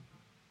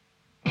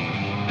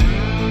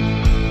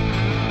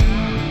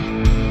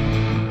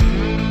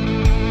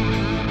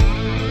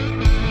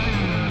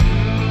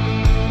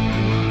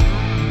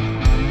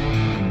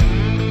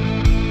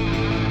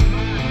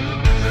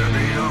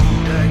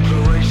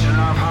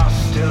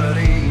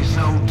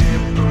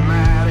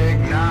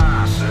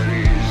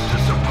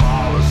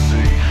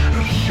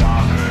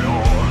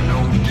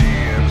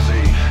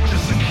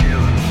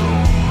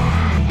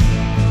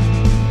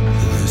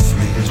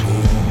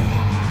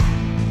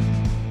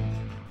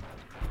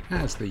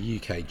As the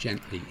UK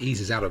gently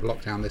eases out of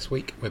lockdown this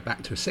week, we're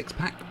back to a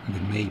six-pack,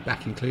 with me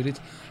back included.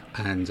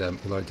 And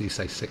although I do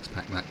say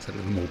six-pack, that's a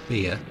little more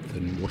beer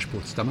than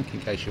washboard stomach, in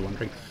case you're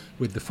wondering,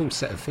 with the full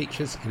set of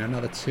features in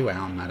another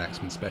 2-hour Mad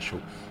Axeman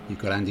special. You've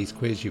got Andy's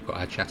quiz, you've got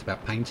our chat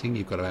about painting,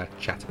 you've got our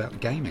chat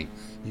about gaming,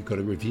 you've got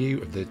a review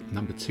of the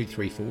number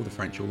 234, the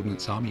French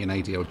Ordnance Army and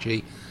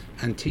ADLG,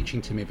 and teaching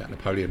Timmy about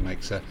Napoleon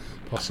makes a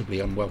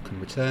possibly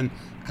unwelcome return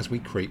as we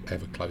creep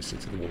ever closer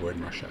to the war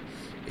in Russia.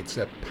 It's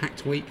a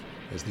packed week.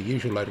 There's the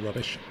usual load of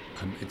rubbish.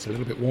 It's a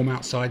little bit warm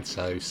outside,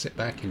 so sit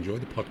back, enjoy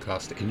the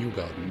podcast in your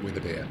garden with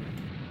a beer.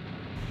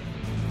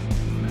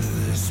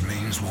 This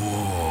means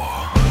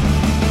war.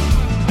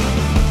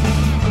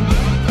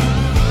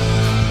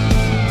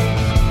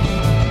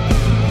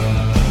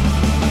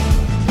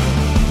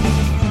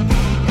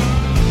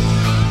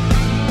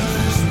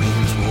 This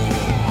means war.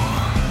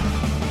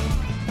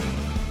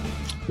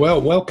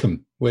 Well,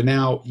 welcome. We're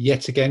now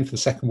yet again for the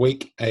second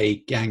week a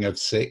gang of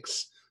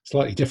six.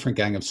 Slightly different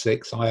gang of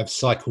six. I have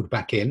cycled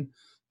back in,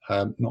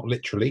 not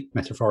literally,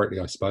 metaphorically,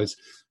 I suppose,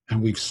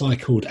 and we've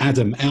cycled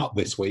Adam out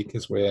this week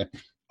as we're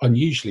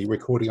unusually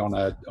recording on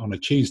a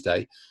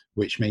Tuesday,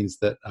 which means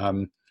that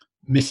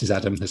Mrs.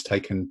 Adam has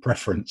taken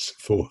preference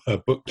for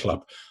her book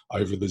club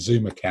over the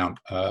Zoom account.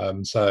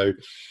 So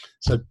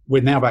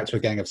we're now back to a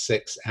gang of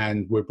six,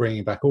 and we're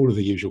bringing back all of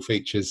the usual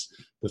features,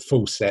 the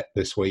full set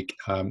this week,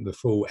 the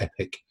full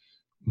epic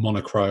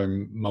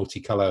monochrome,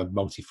 multicolour,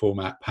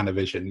 multi-format,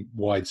 Panavision,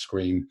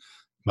 widescreen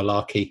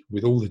malarkey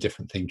with all the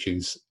different theme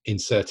tunes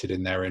inserted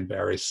in there in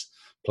various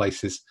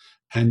places.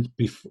 And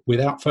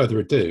without further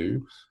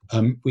ado,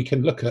 we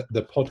can look at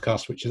the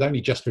podcast, which has only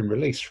just been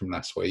released from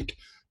last week,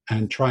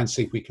 and try and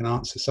see if we can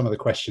answer some of the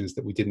questions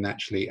that we didn't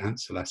actually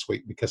answer last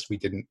week because we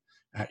didn't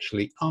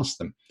actually ask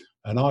them.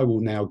 And I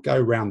will now go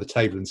round the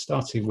table, and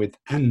starting with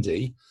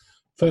Andy.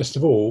 First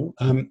of all,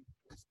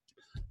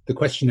 the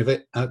question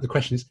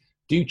is,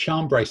 do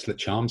charm bracelet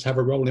charms have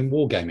a role in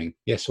wargaming?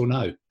 Yes or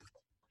no?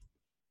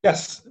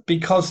 Yes,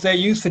 because they're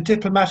used for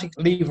diplomatic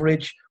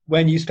leverage.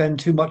 When you spend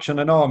too much on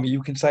an army,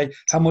 you can say,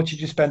 how much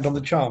did you spend on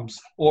the charms?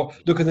 Or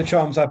look at the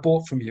charms I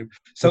bought from you.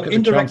 So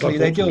indirectly,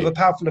 they do have a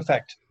powerful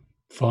effect.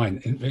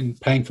 Fine. In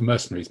paying for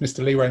mercenaries.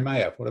 Mr. Leroy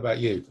Mayer, what about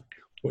you?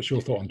 What's your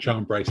thought on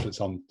charm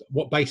bracelets? On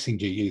what basing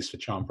do you use for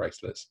charm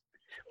bracelets?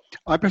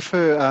 I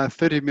prefer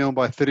 30mm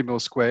by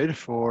 30mm squared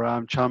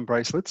for charm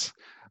bracelets.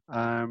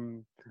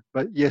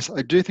 But yes,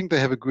 I do think they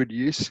have a good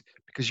use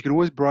because you can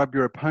always bribe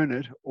your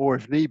opponent, or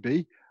if need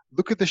be,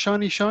 look at the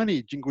shiny,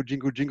 jingle,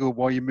 jingle, jingle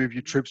while you move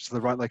your troops to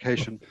the right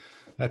location.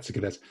 That's a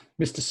good answer.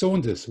 Mr.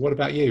 Saunders, what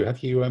about you?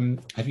 Have you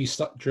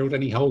drilled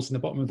any holes in the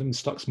bottom of them and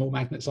stuck small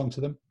magnets onto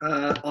them?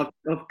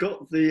 I've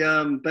got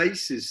the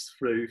bases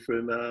through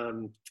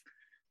from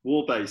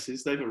war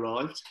bases. They've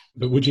arrived.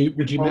 But would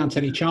you mount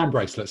any charm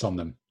bracelets on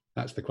them?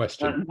 That's the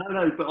question.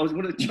 No. But I was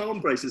one of the charm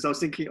bracelets. I was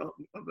thinking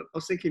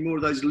more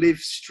of those Live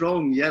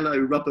Strong yellow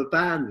rubber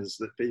bands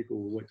that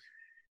people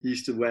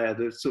used to wear,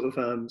 the sort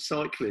of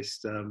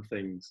cyclist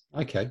things.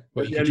 Okay,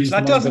 well,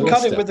 that doesn't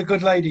cut it with the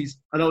good ladies.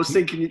 And I was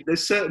thinking,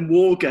 there's certain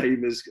war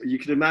gamers you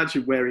can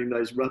imagine wearing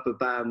those rubber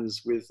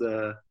bands with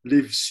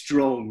Live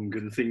Strong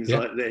and things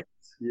like this.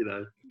 You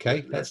know.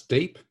 Okay, that's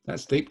deep.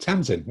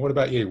 Tamsin, what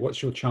about you?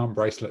 What's your charm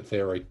bracelet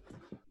theory?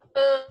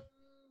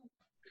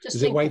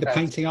 Does it weigh the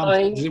painting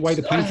arm? Does it weigh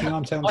the painting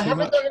arm down too much? I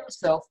haven't done it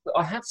myself, but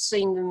I have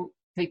seen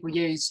people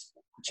use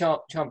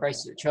charm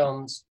bracelet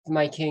charms for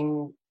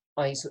making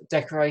a sort of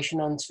decoration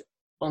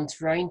on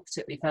terrain,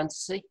 particularly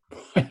fantasy.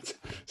 Right.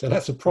 So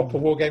that's a proper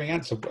wargaming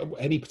answer.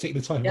 Any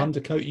particular type of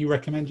undercoat you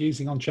recommend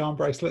using on charm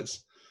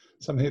bracelets?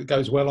 Something that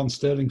goes well on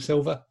sterling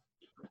silver?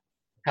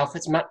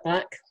 Halford's matte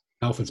black.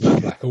 Halford's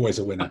matte black, always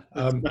a winner.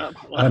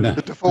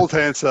 The default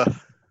answer.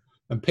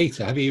 And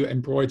Peter, have you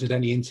embroidered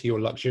any into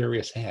your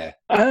luxurious hair?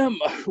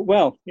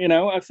 Well,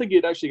 I think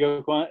it'd actually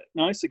go quite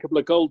nice. A couple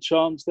of gold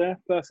charms there,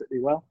 perfectly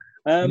well.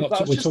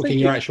 We're talking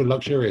your actual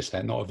luxurious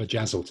hair, not a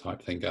vajazzle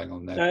type thing going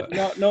on there.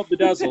 Not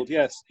bedazzled,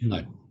 yes.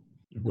 No.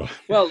 Right.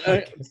 Well,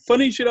 okay.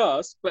 Funny you should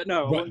ask, but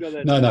no, I won't go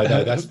there. No.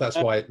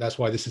 That's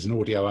why this is an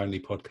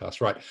audio-only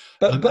podcast, right?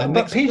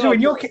 But Peter,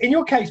 in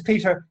your case,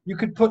 Peter, you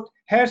could put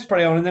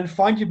hairspray on and then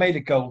find you made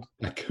it gold.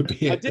 That could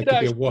be it. I did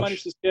actually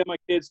manage to scare my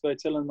kids by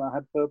telling them I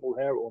had purple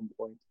hair at one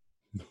point.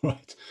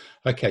 Right.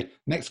 Okay.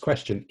 Next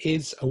question: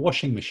 is a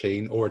washing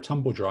machine or a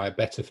tumble dryer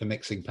better for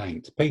mixing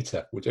paint?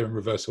 Peter, we'll do in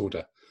reverse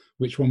order.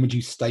 Which one would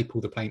you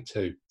staple the paint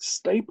to?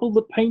 Staple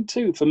the paint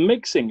to for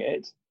mixing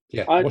it?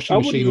 Yeah, washing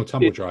machine or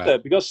tumble dryer?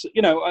 Because,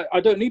 I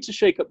don't need to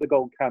shake up the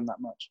gold can that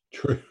much.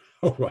 True.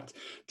 All right.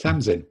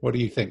 Tamsin, what do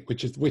you think?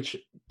 Which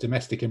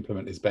domestic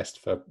implement is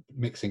best for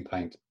mixing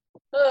paint?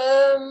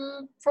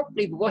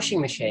 Probably the washing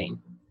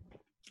machine.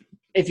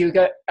 If you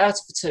go out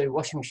of the two,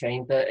 washing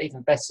machine, but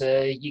even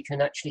better, you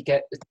can actually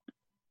get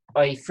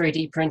a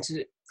 3D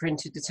printed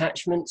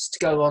attachments to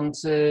go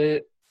onto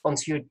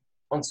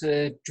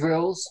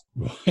drills.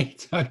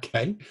 Right,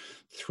 okay.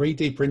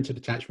 3D printed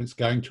attachments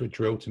going to a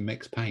drill to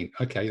mix paint.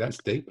 Okay, that's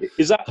deep.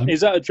 Is that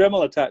a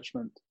Dremel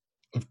attachment?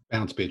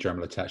 Bound to be a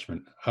Dremel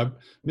attachment.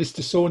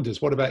 Mr.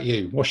 Saunders, what about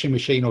you? Washing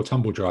machine or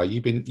tumble dryer?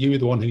 You were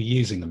the one who was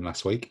using them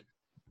last week.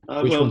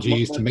 Which one do you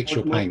use to mix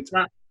your paint?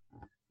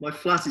 My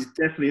flat is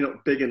definitely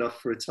not big enough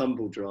for a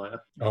tumble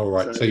dryer. Oh,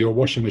 right. So you're a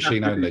washing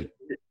machine only.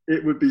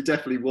 It would be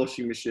definitely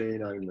washing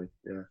machine only.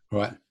 Yeah.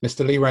 Right.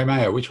 Mr. Leroy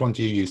Mayer, which one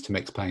do you use to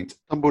mix paint?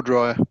 Tumble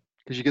dryer,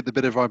 because you get the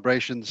better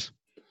vibrations.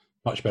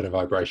 Much better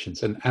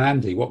vibrations. And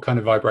Andy, what kind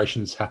of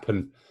vibrations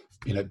happen,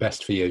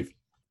 best for you?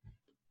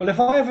 Well, if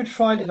I ever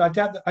tried it,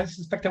 I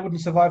suspect I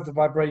wouldn't survive the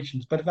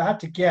vibrations. But if I had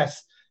to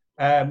guess,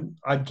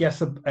 I'd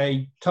guess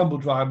a tumble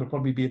dryer would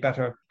probably be a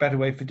better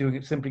way for doing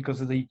it, simply because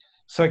of the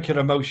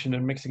circular motion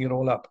and mixing it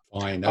all up.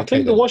 Fine. I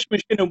think the washing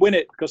machine will win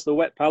it because of the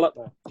wet palette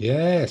there.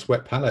 Yes,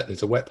 wet palette.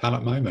 There's a wet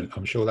palette moment.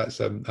 I'm sure that's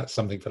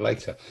something for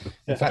later.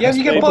 In fact,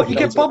 you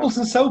get bubbles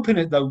and soap in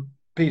it though,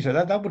 Peter.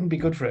 That wouldn't be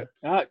good for it.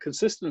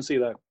 Consistency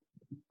though.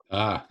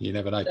 You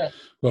never know. Yeah.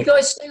 Well, you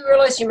guys do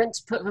realise you meant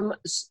to put them?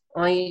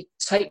 I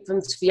tape them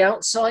to the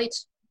outside,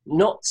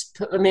 not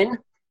put them in.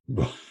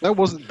 That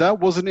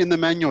wasn't in the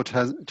manual,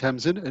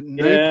 Tamsin. At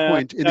no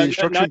point in the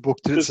instruction book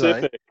did it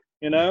say.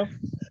 Now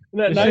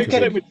you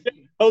get the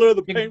colour of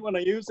the paint when I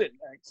use it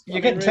next.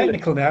 You're getting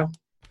technical now.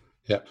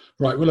 Yeah.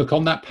 Right. Well, look,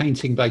 on that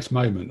painting-based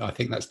moment, I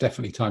think that's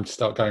definitely time to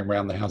start going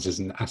around the houses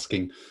and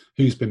asking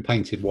who's been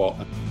painted what.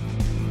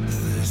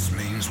 This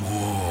means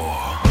war.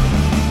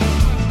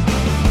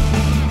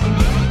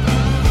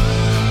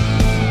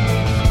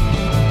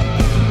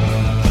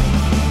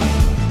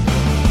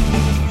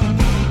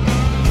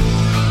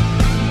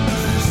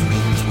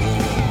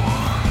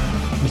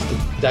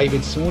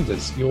 David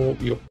Saunders, you're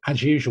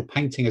as usual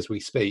painting as we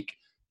speak.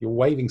 You're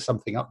waving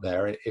something up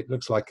there. It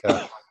looks like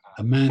a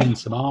man in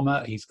some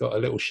armour. He's got a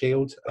little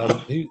shield.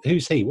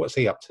 Who's he? What's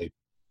he up to?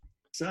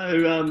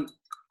 So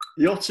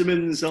the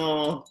Ottomans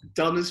are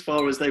done as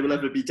far as they will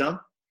ever be done.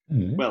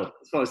 Mm. Well,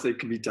 as far as they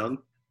can be done.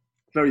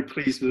 Very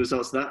pleased with the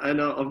results of that.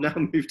 And I've now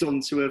moved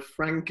on to a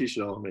Frankish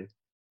army.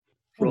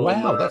 Oh,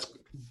 wow,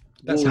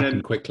 that's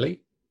happened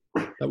quickly.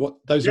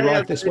 Those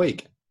arrived this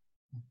week.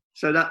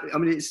 So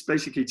it's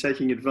basically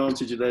taking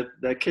advantage of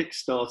their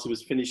Kickstarter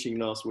was finishing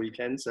last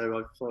weekend. So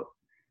I thought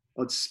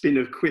I'd spin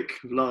a quick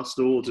last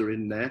order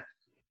in there.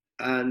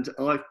 And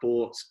I've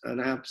bought an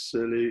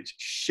absolute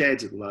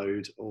shed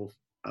load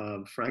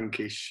of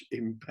Frankish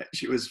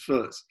impetuous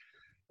foot.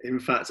 In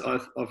fact,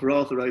 I've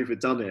rather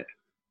overdone it.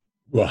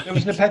 Right. It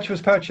was an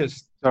impetuous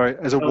purchase. Sorry,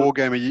 as a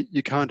wargamer,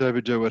 you can't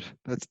overdo it.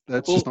 That's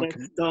just not.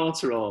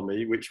 Starter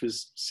army, which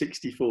was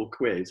 64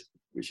 quid,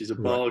 which is a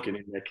bargain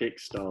in their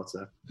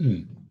Kickstarter,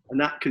 and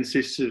that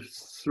consists of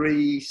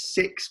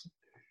six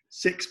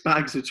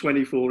bags of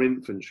 24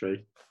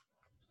 infantry.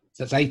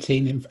 So that's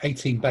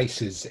 18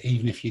 bases,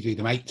 even if you do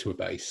them 8 to a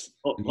base.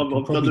 You can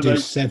I've probably do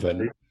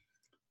 7.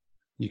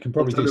 You can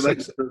probably do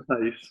 6.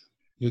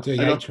 You're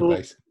doing 8 to a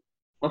base.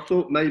 I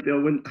thought maybe I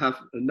wouldn't have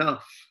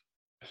enough.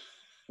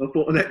 I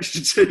bought an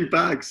extra 2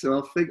 bags, so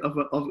I think I'm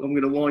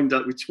going to wind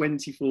up with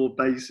 24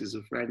 bases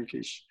of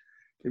Frankish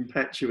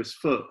impetuous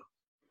foot.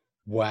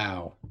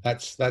 Wow,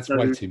 that's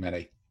way too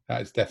many.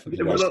 That is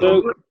definitely. I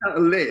worked out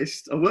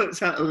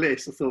a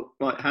list. I thought,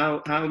 right,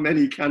 how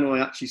many can I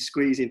actually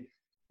squeeze in?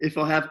 If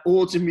I have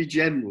ordinary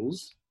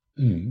generals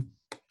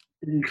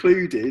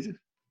included,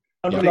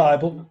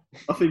 unreliable.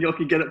 I think I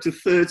can get up to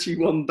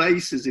 31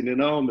 bases in an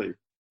army.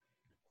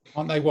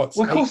 Aren't they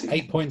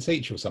 8 points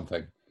each or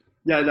something?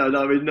 Yeah, no.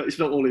 I mean, it's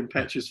not all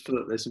impetuous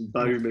foot. There's some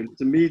bowmen.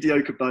 It's a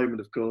mediocre bowman,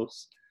 of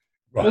course.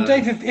 Right. Well,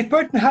 Dave, if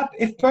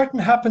Burton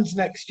happens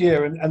next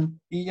year and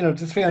the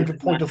 300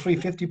 point or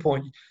 350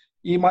 point,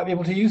 you might be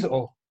able to use it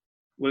all.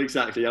 Well,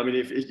 exactly. I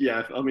mean,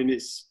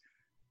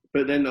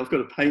 but then I've got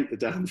to paint the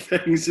damn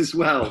things as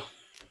well.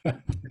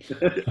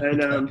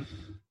 And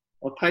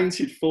I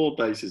painted 4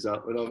 bases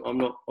up, and I'm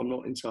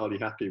not entirely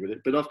happy with it.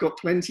 But I've got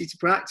plenty to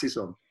practice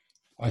on.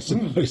 I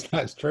suppose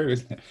that's true,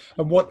 isn't it?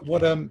 And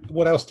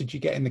what else did you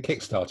get in the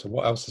Kickstarter?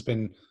 What else has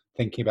been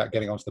thinking about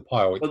getting onto the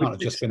pile? It can't have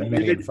just been $1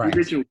 million francs. The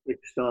original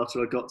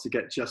Kickstarter, I got to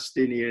get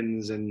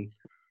Justinians and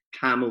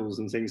camels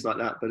and things like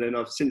that. But then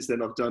since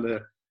then I've done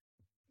a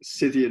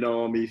Scythian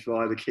army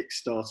via the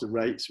Kickstarter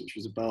rates, which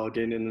was a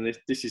bargain, and then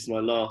this is my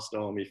last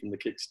army from the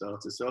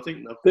Kickstarter. So I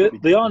think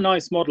they are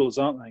nice models,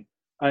 aren't they?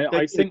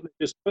 I think they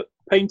just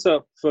paint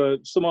up for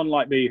someone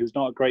like me who's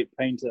not a great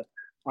painter.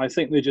 I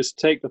think they just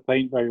take the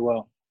paint very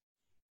well.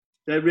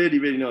 They're really,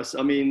 really nice.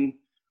 I mean,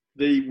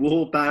 the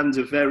war band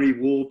are very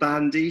war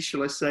bandy,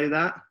 shall I say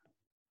that?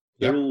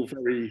 They're all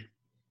very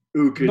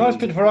Ugin. Nice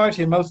bit of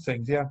variety in most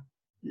things, yeah.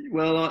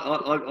 Well,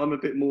 I'm a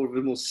bit more of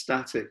a more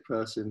static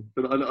person,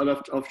 but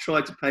I've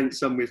tried to paint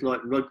some with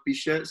like rugby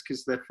shirts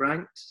because they're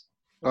Franks.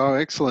 Oh,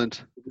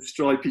 excellent! The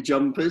stripy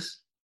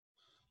jumpers.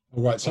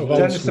 All right, so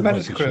Dennis the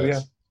Menace crew,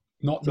 yeah.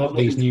 Not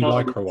these new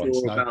Lycra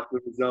ones. No. About the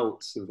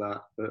results of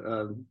that, but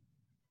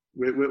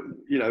we're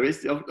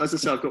as I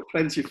say, I've got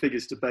plenty of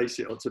figures to base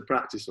it on, to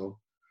practice on.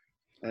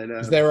 And,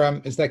 is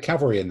there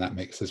cavalry in that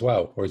mix as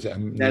well, or is it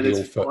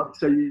all foot?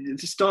 So the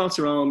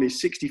starter army is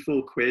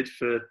 64 quid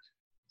for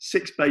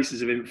 6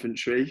 bases of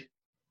infantry,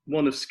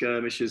 1 of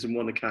skirmishers and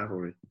 1 of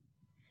cavalry.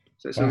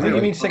 So it's Wow. a I think you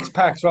real mean 6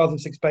 packs rather than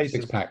 6 bases.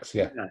 6 packs,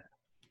 yeah.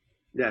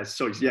 Yeah,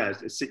 sorry, yeah,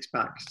 it's 6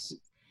 packs.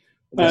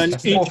 And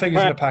That's each four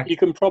figures in a pack, pack. you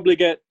can probably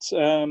get 3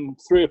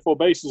 or 4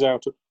 bases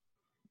out of.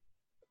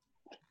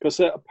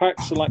 Because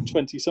packs are like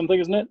 20 something,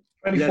 isn't it?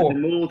 Yeah, 24.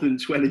 they're more than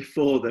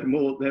 24.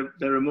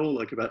 There are more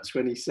like about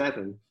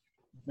 27.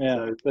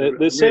 Yeah, So,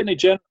 they're certainly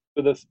generous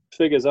with the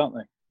figures, aren't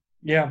they?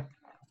 Yeah.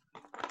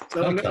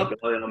 So Okay.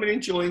 I'm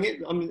enjoying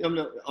it. I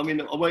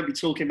won't be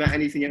talking about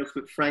anything else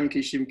but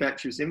Frankish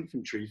impetuous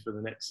infantry for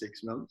the next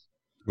 6 months.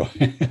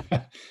 Right.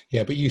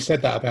 Yeah, but you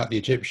said that about the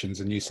Egyptians,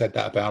 and you said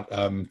that about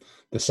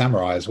the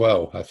samurai as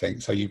well, I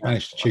think. So you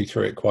managed to chew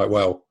through it quite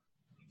well.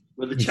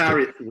 Well, the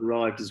chariots have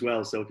arrived as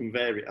well, so I can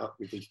vary it up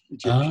with the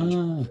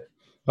Egyptians.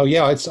 Oh,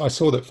 yeah, I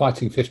saw that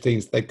Fighting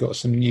 15s, they've got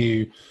some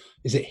new,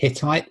 is it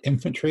Hittite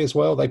infantry as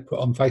well? They put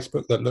on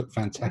Facebook that look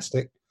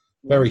fantastic.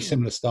 Very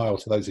similar style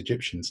to those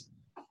Egyptians.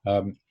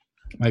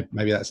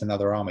 Maybe that's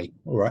another army.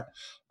 All right.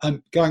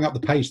 Going up the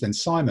page then,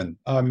 Simon,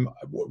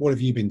 what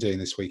have you been doing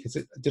this week?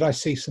 Did I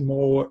see some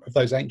more of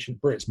those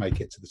ancient Brits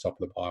make it to the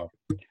top of the pile?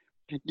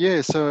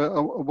 Yeah, so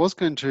I was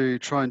going to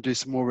try and do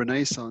some more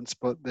Renaissance,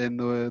 but then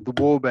the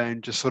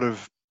warband just sort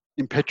of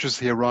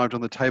impetuously arrived on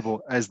the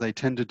table, as they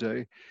tend to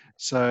do.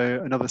 So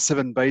another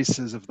 7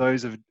 bases of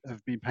those have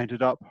been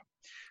painted up.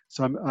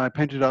 So I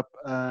painted up,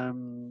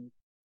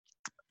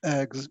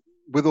 'cause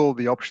with all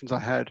the options I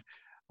had,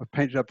 I've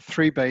painted up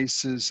 3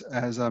 bases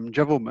as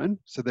Javelmen.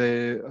 So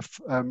they're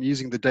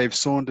using the Dave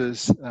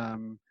Saunders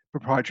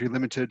proprietary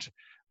limited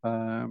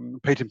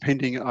patent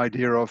pending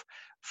idea of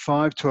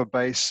 5 to a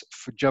base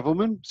for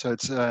Javelmen. So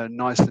it's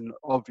nice and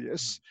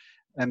obvious.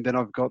 And then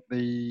I've got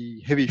the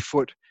heavy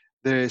foot,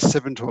 they're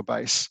 7 to a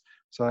base.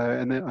 So,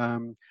 and then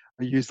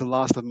I used the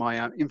last of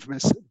my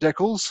infamous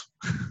decals.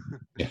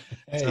 Yeah,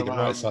 So,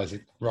 right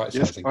sizing. Right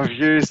Yes, sizing. I've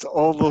used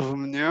all of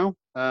them now.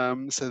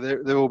 So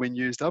they've all been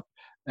used up.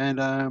 And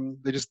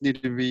they just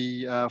need to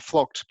be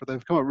flocked, but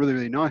they've come out really,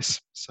 really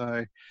nice.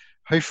 So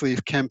hopefully,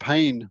 if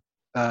campaign,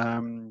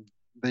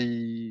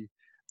 the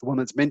one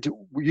that's meant to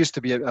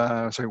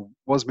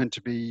was meant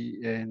to be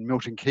in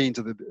Milton Keynes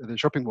at the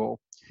shopping mall,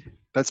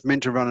 that's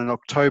meant to run in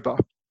October.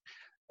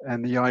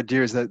 And the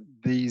idea is that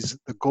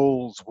the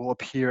Gauls will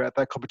appear at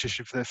that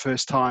competition for their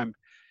first time.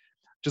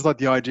 Just like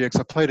the idea, because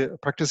I played a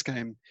practice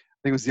game, I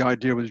think it was the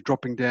idea was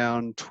dropping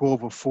down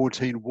 12 or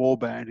 14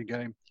 warband and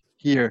going,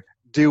 here,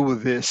 deal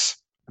with this,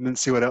 and then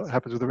see what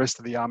happens with the rest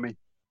of the army.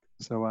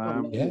 So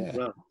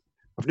Yeah.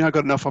 I've now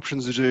got enough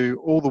options to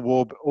do all the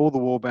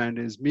warband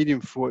is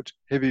medium foot,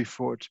 heavy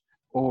foot,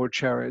 or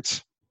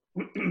chariots.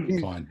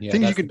 Fine. Yeah,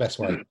 things that's you can, the best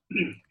way.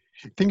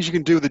 Things you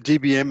can do with the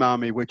DBM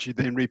army, which you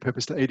then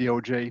repurpose to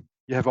ADLG.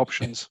 You have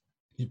options.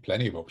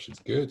 Plenty of options.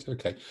 Good.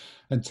 Okay.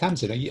 And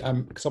Tamsin, are you?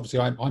 Because obviously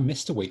I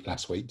missed a week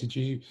last week. Did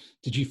you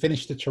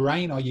finish the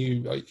terrain? Are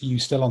you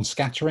still on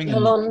scattering?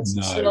 Still on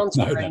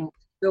terrain.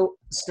 No.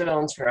 Still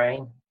on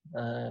terrain.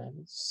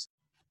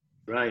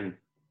 Rain.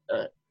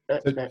 So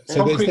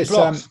there's this.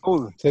 blocks.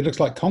 So it looks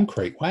like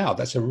concrete. Wow,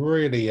 that's a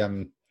really. I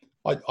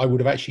would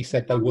have actually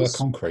said they were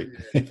concrete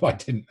if I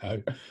didn't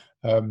know.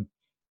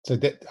 So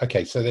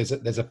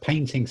there's a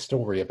painting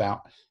story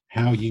about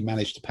how you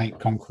managed to paint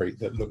concrete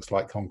that looks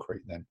like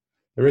concrete. Then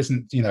there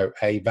isn't,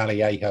 a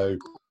Vallejo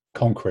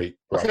concrete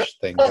brush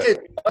thing. I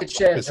could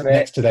share It's the next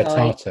mix. to their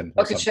tartan.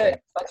 I could share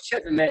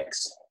the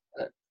mix.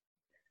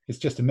 It's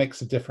just a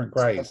mix of different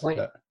greys.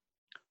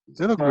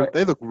 They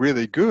look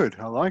really good.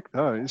 I like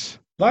those.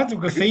 Like the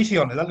graffiti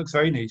on it. That looks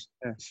very neat.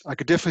 Yes. I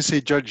could definitely see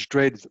Judge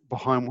Dredd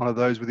behind one of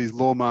those with his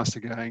lawmaster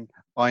going,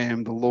 I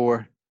am the law.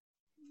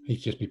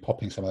 He'd just be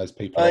popping some of those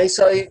people off.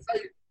 So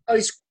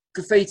those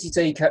graffiti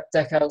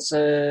decals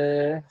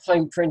are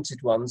home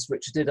printed ones,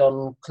 which I did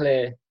on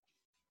clear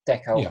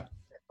decal. Yeah.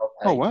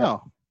 Oh,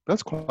 wow.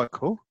 That's quite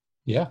cool.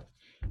 Yeah.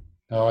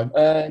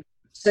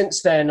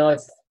 Since then, I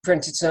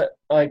printed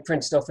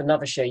off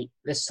another sheet,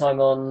 this time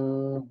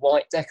on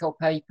white decal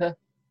paper,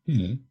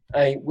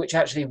 which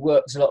actually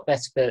works a lot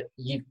better, but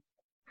the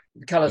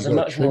colours are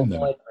much more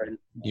vibrant.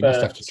 You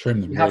must have to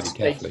trim them really carefully.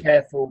 You have to be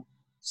careful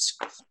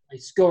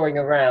scoring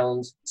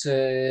around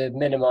to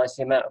minimise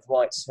the amount of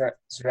white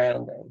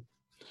surrounding.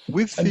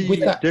 With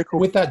that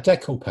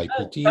decal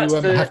paper, do you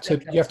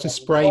have to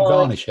spray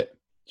varnish it?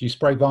 Do you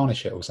spray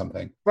varnish it or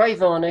something? Spray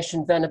varnish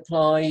and then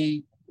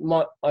apply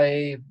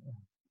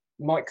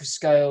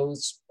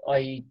microscales,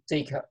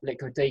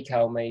 liquid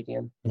decal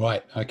medium.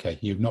 Right. Okay.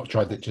 You've not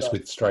tried it just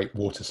with straight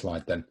water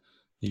slide then.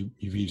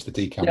 You've used the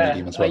decal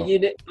medium as well.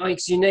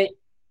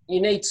 You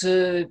need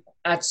to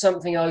add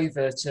something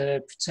over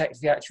to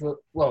protect the actual.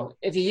 Well,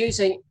 if it's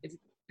an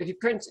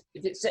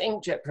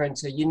inkjet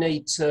printer, you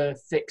need to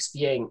fix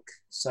the ink.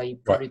 So you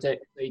probably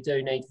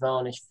do need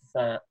varnish for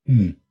that.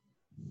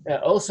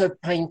 Also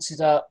painted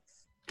up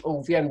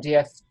all the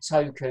MDF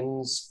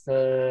tokens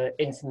for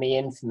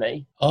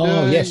Infamy.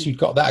 Oh yes, you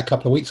got that a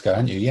couple of weeks ago,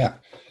 hadn't you? Yeah.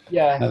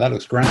 Yeah. No, that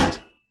looks grand.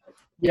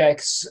 Yeah,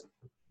 because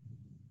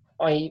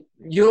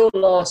your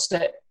last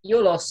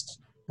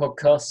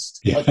podcast.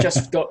 Yeah. I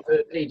just got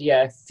the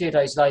PDF. A few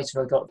days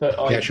later, I got the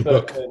actual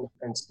book.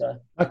 and stuff.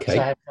 Okay.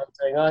 So I had fun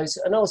doing those,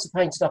 and I also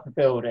painted up a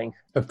building.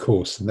 Of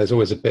course, and there's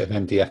always a bit of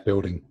MDF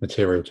building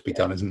material to be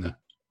done, isn't there?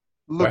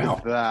 Look Wow.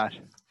 at that.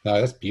 No,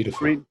 that's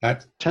beautiful. I mean,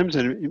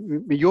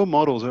 Tamsin, your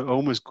models are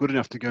almost good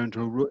enough to go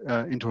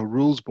into a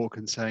rules book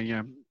and say,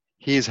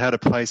 here's how to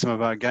play some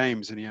of our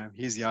games, and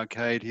here's the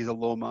arcade, here's a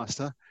lore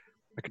master.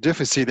 I could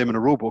definitely see them in a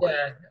rule book.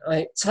 Yeah,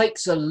 it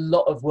takes a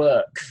lot of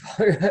work.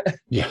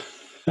 Yeah.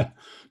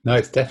 No,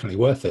 it's definitely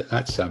worth it.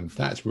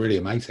 That's really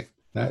amazing.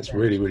 That's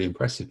really, really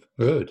impressive.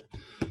 Good.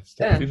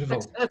 Yeah,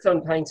 Beautiful. I had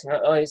fun painting.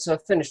 So I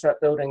finished that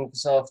building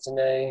this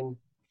afternoon,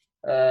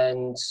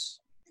 and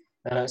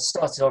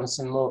started on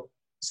some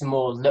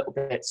more little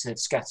bits of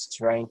scatter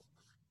terrain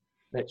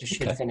that just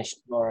should finish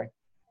tomorrow.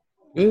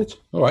 Good.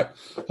 All right.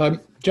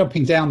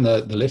 Jumping down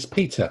the list,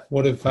 Peter,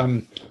 what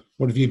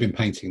have you been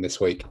painting this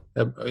week?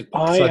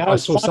 I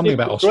saw something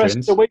about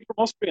Austrians. Away from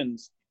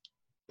Austrians.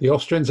 The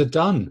Austrians are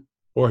done,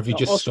 or have you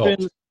just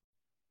stopped?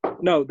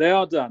 No, they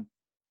are done.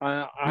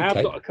 I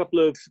have got a couple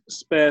of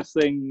spare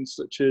things,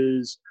 such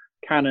as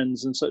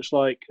cannons and such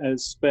like,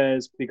 as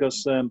spares,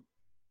 because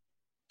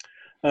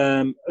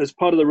as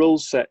part of the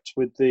rules set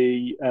with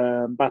the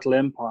Battle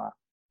Empire,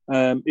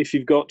 if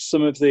you've got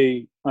some of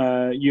the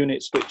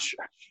units which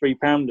are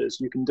 3-pounders,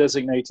 you can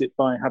designate it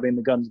by having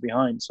the guns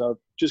behind. So I've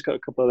just got a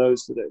couple of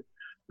those to do.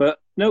 But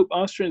no,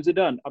 Austrians are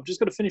done. I've just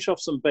got to finish off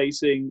some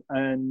basing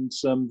and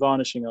some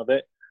varnishing of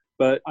it,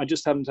 but I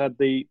just haven't had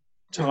the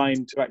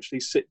time to actually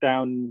sit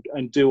down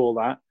and do all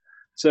that.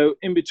 So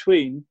in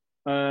between,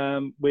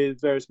 with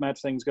various mad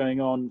things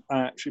going on,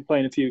 actually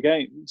playing a few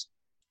games,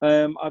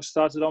 I've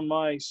started on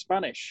my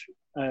Spanish,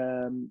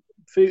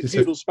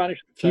 feudal Spanish.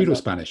 Feudal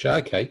Spanish,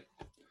 okay.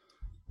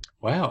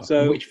 Wow.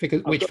 So which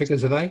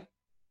figures are they?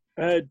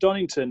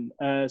 Donington,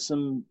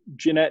 some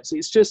Jeanettes.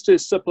 It's just to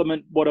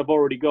supplement what I've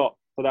already got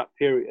for that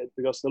period,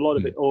 because a lot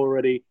of it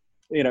already,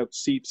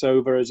 seeps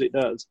over as it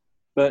does.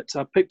 But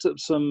I picked up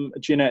some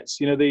Jeanettes,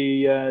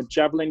 the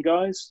javelin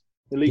guys,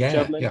 elite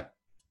javelin,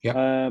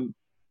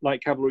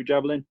 like cavalry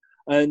javelin,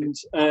 and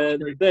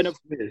then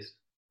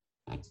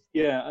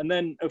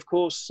of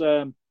course,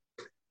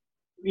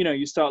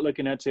 you start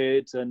looking at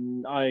it,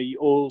 and I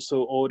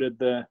also ordered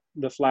the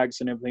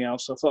flags and everything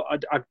else. So I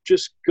thought I've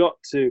just got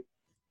to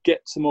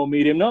get some more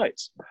medium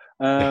knights.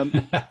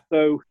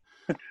 So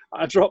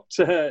I dropped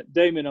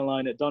Damien a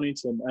line at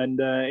Donington, and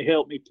he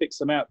helped me pick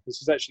some out, because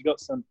he's actually got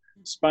some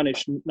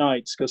Spanish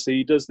knights, because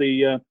he does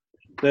the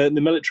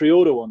military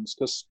order ones,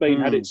 because Spain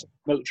had its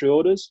military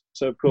orders.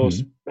 So of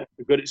course, a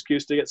good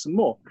excuse to get some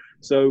more.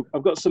 So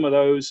I've got some of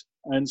those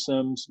and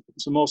some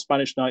more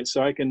Spanish knights,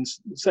 so I can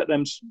set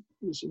them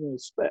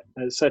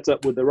set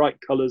up with the right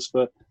colours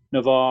for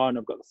Navarre, and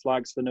I've got the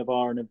flags for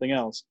Navarre and everything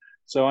else.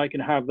 So I can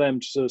have them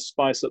to sort of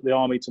spice up the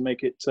army to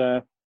make it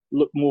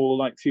look more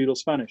like feudal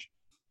Spanish.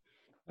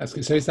 That's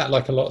good. So is that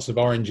like a lots of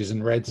oranges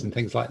and reds and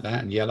things like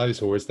that, and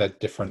yellows, or is there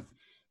different?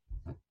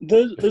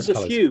 There's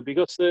a few,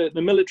 because the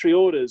military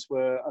orders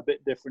were a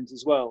bit different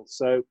as well.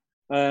 So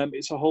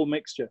it's a whole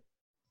mixture.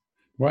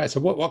 Right.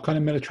 So what kind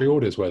of military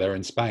orders were there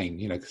in Spain?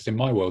 Because in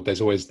my world, there's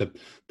always the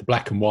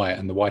black and white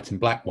and the white and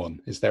black one.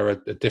 Is there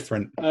a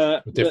different they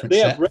set?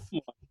 have red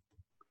and white.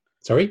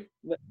 Sorry?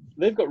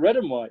 They've got red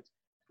and white.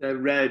 They're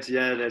red,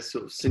 yeah. They're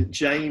sort of St.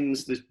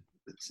 James, the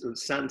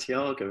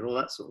Santiago, and all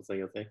that sort of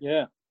thing, I think.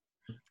 Yeah.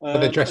 But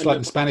they're dressed like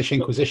the Spanish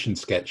Inquisition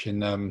sketch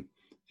in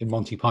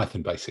Monty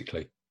Python,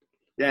 basically.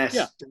 Yes,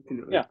 yeah,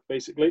 definitely. Yeah,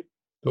 basically.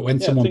 But when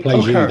someone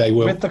plays you, they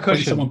will. With the When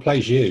cushion. someone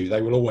plays you,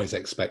 they will always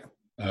expect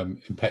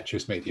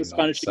impetuous medium. The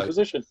Spanish knights,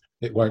 Inquisition. so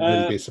it won't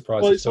really be a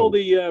surprise. Well, it's at all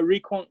the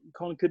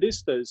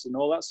Reconquistas and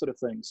all that sort of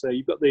thing. So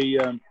you've got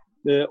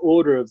the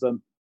order of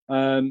them.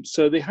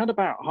 So they had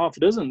about half a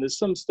dozen. There's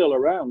some still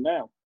around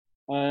now.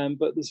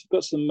 But there's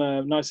got some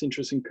nice,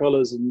 interesting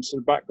colours and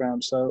sort of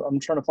background. So I'm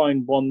trying to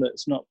find one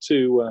that's not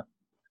too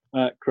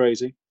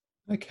crazy.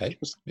 Okay.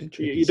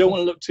 You don't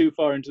want to look too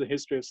far into the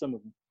history of some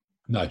of them.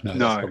 No, that's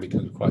probably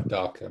kind of quite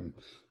dark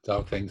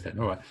things then.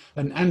 All right.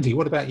 And Andy,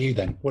 what about you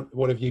then?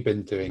 What have you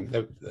been doing?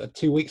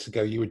 2 weeks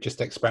ago, you were just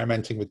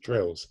experimenting with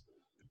drills.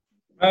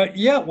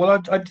 Yeah,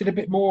 well, I did a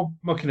bit more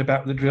mucking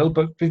about with the drill,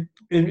 but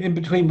in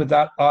between with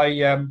that,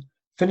 I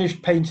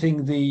finished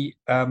painting the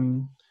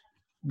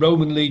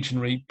Roman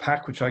Legionary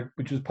pack, which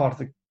was part of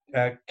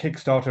the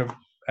Kickstarter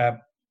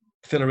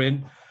filler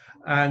in,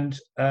 and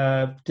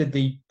did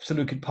the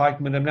Seleucid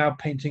pikemen. I'm now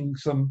painting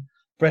some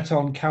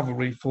Breton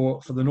cavalry for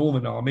the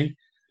Norman army,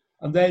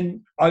 and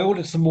then I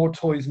ordered some more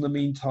toys in the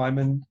meantime,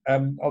 and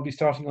I'll be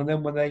starting on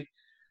them when they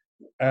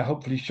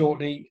hopefully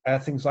shortly.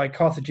 Things like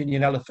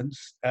Carthaginian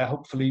elephants,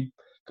 hopefully,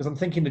 because I'm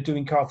thinking of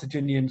doing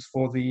Carthaginians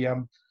for the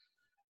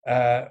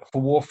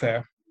for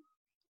warfare,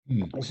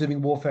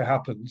 assuming warfare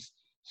happens.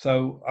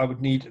 So I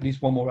would need at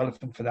least one more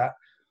elephant for that,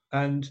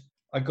 and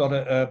I got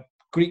a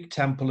Greek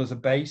temple as a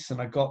base,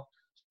 and I got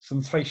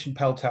some Thracian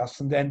peltasts,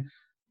 and then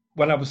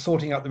when I was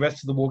sorting out the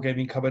rest of the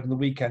wargaming cupboard on the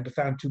weekend, I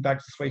found 2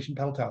 bags of Thracian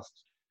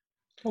peltasts.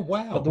 Oh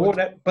wow!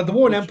 But the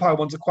War and Empire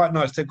ones are quite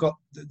nice. They're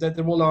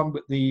all armed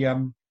with the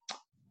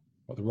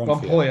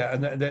What, the Rompoya,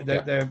 and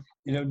Yeah. they're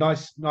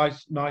nice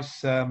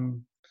Mix of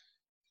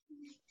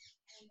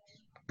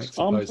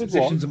Armed poses. with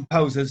what? positions and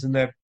poses, and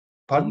they're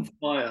On pardon?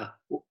 fire.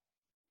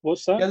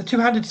 What's that? Yeah, the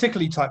two-handed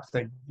sickly type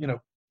thing.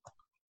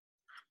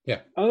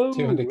 Oh,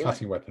 Two-handed right.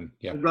 cutting weapon.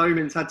 Yeah. The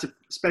Romans had to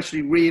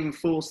especially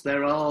reinforce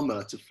their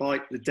armour to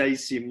fight the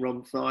Dacian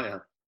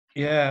Romphia.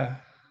 Yeah,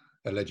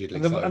 Allegedly.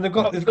 and they've, so. and they've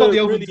got That's the the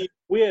old. really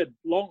weird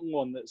long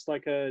one that's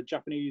like a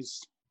Japanese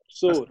That's,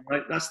 sword.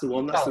 right, that's the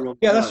one. That's the Romphia.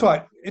 Yeah, that's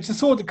right. It's a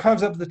sword that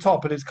curves up at the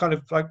top, and it's kind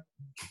of like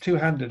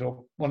two-handed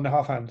or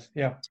 1.5 hands.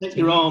 Yeah. Take So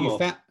your arm you,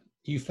 off.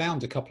 you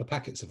found a couple of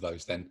packets of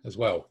those then as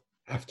well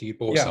after you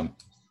bought Yeah. some.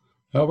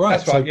 Oh, right.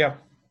 That's right. Yeah.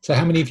 So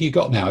how many have you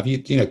got now? Have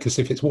you because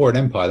if it's War and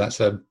Empire, that's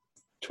a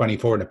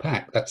 24 in a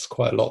pack. That's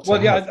quite a lot.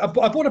 Well, yeah, I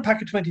bought a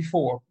pack of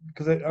 24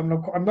 because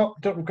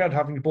don't regret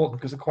having bought them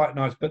because they're quite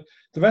nice. But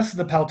the rest of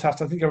the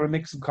Peltas, I think, are a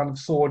mix of kind of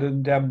sword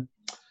and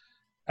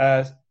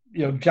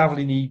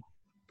javelin-y,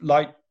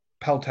 light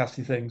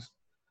Peltasty things.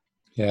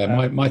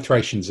 Yeah, my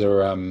Thracians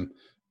are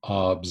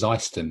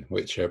Zeiston,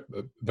 which are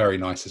very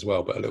nice as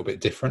well, but a little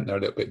bit different. They're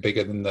a little bit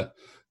bigger than the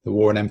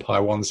War and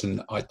Empire ones,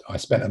 and I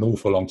spent an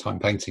awful long time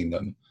painting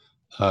them,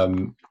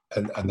 and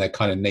they're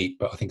kind of neat.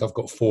 But I think I've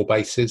got 4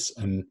 bases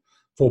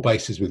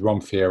with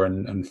Romphia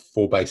and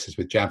 4 bases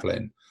with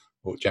javelin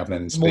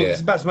and spear.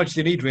 It's about as much as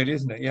you need, really,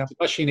 isn't it? Yeah. As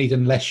much you need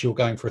unless you're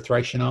going for a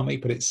Thracian army,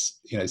 but it's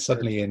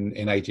suddenly in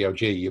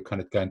ADLG you're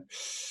kind of going,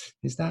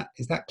 is that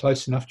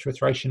close enough to a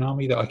Thracian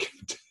army that I can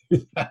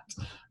do that?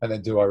 And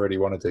then do I really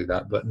want to do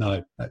that? But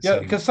no.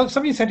 Because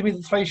somebody said to me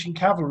the Thracian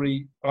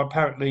cavalry are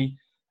apparently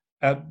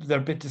they're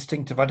a bit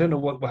distinctive. I don't know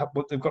what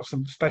they've got,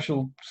 some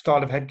special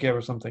style of headgear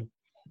or something.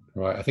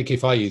 Right. I think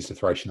if I used the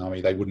Thracian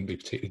army, they wouldn't be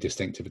particularly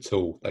distinctive at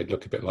all. They'd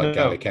look a bit like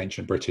Gallic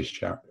ancient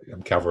British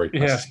cavalry,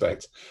 I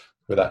suspect,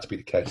 for that to be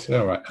the case.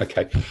 All right.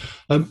 Okay.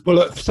 Well,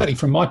 look, certainly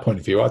from my point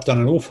of view, I've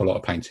done an awful lot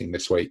of painting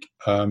this week.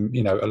 A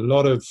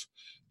lot of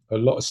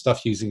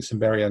stuff using some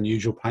very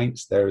unusual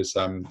paints. There is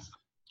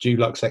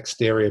Dulux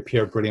Exterior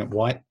Pure Brilliant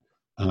White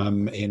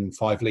in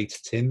 5 litre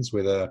tins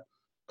with a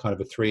kind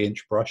of a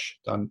 3-inch brush.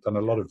 Done a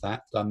lot of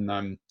that.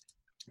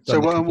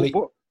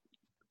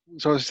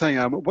 So I was saying,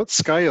 what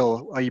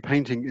scale are you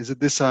painting? Is it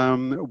this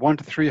 1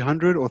 to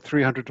 300 or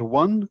 300 to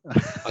 1?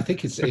 I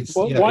think it's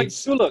White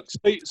Dulux.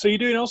 So you're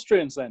doing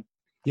Austrians then?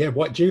 Yeah,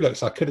 White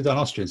Dulux. I could have done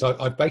Austrians.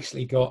 I've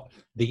basically got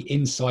the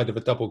inside of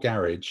a double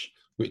garage,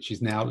 which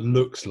is now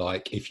looks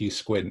like, if you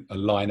squint, a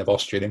line of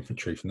Austrian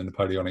infantry from the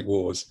Napoleonic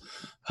Wars.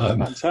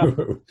 And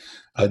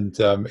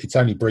it's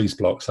only breeze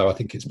block, so I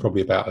think it's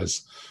probably about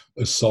as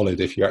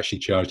solid if you're actually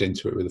charged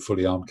into it with a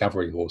fully armed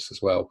cavalry horse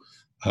as well.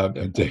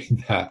 And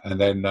doing that, and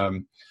then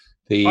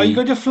are you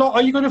going to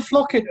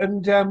flock it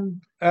and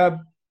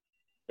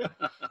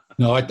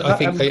no, I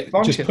think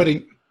just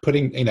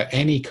putting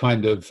any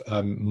kind of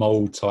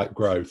mold type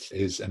growth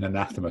is an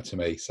anathema to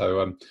me.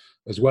 So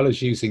as well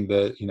as using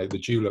the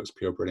Dulux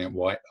Pure Brilliant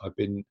White, I've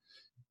been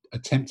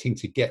attempting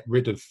to get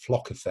rid of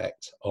flock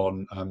effect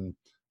on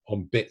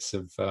bits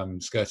of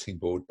skirting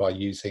board by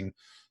using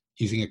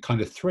a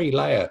kind of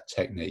 3-layer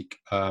technique.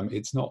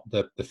 It's not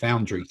the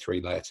Foundry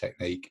 3-layer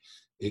technique.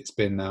 It's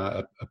been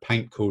a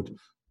paint called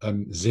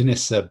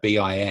Zinisa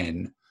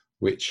BIN,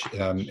 which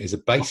is a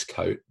base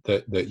coat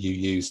that you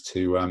use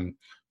to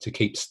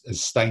keep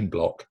as stain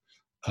block.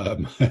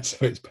 So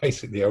it's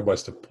basically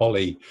almost a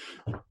poly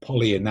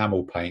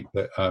enamel paint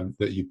that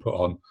you put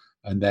on,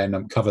 and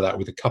then cover that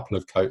with a couple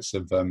of coats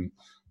of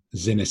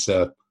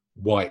Zinisa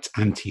white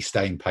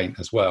anti-stain paint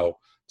as well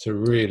to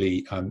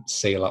really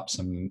seal up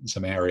some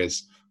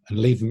areas and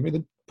leave them with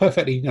a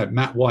perfectly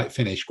matte white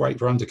finish, great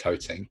for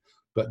undercoating.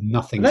 But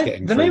nothing's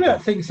getting through. The name of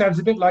that thing sounds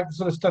a bit like the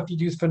sort of stuff you'd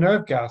use for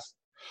nerve gas.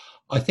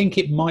 I think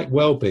it might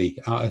well be.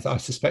 I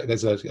suspect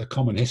there's a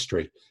common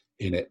history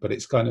in it, but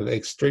it's kind of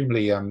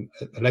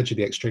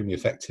allegedly extremely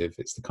effective.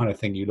 It's the kind of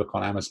thing you look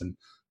on Amazon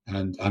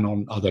and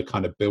on other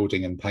kind of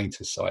building and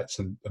painter sites,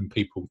 and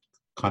people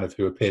kind of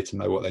who appear to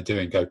know what they're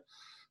doing go,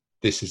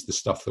 this is the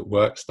stuff that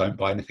works, don't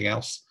buy anything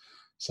else.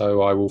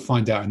 So I will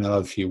find out in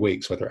another few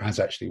weeks whether it has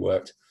actually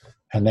worked.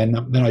 And then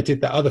I did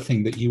that other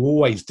thing that you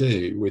always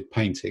do with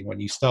painting when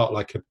you start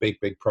like a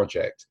big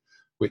project,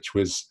 which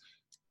was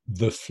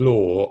the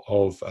floor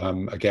of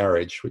a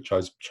garage, which I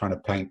was trying to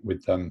paint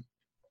with.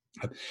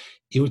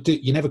 You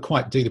never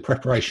quite do the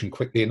preparation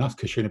quickly enough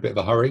because you're in a bit of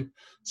a hurry.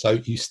 So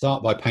you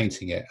start by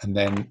painting it, and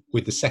then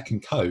with the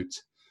second coat,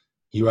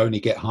 you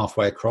only get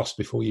halfway across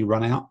before you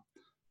run out,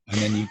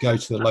 and then you go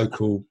to the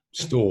local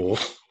store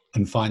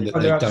and find that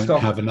they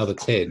don't have another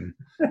tin,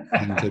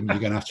 and you're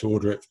going to have to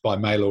order it by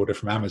mail order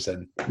from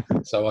Amazon.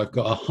 So I've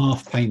got a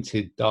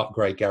half-painted dark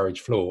grey garage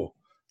floor,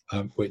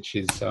 which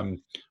is going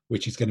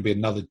to be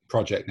another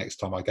project next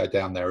time I go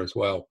down there as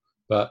well.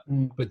 But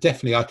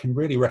definitely, I can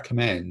really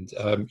recommend,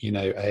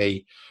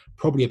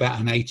 probably about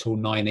an 8 or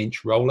 9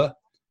 inch roller.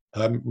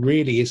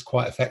 Really is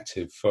quite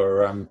effective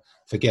for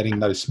getting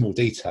those small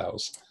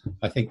details.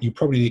 I think you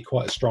probably need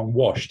quite a strong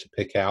wash to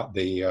pick out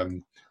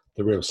the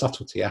real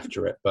subtlety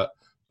after it, but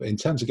in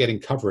terms of getting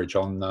coverage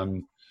on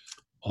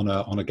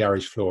a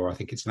garage floor, I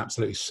think it's an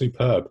absolutely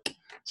superb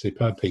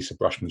superb piece of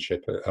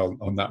brushmanship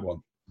on that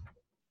one.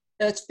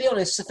 To be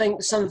honest, I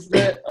think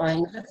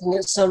I'm looking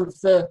at some of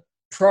the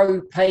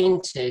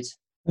pro-painted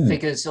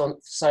figures on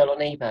sale on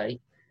eBay.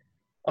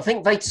 I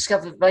think they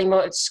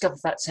might have discovered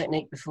that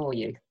technique before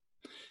you.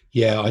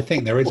 Yeah, I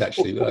think there is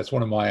actually. That's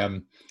one of my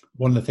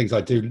one of the things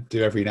I do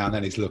every now and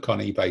then is look on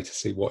eBay to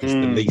see what is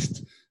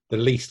the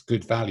least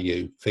good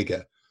value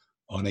figure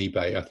on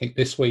eBay. I think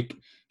this week,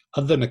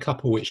 other than a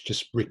couple which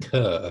just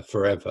recur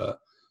forever,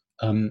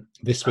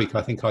 this week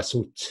I think I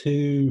saw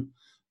 2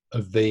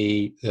 of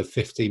the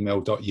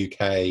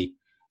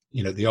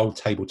 50mil.uk, the old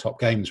tabletop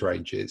games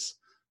ranges.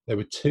 There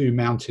were 2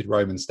 mounted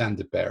Roman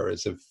standard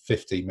bearers of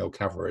 50mm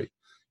cavalry.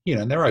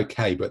 And they're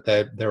okay, but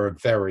they're a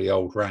very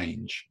old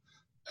range.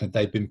 And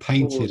they've been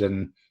painted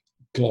and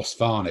gloss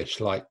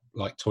varnished like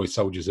toy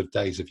soldiers of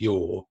days of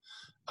yore.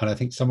 And I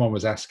think someone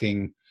was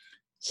asking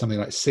something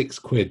like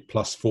 £6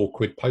 plus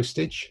 £4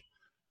 postage.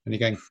 And you're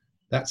going,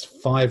 that's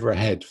 £5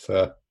 ahead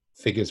for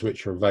figures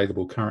which are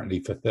available currently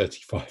for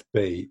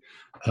 35B.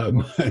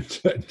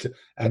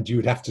 And you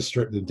would have to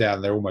strip them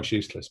down. They're almost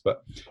useless.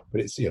 But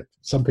it's,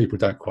 some people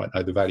don't quite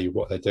know the value of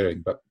what they're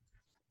doing. But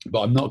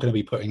I'm not going to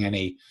be putting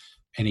any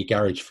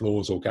garage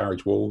floors or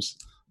garage walls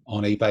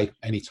on eBay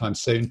anytime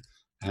soon.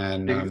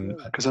 And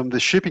because the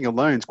shipping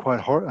alone is quite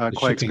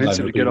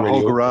expensive to get a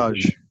whole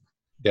garage.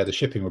 Yeah, the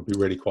shipping would be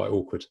really quite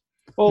awkward.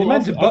 Well,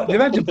 the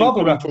amount of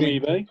bubble wrap from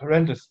eBay,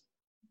 horrendous.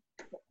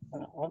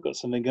 I've got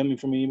something coming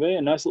from eBay,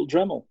 a nice little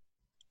Dremel.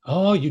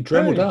 Oh, you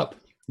Dremeled up.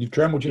 You've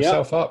Dremeled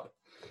yourself up.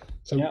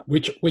 So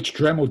which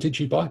Dremel did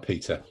you buy,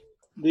 Peter?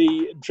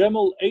 The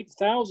Dremel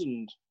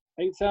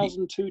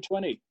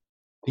 8220.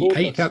 The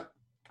 8,000.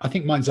 I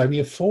think mine's only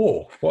a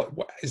 4. What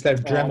is there?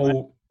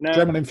 Dremel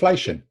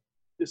inflation.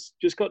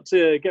 Just got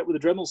to get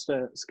with the Dremel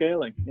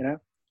scaling, So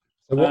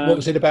what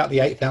was it about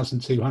the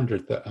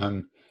 8200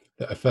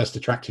 that first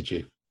attracted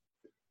you?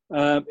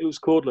 It was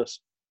cordless,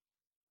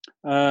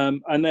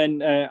 and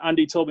then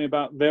Andy told me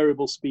about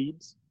variable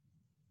speeds,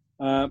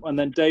 and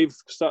then Dave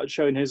started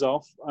showing his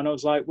off, and I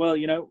was like, well,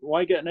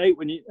 why get an 8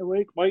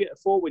 why get a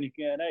 4 when you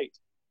can get an 8?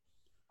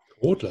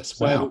 Cordless,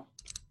 wow.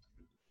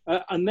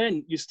 And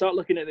then you start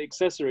looking at the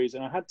accessories,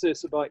 and I had to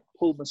sort of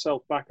pull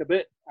myself back a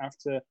bit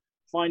after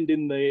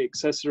finding the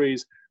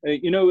accessories.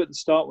 At the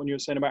start when you were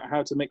saying about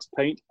how to mix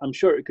paint, I'm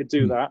sure it could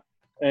do that,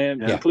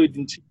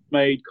 including tea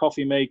made,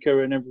 coffee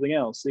maker, and everything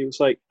else. It was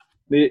like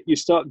you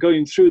start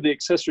going through the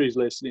accessories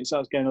list, and it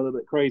starts getting a little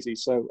bit crazy.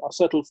 So I'll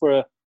settle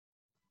for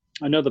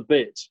another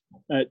bit,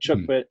 chuck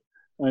bit,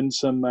 and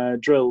some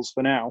drills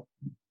for now.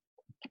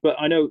 But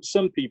I know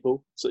some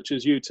people, such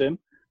as you, Tim,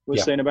 were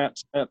saying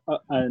about,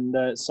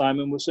 and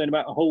Simon was saying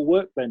about a whole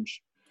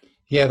workbench.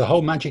 Yeah, the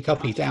whole Magic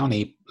Uppy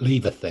Downy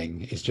lever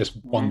thing is just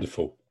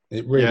wonderful.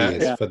 It really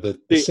is. For the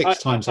 6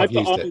 times I've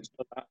used it.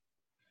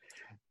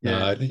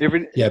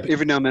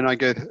 Every now and then I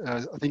go.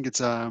 I think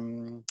it's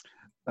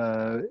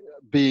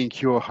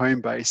B&Q or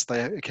Homebase.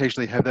 They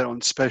occasionally have that on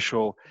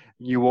special.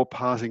 You walk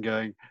past and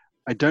going,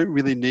 I don't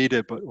really need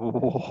it, but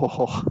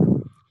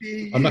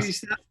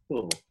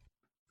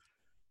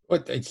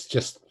it's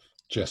just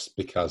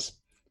because.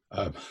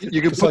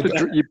 You can put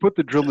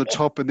the drill on the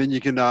top, and then you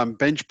can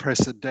bench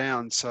press it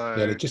down. So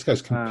it just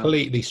goes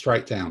completely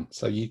straight down,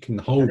 so you can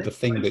hold the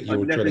thing that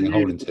you're drilling a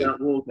hole into.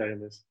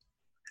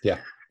 Yeah,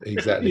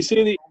 exactly. You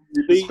see,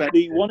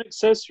 the one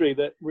accessory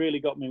that really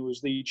got me was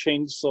the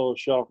chainsaw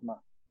sharpener.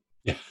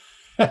 Yeah.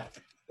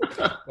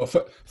 Well,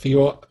 for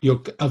your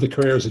other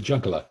career as a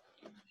juggler,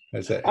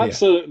 is it?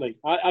 Absolutely.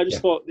 Yeah. I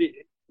just thought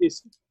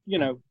it's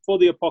for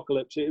the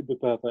apocalypse it would be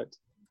perfect.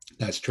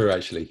 That's true,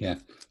 actually. Yeah,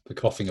 the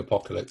coughing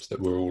apocalypse that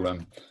we're all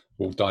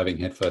diving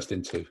headfirst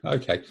into.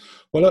 Okay,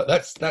 well, look,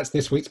 that's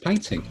this week's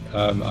painting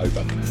over.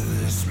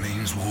 This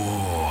means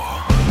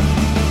war.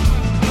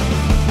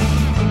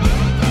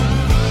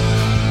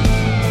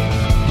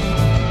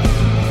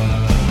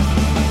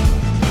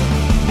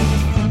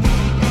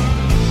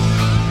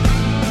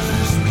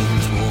 This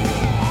means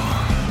war.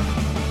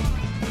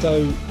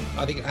 So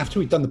I think after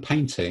we've done the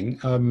painting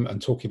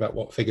and talking about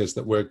what figures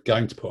that we're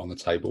going to put on the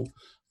table,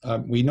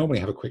 we normally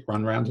have a quick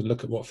run round and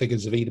look at what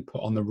figures have either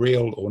put on the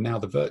real or now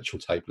the virtual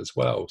table as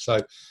well.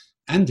 So,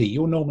 Andy,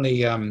 you're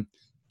normally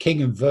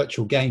king of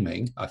virtual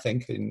gaming, I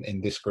think, in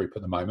this group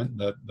at the moment,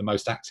 the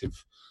most active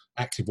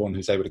one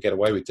who's able to get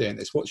away with doing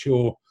this. What's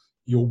your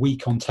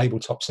week on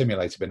Tabletop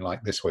Simulator been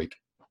like this week?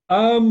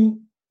 1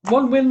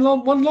 win,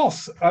 1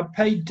 loss. I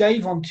played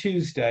Dave on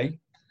Tuesday,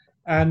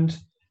 and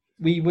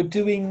we were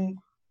doing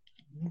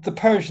the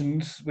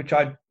Persians,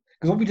 because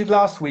what we did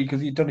last week,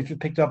 as you don't know if you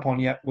picked up on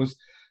yet, was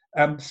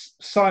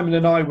Simon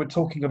and I were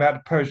talking about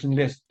a Persian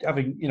list,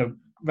 having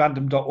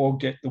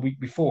random.org it the week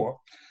before.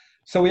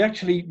 So we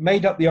actually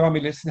made up the army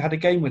list and had a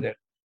game with it.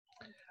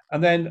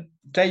 And then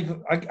Dave,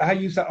 I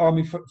used that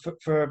army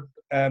for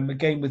a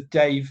game with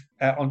Dave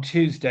on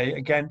Tuesday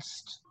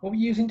against, what were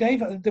you using,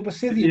 Dave? There were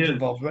Scythians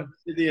involved, right?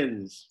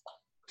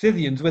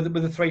 Scythians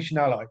with a Thracian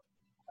ally.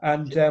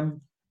 And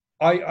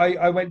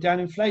I went down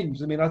in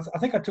flames. I mean, I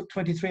think I took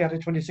 23 out of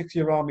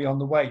 26-year army on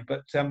the way,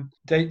 but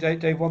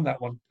Dave won that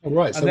one. All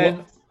right. And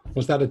then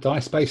Was that a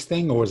dice-based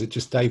thing, or is it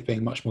just Dave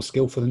being much more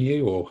skillful than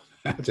you, or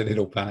how did it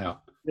all pan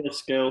out? Bit of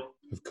skill.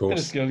 Of Bit of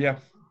course. skill, yeah.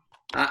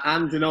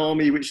 And an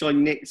army which I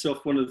nicked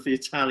off one of the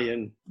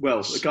Italian,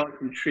 a guy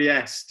from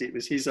Trieste. It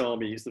was his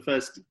army. It's the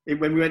first,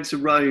 when we went to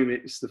Rome,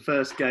 it was the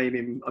first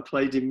game I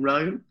played in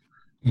Rome.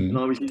 And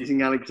I was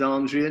using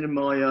Alexandrian, and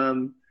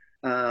my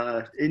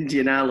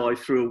Indian ally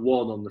threw a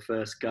 1 on the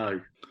first go.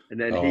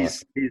 And then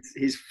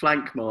his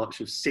flank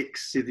march of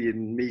 6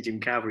 Scythian medium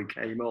cavalry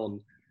came on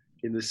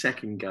in the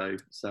second go.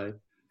 So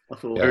I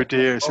thought... Oh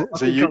dear, so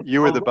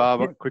you were the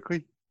barber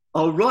quickly?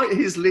 I'll write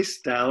his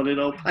list down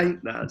and I'll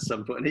paint that at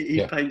some point. And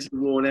he painted the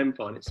Roman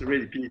Empire, and it's a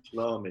really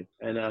beautiful army.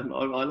 And I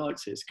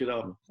liked it. It's a good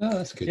army. Oh,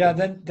 that's good. Yeah,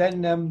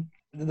 then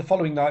the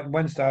following night,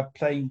 Wednesday, I'm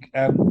playing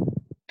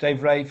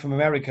Dave Ray from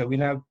America. We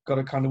now got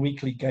a kind of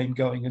weekly game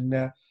going.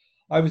 And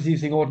I was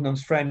using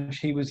Ordnance French.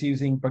 He was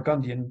using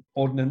Burgundian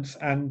Ordnance.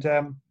 And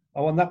I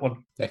won that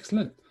one.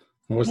 Excellent.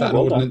 And was that an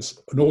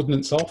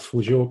ordnance off?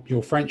 Was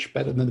your French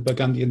better than the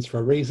Burgundians for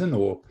a reason,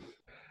 or?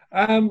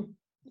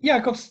 Yeah,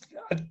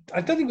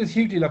 I don't think it was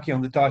hugely lucky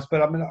on the dice,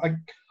 but I mean,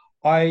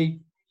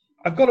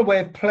 I've got a way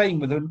of playing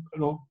with an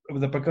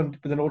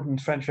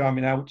Ordnance French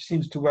army now, which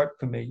seems to work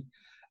for me,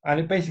 and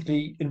it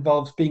basically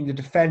involves being the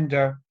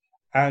defender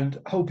and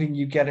hoping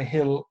you get a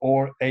hill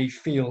or a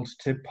field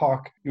to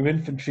park your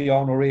infantry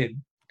on or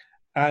in,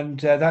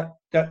 and that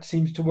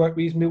seems to work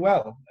reasonably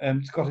well.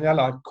 It's got an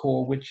allied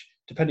corps, which,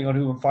 depending on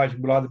who I'm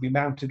fighting, will either be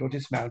mounted or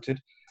dismounted,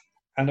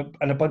 and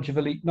a bunch of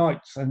elite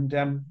knights, and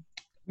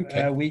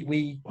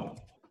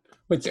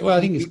Well,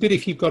 I think it's good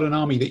if you've got an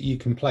army that you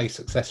can play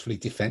successfully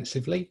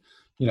defensively,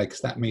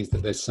 because that means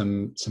that there's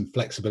some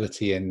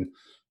flexibility in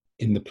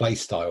the play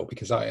style.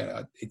 Because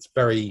it's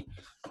very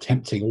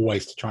tempting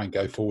always to try and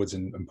go forwards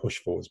and push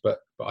forwards, but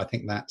I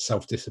think that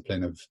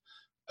self-discipline of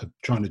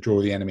trying to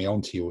draw the enemy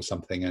onto you or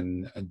something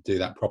and do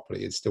that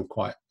properly is still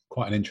quite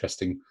an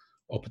interesting,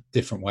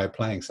 different way of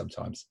playing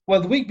sometimes.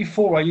 Well, the week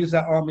before I used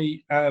that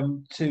army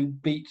to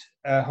beat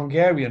a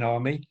Hungarian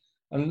army.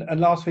 And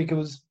last week it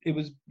was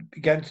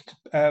against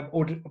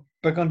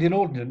Burgundian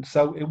Ordnance,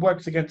 so it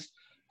works against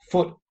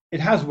foot. It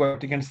has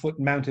worked against foot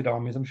and mounted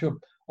armies. I'm sure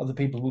other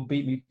people will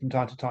beat me from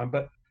time to time,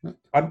 but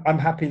I'm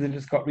happy that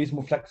it's got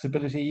reasonable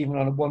flexibility even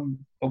on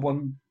a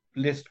one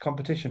list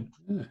competition.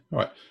 Yeah. All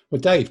right. Well,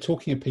 Dave,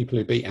 talking of people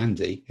who beat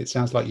Andy, it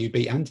sounds like you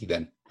beat Andy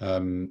then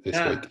this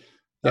week.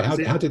 Yeah.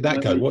 How did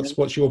that go?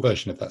 What's your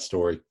version of that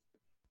story?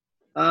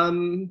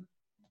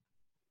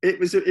 It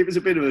was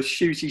a bit of a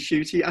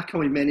shooty.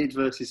 Achaemenid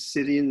versus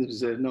Scythians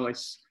was a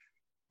nice,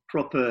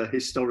 proper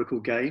historical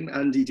game.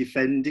 Andy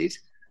defended,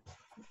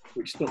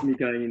 which stopped me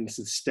going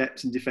into the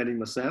steps and defending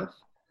myself.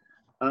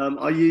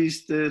 I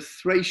used the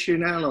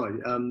Thracian ally,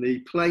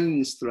 the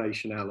Plains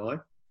Thracian ally,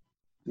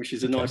 which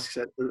is a nice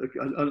a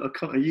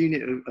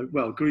unit of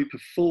a group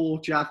of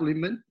 4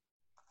 javelin men.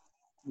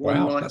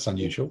 Wow, that's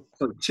unusual.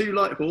 So 2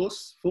 light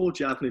horse, 4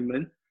 javelin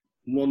men,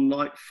 1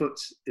 light foot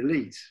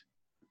elite.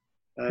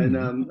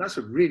 And that's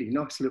a really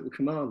nice little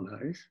command,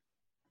 that is.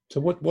 So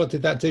what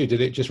did that do?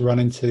 Did it just run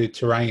into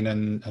terrain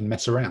and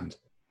mess around?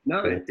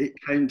 No, it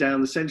came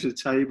down the centre of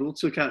the table,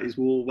 took out his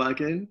war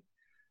wagon.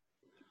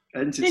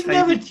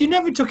 You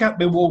never took out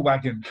my war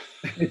wagon.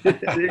 It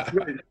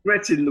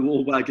threatened the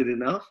war wagon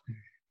enough.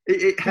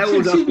 It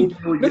held up.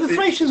 The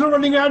Thracians are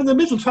running out in the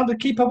middle trying to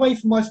keep away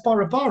from my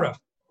Sparabara.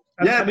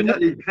 Yeah, but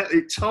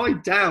it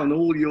tied down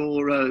all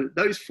your...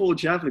 those 4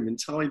 javelin men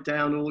tied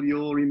down all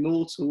your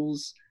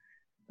immortals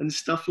and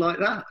stuff like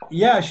that.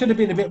 Yeah, I should have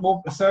been a bit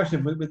more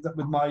assertive with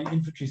my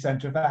infantry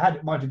centre. If I had,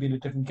 it might have been a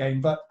different game.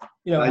 But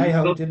hey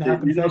ho, it didn't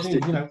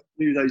happen.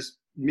 Do those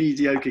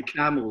mediocre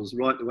camels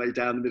right the way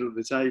down the middle of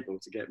the table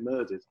to get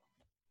murdered.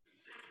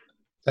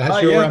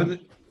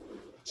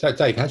 So,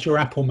 Dave, has your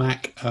Apple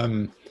Mac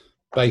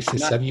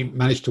basis? Have you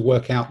managed to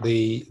work out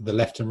the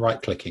left and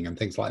right clicking and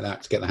things like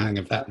that to get the hang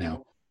of that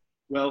now?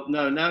 Well,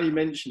 no. Now you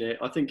mention it,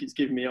 I think it's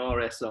giving me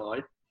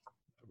RSI.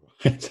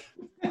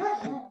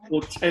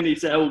 Or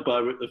tennis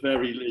elbow at the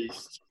very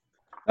least.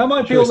 That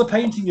might be all the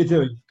painting you're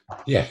doing.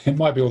 Yeah, it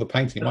might be all the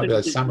painting. It might be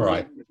those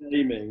samurai.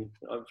 Gaming.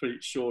 I'm pretty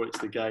sure it's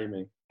the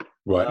gaming.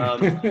 Right.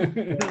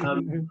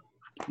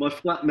 My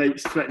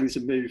flatmate's threatening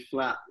to move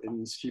flat,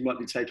 and she might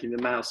be taking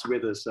the mouse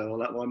with her,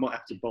 so I might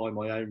have to buy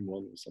my own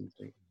one or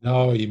something.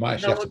 No, you might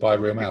actually have to buy a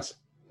real mouse.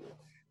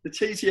 The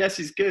TTS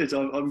is good.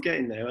 I'm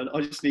getting there, and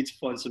I just need to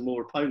find some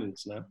more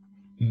opponents now.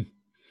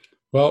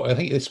 Well, I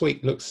think this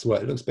week looks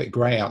a bit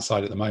grey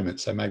outside at the moment,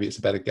 so maybe it's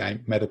a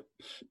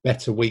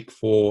better week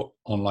for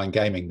online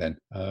gaming then.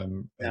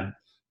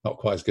 Not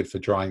quite as good for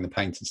drying the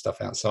paint and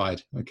stuff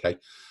outside. Okay,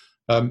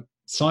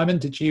 Simon,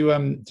 did you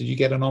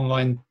get an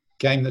online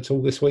game at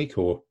all this week,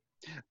 or?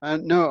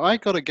 No, I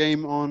got a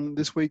game on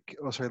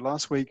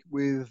last week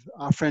with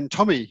our friend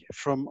Tommy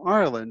from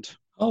Ireland.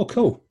 Oh,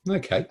 cool.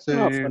 Okay.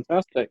 So,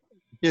 fantastic.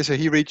 Yeah, so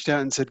he reached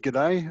out and said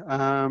g'day,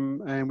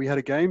 and we had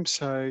a game.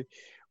 So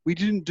we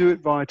didn't do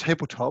it via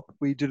tabletop.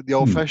 We did it the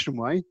old-fashioned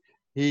way.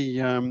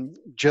 He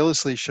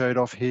jealously showed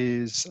off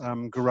his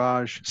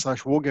garage /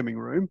 wargaming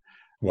room.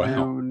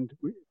 Wow. And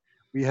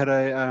we had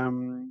a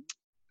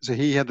so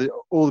he had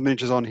all the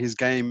miniatures on his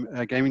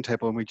gaming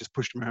table, and we just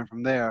pushed him around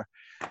from there.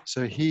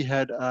 So he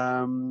had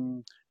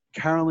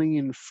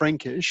Carolingian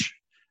Frankish,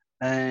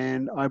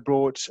 and I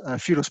brought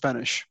Feudal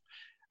Spanish.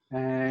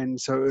 And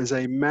so it was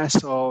a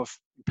mass of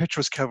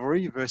impetuous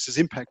cavalry versus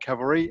impact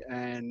cavalry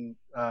and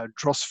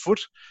dross foot.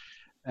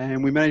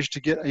 And we managed to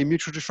get a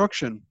mutual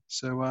destruction.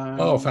 So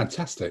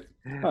fantastic.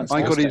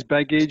 I got his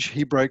baggage,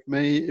 he broke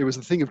me. It was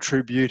a thing of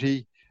true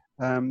beauty.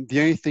 The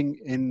only thing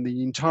in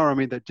the entire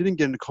army that didn't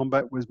get into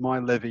combat was my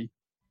levy.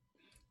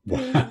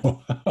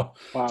 Wow.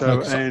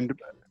 So, and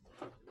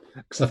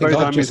I think both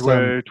armies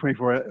were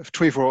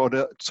 24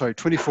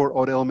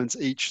 odd elements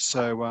each.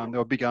 So they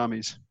were big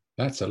armies.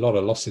 That's a lot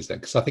of losses then,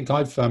 because I think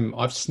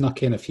I've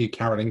snuck in a few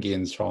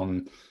Carolingians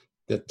from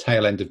the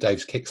tail end of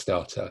Dave's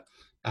Kickstarter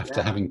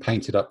after having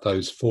painted up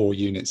those 4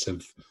 units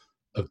of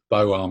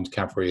bow-armed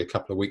cavalry a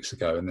couple of weeks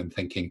ago, and then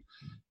thinking,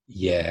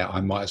 yeah,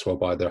 I might as well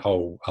buy the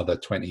whole other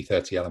 20,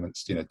 30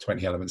 elements,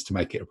 20 elements to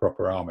make it a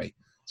proper army.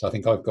 So I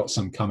think I've got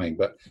some coming.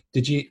 But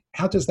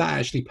how does that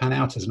actually pan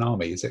out as an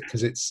army? Is it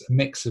because it's a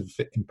mix of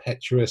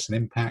impetuous and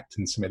impact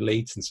and some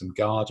elite and some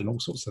guard and all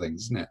sorts of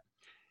things, isn't it?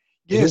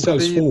 Yeah, it all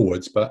goes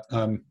forwards, but...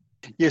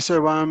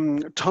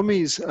 so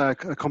Tommy's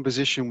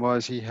composition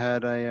was he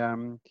had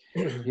a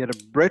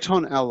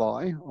Breton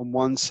ally on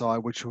one side,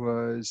 which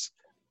was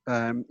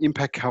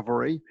impact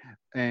cavalry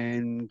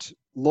and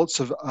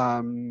lots of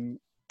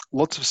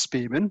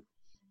spearmen,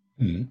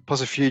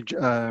 plus a few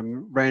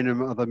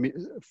random other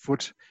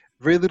foot.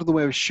 Very little in the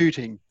way of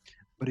shooting,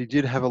 but he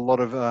did have a lot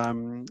of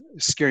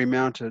scary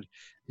mounted.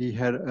 He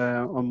had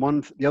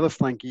on the other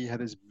flank, he had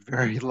his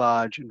very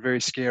large and very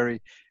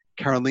scary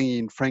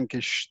Carolingian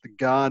Frankish, the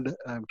guard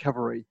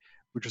cavalry,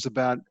 which was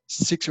about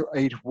 6 or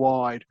 8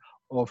 wide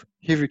of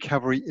heavy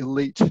cavalry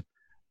elite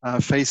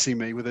facing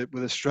me with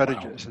a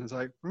strategist. Wow. And it's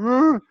like,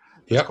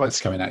 yeah, quite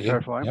coming at you.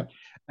 Terrifying. Yep.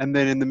 And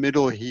then in the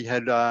middle, he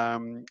had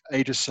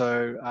 8 or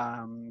so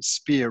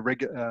spear,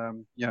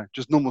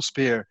 just normal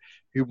spear,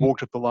 who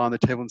walked up the line of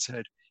the table and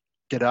said,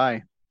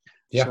 "G'day."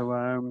 Yeah.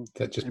 So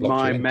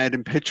my mad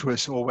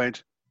impetuous all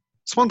went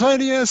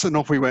spontaneous, and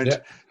off we went. Yeah.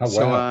 Oh,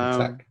 wow.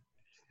 So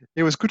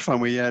it was good fun.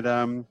 We had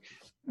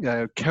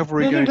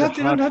cavalry going to hard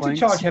They don't have to flanks.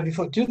 charge heavy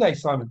foot, do they,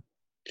 Simon?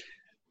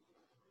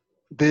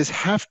 There's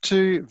have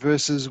to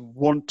versus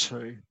want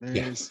to.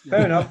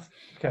 Fair enough.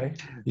 Okay.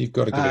 You've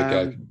got to give it a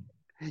go.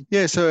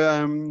 Yeah,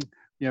 so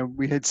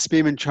we had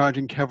spearmen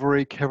charging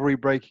cavalry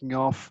breaking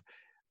off,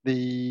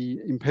 the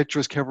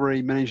impetuous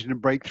cavalry managing to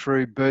break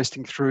through,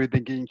 bursting through,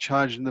 then getting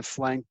charged in the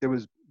flank. There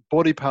was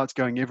body parts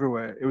going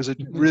everywhere. It was a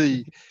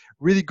really,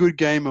 really good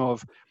game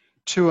of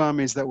 2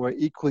 armies that were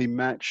equally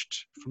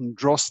matched from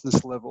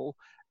drossness level,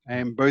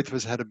 and both of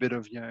us had a bit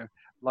of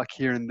luck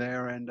here and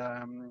there, and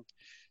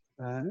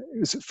it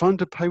was fun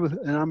to play with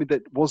an army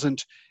that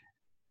wasn't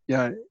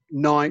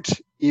knight,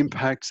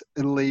 impact,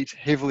 elite,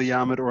 heavily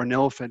armored, or an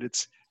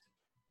elephant.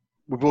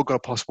 We've all got a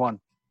 +1.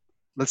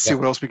 Let's see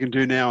what else we can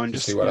do now, and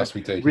just see what else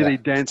we do. Really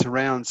dance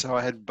around. So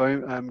I had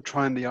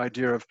trying the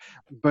idea of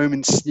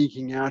bowmen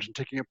sneaking out and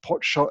taking a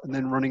pot shot and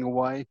then running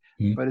away.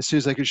 But as soon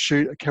as they could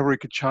shoot, a cavalry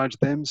could charge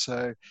them.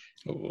 So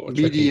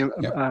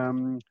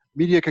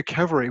mediocre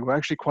cavalry were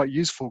actually quite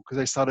useful because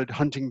they started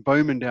hunting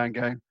bowmen down,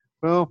 going,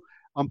 well,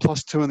 I'm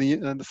 +2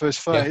 in the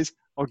first phase.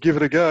 I'll give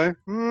it a go.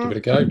 Give it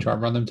a go. Try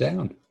and run them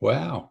down.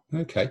 Wow.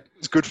 Okay.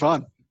 It's good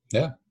fun.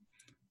 Yeah.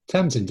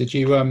 Tamsin, did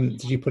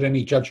you put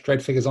any Judge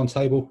Dredd figures on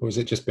table, or has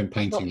it just been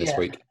painting this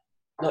week?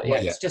 Not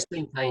yet. It's just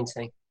been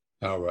painting.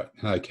 Oh, right.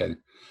 Okay.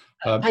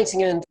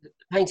 Painting and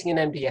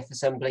MDF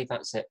assembly.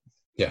 That's it.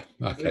 Yeah.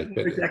 Okay.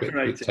 Bit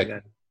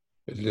decorating.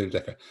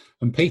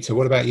 And Peter,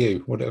 what about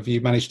you? What have you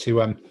managed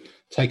to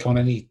take on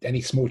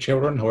any small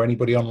children or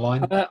anybody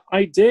online?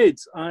 I did.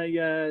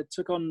 I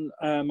took on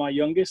my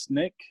youngest,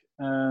 Nick.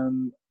 I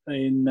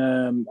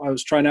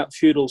was trying out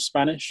feudal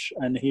Spanish,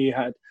 and he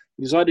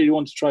decided he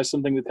wanted to try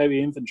something with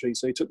heavy infantry,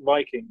 so he took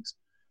Vikings.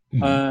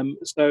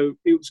 So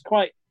it was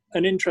quite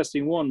an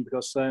interesting one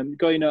because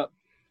going up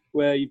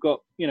where you've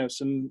got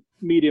some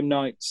medium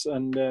knights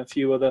and a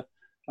few other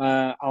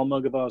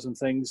Almogavars and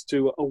things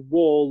to a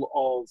wall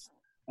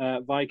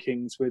of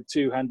Vikings with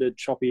 2-handed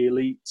choppy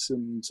elites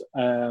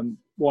and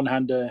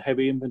one-hander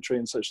heavy infantry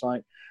and such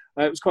like.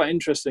 It was quite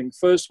interesting.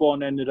 First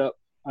one ended up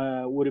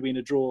would have been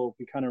a draw.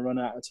 We kind of run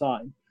out of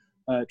time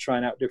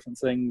trying out different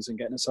things and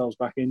getting ourselves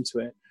back into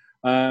it.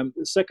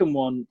 The second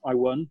one I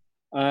won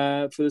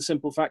for the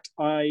simple fact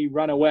I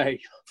ran away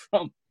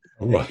from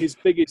his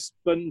biggest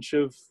bunch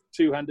of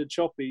 2-handed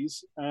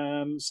choppies.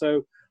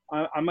 So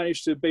I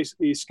managed to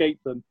basically escape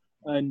them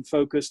and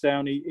focus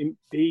down. He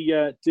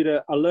did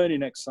a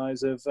learning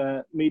exercise of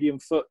medium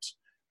foot,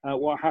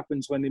 what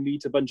happens when they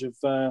meet a bunch of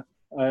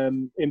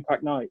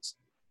impact knights.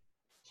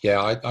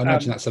 Yeah, I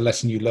imagine that's a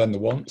lesson you learn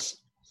once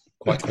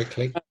quite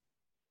quickly.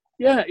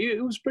 Yeah,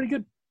 it was pretty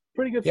good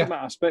from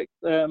that aspect.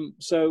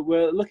 So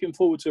we're looking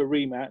forward to a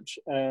rematch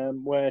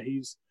where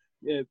he's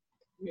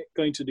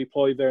going to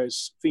deploy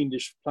various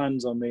fiendish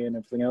plans on me and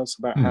everything else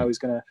about how he's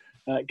going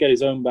to get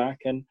his own back.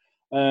 And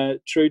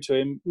true to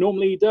him,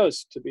 normally he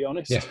does, to be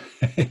honest. Yeah,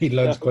 he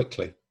learns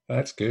quickly.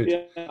 That's good.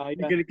 Yeah,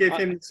 You're going to give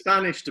him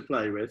Spanish to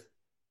play with.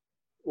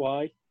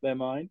 Why? They're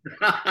mine.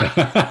 Yeah.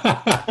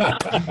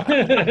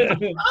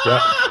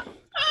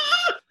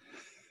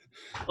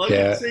 I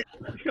can see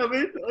that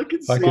coming. I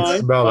can see I can that.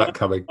 smell that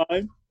coming.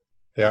 Mine.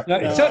 Yeah. No,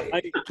 No, so,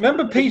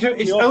 remember, Peter,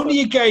 it's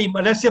only a game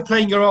unless you're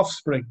playing your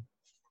offspring.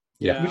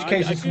 Yeah. In which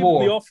case I it's gave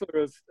war. him the offer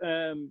of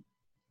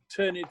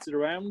turning it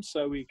around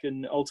so we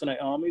can alternate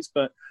armies,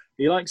 but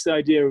he likes the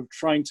idea of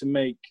trying to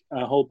make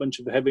a whole bunch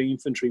of heavy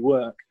infantry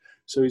work.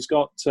 So he's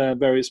got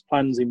various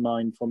plans in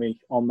mind for me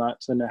on that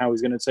and how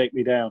he's going to take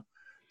me down.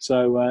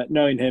 So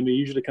knowing him, he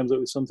usually comes up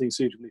with something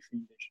suitably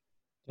fiendish.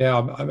 Yeah,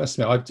 I must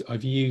admit,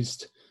 I've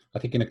used, I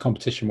think in a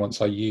competition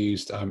once I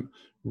used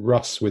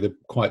Russ with a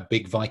quite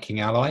big Viking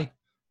ally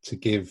to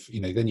give,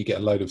 then you get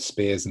a load of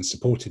spears and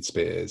supported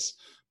spears,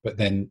 but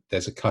then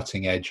there's a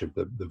cutting edge of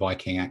the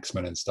Viking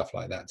axemen and stuff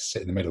like that to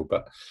sit in the middle,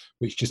 but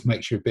which just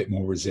makes you a bit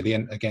more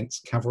resilient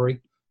against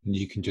cavalry. And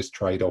you can just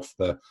trade off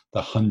the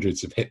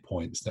hundreds of hit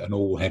points that an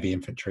all heavy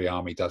infantry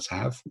army does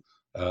have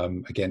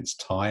against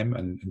time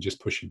and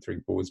just pushing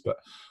through boards. But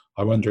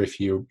I wonder if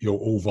you're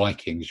all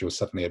Vikings, you're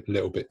suddenly a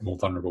little bit more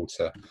vulnerable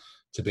to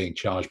being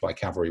charged by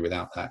cavalry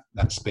without that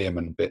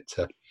spearman bit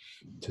to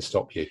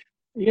stop you.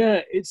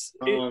 Yeah,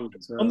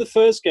 on the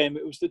first game,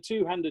 it was the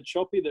two-handed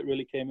choppy that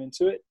really came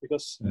into it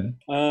because,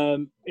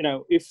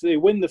 if they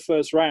win the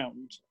first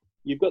round,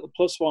 you've got the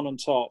 +1 on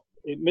top.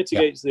 It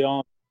mitigates the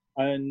arm,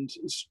 and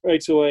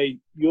straight away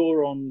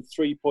you're on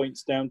 3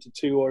 points down to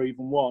 2 or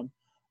even 1,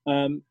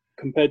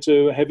 compared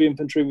to heavy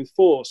infantry with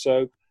 4.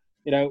 So,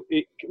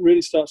 it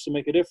really starts to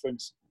make a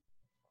difference.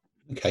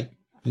 Okay,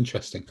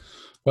 interesting.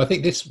 Well, I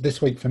think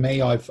this week for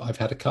me, I've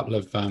had a couple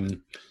of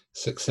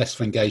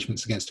successful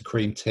engagements against a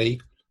cream tea.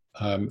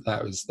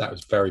 That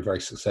was very,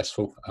 very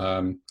successful.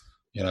 I'm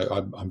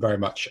very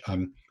much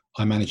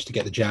I managed to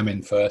get the jam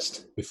in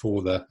first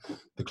before the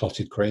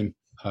clotted cream,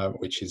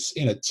 which is,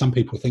 some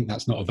people think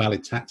that's not a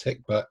valid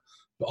tactic, but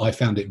I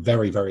found it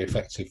very, very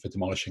effective for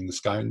demolishing the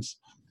scones,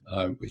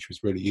 which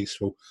was really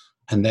useful.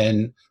 And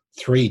then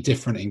 3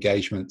 different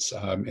engagements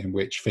in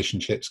which fish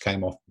and chips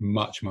came off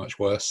much, much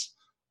worse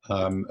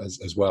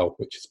as well,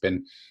 which has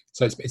been,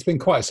 so it's been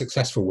quite a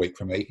successful week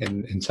for me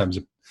in terms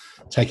of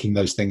taking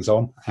those things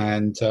on.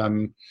 And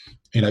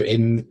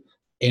in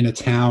a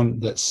town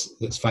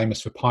that's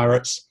famous for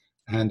pirates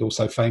and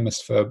also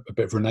famous for a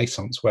bit of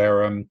Renaissance,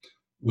 where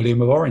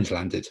William of Orange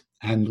landed,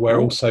 and where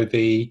also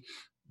the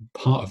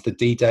part of the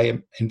D-Day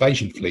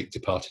invasion fleet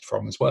departed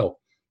from as well.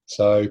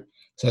 So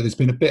there's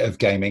been a bit of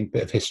gaming,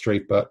 bit of history,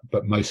 but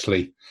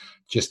mostly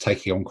just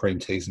taking on cream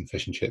teas and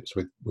fish and chips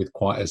with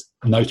quite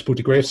a notable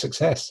degree of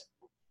success.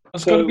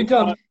 That's got to be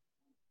done.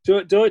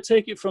 Do I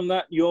take it from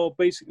that you're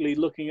basically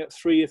looking at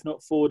 3, if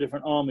not 4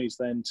 different armies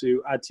then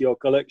to add to your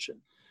collection?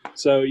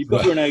 So you've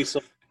got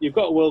Renaissance, you've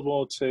got World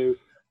War II.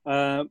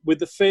 With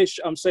the fish,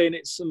 I'm saying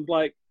it's some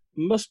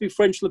must be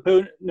French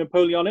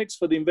Napoleonics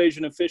for the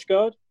invasion of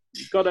Fishguard.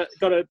 Gotta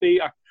be.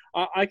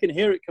 I can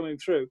hear it coming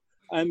through.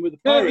 And with the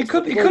pirates, it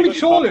could be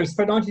trawlers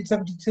for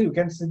 1972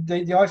 against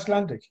the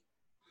Icelandic.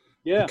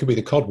 Yeah, it could be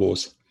the Cod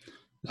Wars.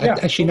 Yeah,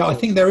 actually, no. I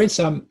think there is.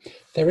 I'm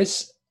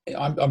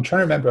trying to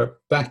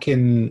remember back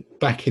in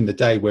the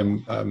day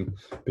when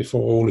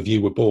before all of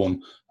you were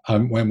born,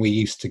 when we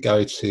used to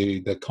go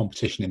to the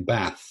competition in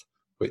Bath,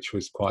 which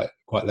was quite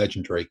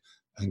legendary,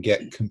 and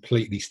get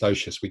completely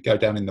stocious. We'd go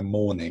down in the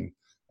morning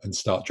and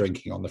start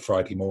drinking on the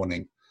Friday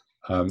morning.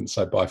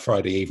 So by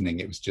Friday evening,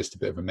 it was just a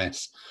bit of a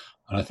mess.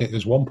 And I think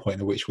there's one point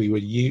at which we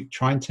were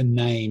trying to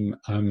name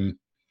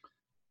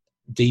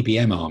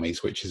DBM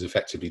armies, which is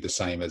effectively the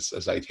same as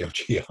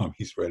ADLG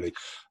armies, really,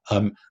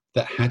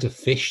 that had a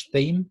fish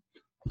theme.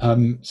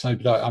 I'm just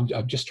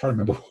trying to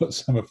remember what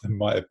some of them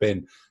might have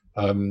been.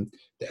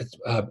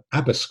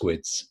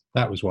 Abersquids,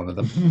 that was one of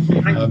them.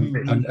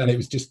 And it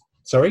was just,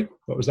 sorry,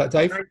 what was that,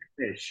 Dave?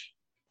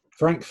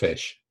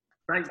 Frankfish.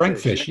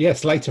 Frankfish,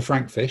 yes, later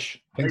Frankfish,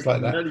 things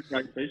like that. Early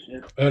Frankfish,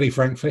 yeah. Early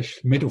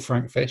Frankfish, middle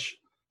Frankfish.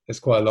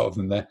 There's quite a lot of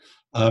them there.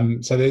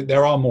 So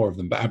there are more of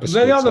them, but Abersquids,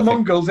 they are the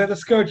Mongols. They're the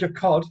scourge of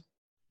cod.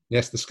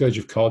 Yes, the scourge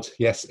of cod.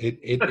 Yes,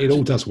 it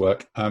all does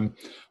work.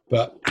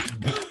 But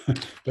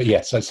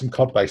yeah, so some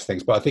cod-based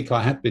things. But I think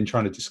I had been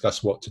trying to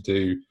discuss what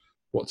to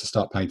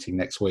start painting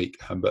next week.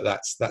 But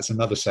that's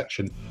another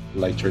section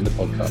later in the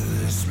podcast.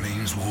 This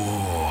means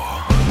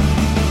war.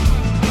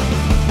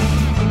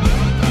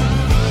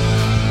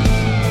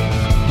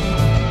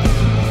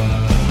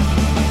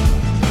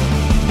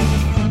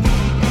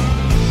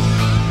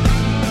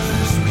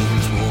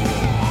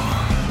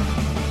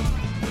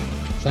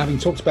 So having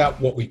talked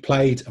about what we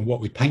played and what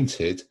we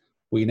painted,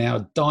 we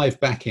now dive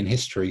back in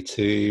history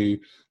to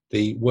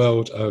the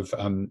world of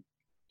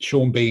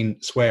Sean Bean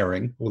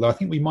swearing, although I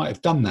think we might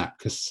have done that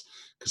because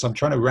I'm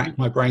trying to rack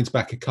my brains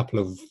back a couple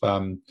of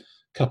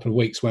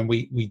weeks when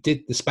we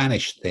did the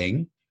Spanish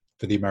thing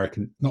for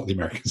not the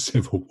American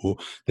Civil War,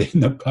 the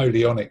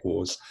Napoleonic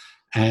Wars.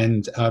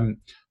 And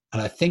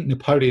I think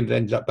Napoleon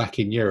ended up back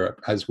in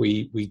Europe as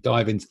we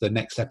dive into the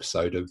next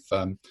episode of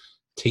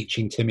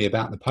teaching Timmy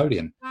about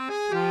Napoleon.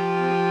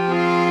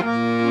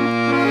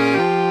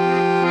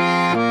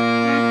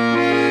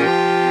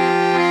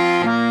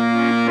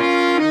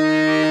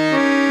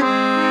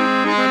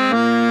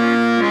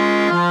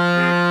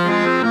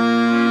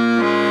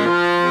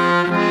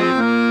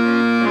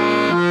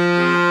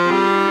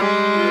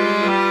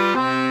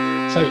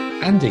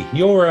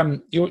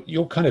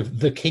 You're kind of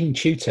the king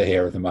tutor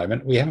here at the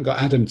moment. We haven't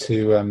got Adam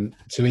to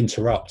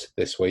interrupt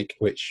this week,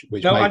 which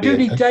No, may I do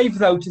be need Dave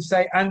though to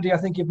say, Andy, I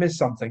think you've missed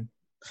something.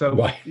 So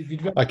Right.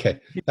 Okay,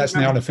 that's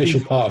now an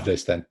official please. part of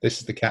this. Then this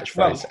is the catchphrase.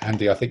 Well,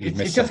 Andy, I think you've It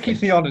missed just something.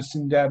 keeps me honest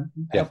and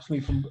helps me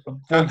from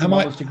avoiding Am I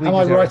almost egregious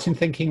right errors. in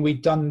thinking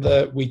we've done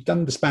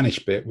the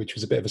Spanish bit, which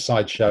was a bit of a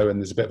sideshow, and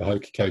there's a bit of a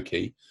hokey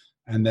cokey,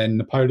 and then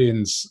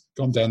Napoleon's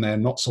gone down there,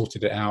 not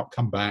sorted it out,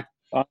 come back,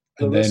 The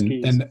and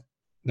Riskies.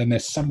 then they're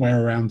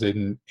somewhere around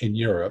in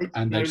Europe,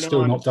 and they've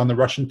still 1809. not done the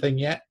Russian thing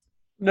yet.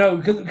 No,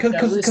 because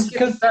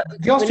Yeah,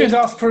 the Austrians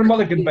asked for a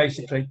mulligan,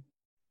 basically.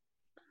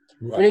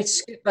 We Right. need to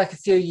skip back a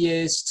few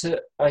years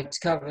to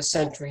cover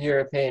Central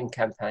European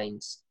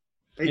campaigns.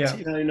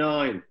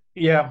 1809.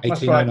 Yeah,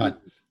 that's right.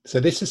 1809. So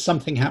this is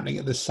something happening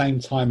at the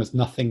same time as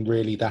nothing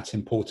really that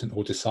important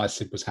or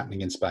decisive was happening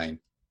in Spain.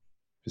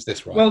 Is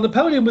this right? Well,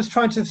 Napoleon was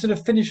trying to sort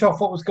of finish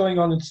off what was going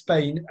on in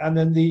Spain, and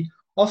then the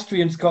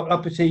Austrians got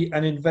uppity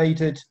and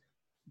invaded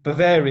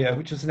Bavaria,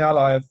 which was an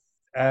ally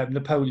of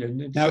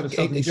Napoleon. In now, sort of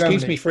southern excuse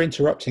Germany. me for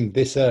interrupting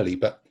this early,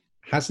 but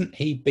hasn't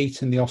he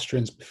beaten the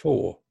Austrians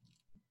before?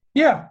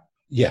 Yeah,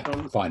 Yeah,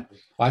 fine.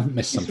 I haven't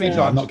missed Three something. times.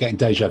 I'm not getting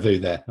deja vu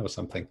there or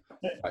something.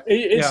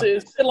 It's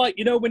a bit like,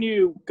 when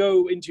you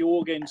go into your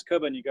War Games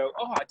cover and you go,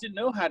 oh, I didn't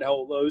know I had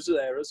all those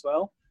there as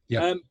well.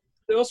 Yeah.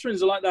 The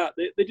Austrians are like that.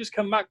 They just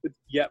come back with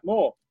yet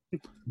more.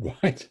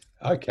 Right.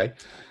 Okay.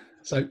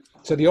 So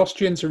the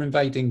Austrians are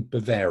invading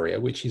Bavaria,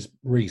 which is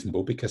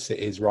reasonable because it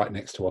is right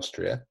next to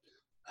Austria.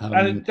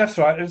 that's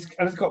right.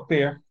 It's got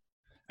beer.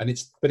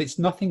 But it's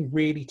nothing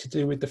really to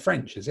do with the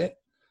French, is it?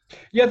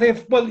 Yeah,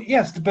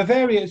 yes, the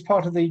Bavaria is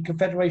part of the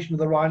Confederation of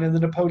the Rhine and the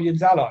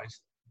Napoleon's allies.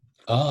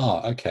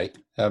 Ah, okay.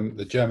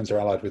 The Germans are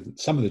allied with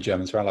some of the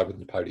Germans are allied with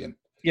Napoleon.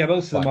 Yeah,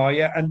 most of them Fine. are.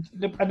 Yeah, and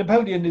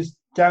Napoleon is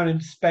down in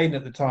Spain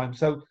at the time,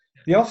 so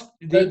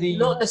the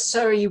Not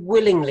necessarily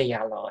willingly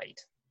allied.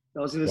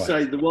 I was going to Right.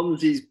 say the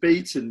ones he's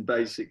beaten,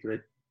 basically.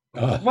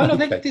 Ah, well,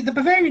 no, okay. the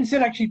Bavarians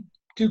did actually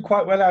do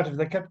quite well out of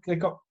it. They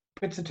got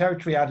bits of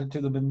territory added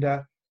to them, and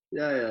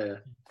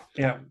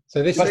Yeah.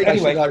 So this But is basically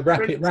anyway, like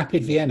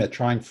Rapid Vienna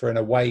trying for an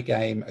away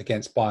game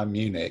against Bayern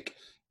Munich,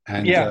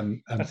 and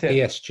and that's it.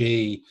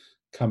 PSG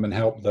come and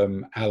help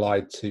them,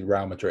 allied to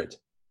Real Madrid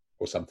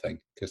or something,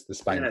 because the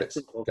Spain Yeah, bit's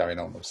typical. going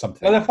on or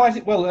something. Well, they're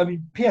fighting. Well, I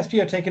mean,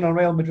 PSG are taking on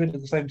Real Madrid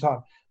at the same time.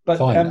 But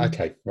Fine,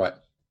 okay, right.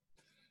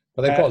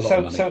 But they've got a lot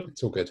of money. so-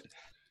 It's all good.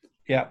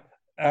 yeah,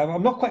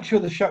 I'm not quite sure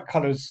the shirt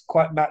colours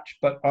quite match,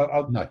 but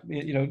I'll No.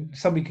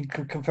 somebody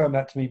can confirm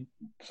that to me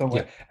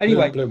somewhere. Yeah,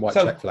 Anyway, blue and white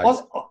so check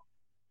flags.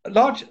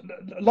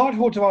 large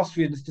hordes of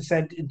Austrians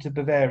descend into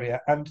Bavaria,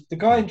 and the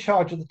guy in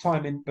charge at the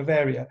time in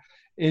Bavaria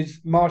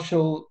is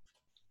Marshal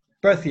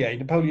Berthier,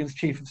 Napoleon's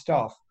chief of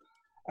staff.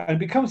 And it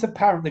becomes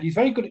apparent that he's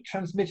very good at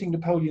transmitting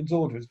Napoleon's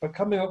orders, but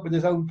coming up with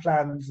his own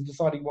plans and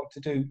deciding what to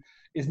do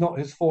is not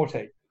his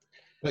forte.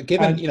 But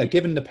given and-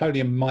 given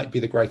Napoleon might be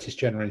the greatest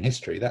general in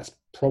history, that's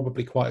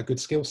probably quite a good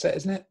skill set,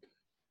 isn't it?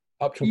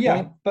 Up to a Yeah,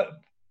 point. but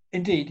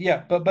indeed,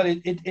 yeah, but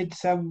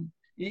it's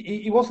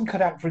he wasn't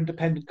cut out for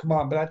independent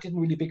command, but that didn't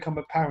really become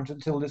apparent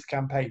until this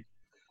campaign.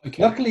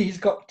 Okay. Luckily, he's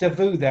got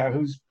Davout there,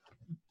 who's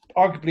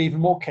arguably even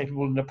more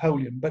capable than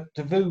Napoleon. But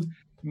Davout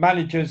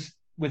manages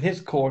with his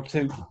corps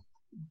to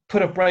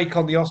put a brake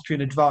on the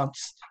Austrian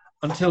advance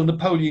until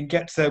Napoleon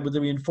gets there with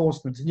the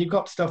reinforcements. And you've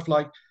got stuff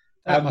like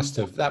That must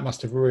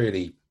have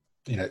really,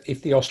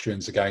 if the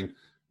Austrians are going,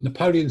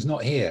 Napoleon's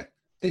not here.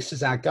 This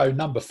is our go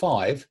number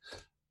 5.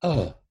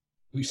 Oh,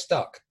 we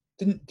stuck.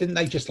 Didn't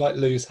they just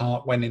lose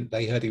heart when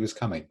they heard he was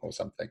coming or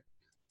something?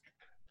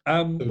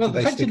 well, did the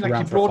they French stick didn't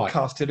around actually for a fight?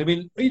 broadcast it. I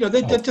mean,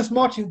 they're just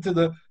marching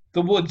through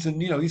the woods, and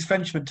these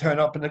Frenchmen turn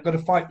up, and they've got to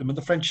fight them, and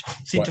the French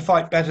seem to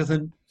fight better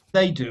than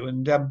they do,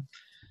 and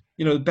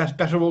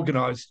better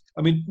organised.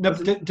 I mean,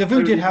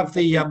 Davout did have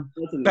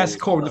the best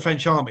corps in the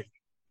French army.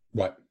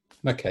 Right.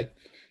 Okay.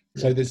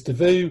 So there's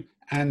Davout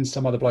and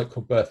some other bloke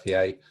called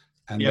Berthier,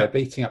 and they're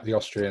beating up the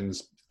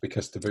Austrians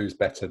because Davout's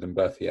better than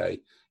Berthier.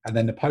 And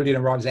then Napoleon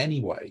arrives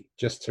anyway,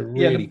 just to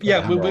really put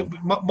a hammer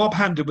on.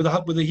 Mob-handed with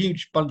a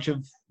huge bunch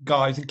of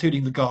guys,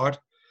 including the guard.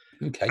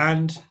 Okay.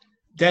 And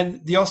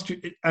then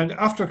and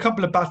after a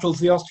couple of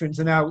battles, the Austrians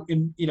are now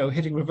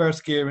hitting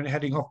reverse gear and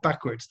heading off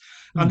backwards.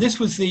 And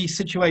this was the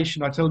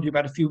situation I told you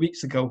about a few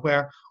weeks ago,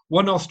 where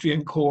one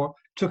Austrian corps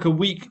took a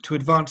week to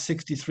advance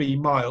 63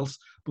 miles,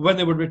 but when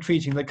they were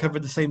retreating, they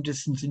covered the same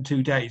distance in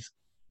 2 days.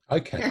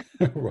 Okay.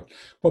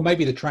 Well,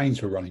 maybe the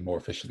trains were running more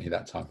efficiently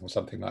that time or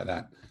something like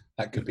that.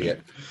 That could be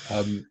it,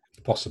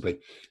 possibly.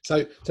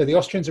 So the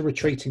Austrians are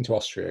retreating to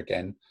Austria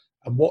again.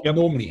 And what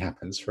normally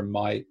happens from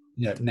my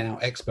now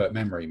expert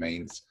memory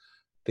means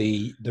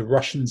the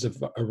Russians have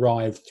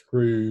arrived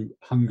through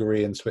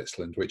Hungary and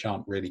Switzerland, which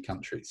aren't really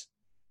countries.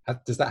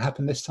 Does that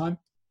happen this time?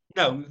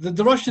 No,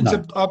 the Russians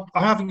are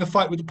having a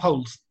fight with the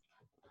Poles.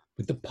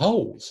 With the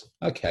Poles?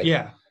 Okay.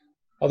 Yeah.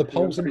 Are the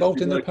Poles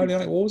involved in the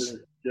Napoleonic Wars?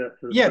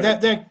 Yeah,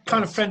 they're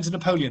kind of friends of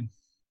Napoleon.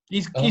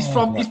 He's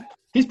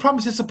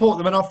promised to support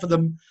them and offer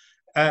them,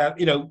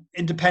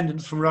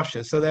 independence from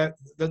Russia. So they're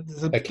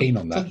keen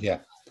on that. Yeah.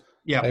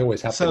 Yeah. They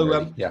always have So, been,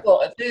 really. Yeah.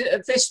 Well,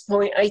 at this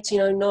point,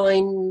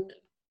 1809,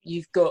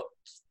 you've got,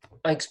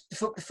 like,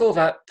 before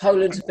that,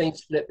 Poland had been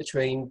split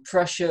between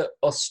Prussia,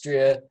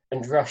 Austria,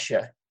 and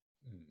Russia.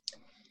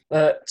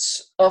 But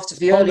after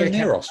the Poland earlier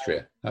near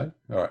Austria? No?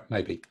 All right,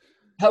 maybe.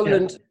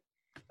 Poland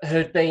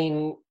had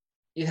been,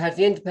 you had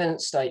the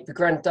independent state, the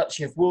Grand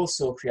Duchy of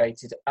Warsaw,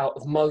 created out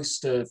of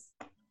most of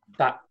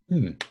that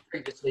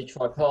previously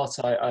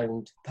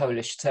tripartite-owned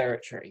Polish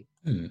territory.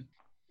 There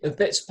are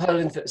bits of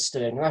Poland that are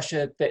still in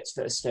Russia, bits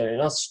that are still in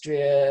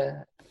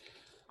Austria.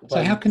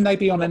 So how can they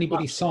be on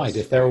anybody's side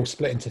if they're all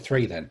split into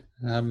three then?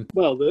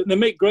 Well, they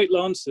make great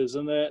lancers,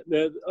 and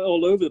they're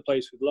all over the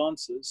place with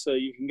lancers. So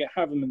you can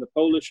have them in the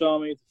Polish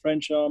army, the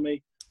French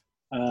army,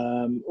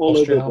 all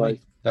over the place.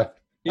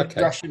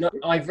 Okay.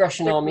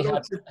 Russian army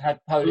had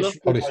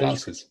Polish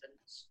lancers.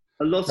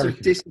 A lot Very of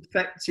good.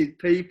 disaffected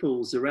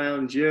peoples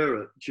around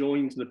Europe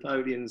joined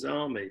Napoleon's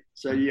army.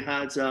 So you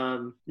had,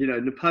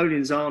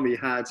 Napoleon's army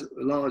had a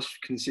large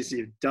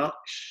consisted of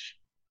Dutch,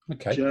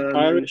 Okay. Germans,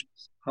 Irish.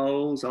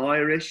 Poles,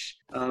 Irish,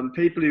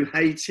 people who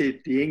hated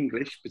the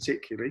English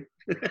particularly,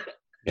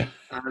 Yeah.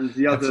 and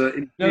the other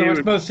No,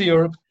 it's mostly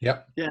Europe.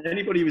 Yep. yeah,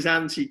 anybody who was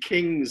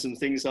anti-kings and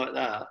things like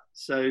that.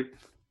 So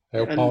They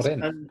all piled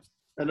in.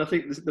 and I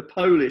think the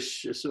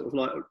Polish are sort of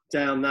like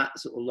down that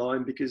sort of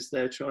line because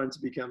they're trying to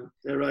become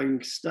their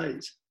own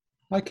state.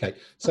 Okay,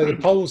 so the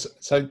Poles,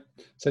 so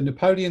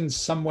Napoleon's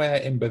somewhere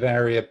in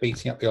Bavaria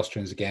beating up the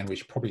Austrians again,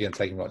 which is probably going to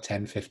take him about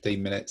 10,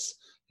 15 minutes.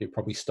 He'll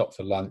probably stop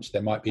for lunch.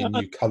 There might be a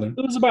new culinary.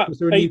 There was about Was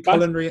there a new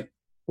culinary?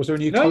 Was there a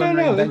new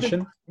culinary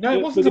invention? No,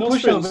 it wasn't a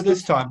pushover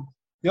this time.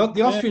 The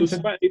Austrians it was had,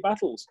 about 8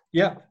 battles.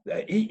 yeah,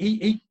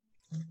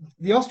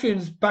 the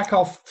Austrians back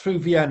off through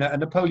Vienna, and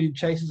Napoleon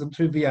chases them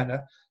through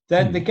Vienna.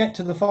 Then they get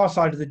to the far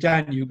side of the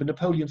Danube, and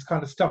Napoleon's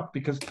kind of stuck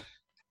because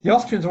the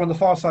Austrians are on the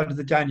far side of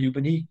the Danube,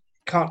 and he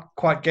can't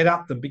quite get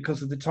at them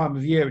because of the time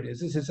of year it is.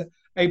 This is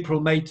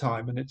April, May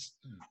time, and it's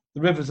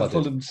the rivers are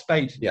full of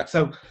spate. Yeah.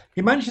 So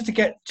he manages to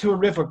get to a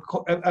river,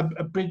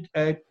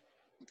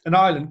 an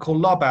island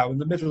called Lobau in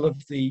the middle of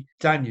the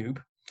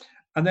Danube,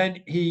 and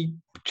then he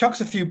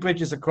chucks a few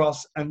bridges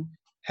across and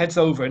heads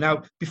over.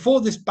 Now,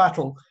 before this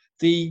battle,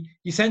 he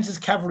sends his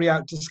cavalry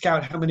out to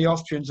scout how many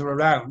Austrians are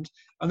around,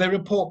 and they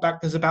report back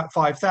there's about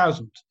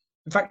 5,000.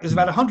 In fact, there's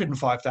about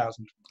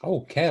 105,000.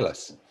 Oh,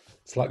 careless.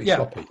 Slightly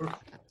sloppy.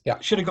 Yeah.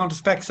 Should have gone to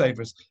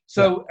Specsavers.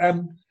 So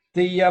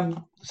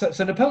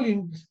so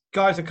Napoleon's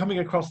guys are coming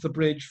across the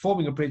bridge,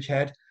 forming a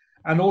bridgehead,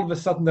 and all of a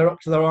sudden they're up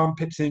to their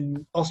armpits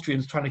in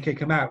Austrians trying to kick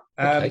them out.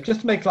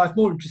 Just to make life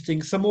more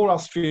interesting, some more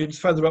Austrians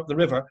further up the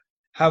river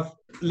have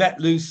let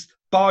loose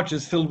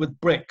barges filled with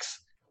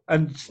bricks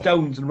and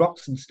stones and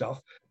rocks and stuff.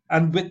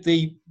 And with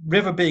the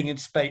river being in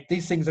spate,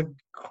 these things are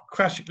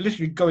crashing,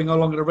 literally going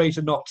along at a rate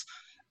of knots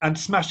and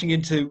smashing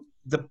into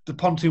the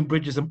pontoon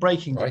bridges and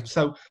breaking them. Right.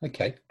 So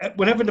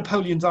whenever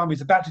Napoleon's army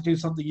is about to do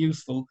something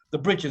useful, the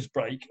bridges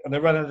break and they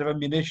run out of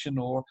ammunition,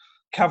 or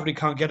cavalry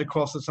can't get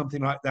across or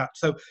something like that.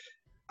 So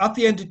at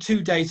the end of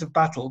 2 days of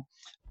battle,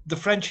 the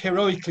French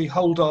heroically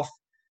hold off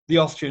the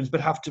Austrians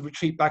but have to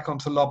retreat back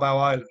onto Lobau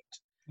Island.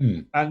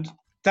 And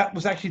that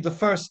was actually the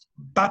first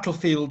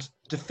battlefield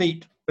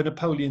defeat for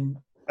Napoleon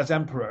as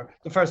emperor,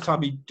 the first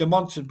time he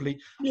demonstrably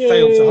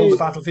failed to hold the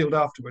battlefield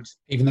afterwards.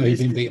 Even though he'd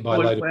been beaten by a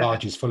load of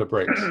barges full of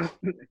bricks.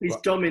 His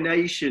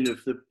domination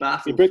of the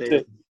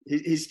battlefield,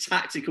 his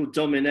tactical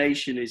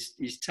domination,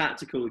 his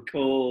tactical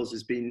cause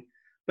has been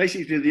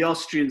basically the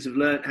Austrians have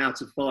learnt how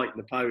to fight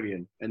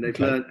Napoleon, and they've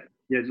learnt,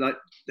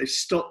 they've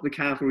stopped the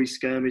cavalry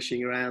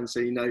skirmishing around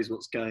so he knows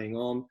what's going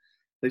on.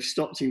 They've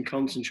stopped him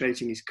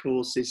concentrating his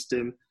core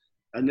system.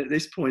 And at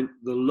this point,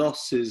 the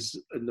losses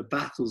and the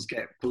battles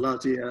get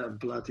bloodier and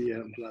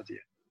bloodier and bloodier.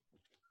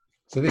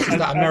 So this is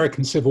that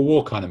American Civil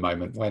War kind of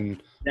moment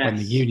when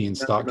the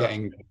Unions start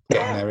getting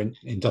their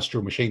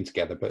industrial machine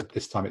together, but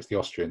this time it's the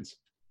Austrians.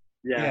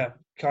 Yeah,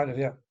 kind of,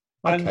 yeah.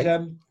 Okay.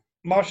 And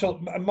Marshal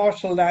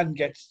Lannes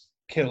gets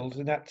killed,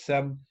 and that's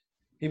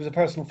he was a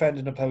personal friend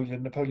of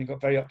Napoleon. Napoleon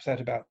got very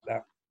upset about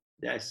that.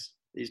 Yes,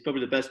 he's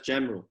probably the best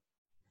general.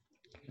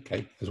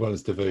 Okay, as well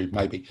as Davout,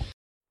 maybe.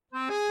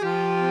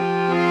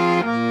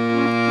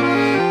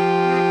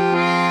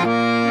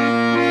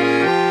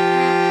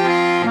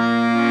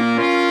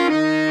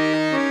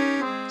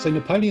 So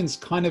Napoleon's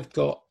kind of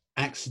got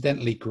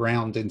accidentally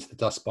ground into the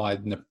dust by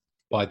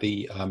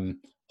the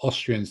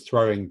Austrians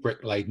throwing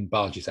brick-laden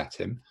barges at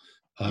him.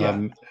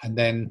 And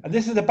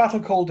this is a battle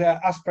called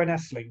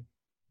Aspern-Essling.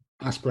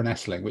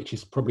 Aspern-Essling, which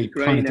is probably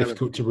kind of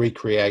difficult to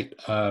recreate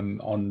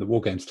on the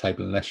War Games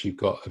table unless you've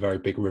got a very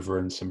big river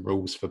and some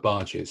rules for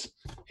barges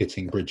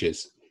hitting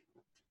bridges,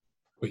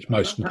 which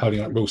most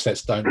Napoleonic rule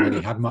sets don't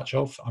really have much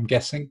of, I'm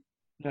guessing.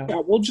 No.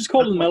 Yeah, we'll just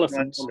call them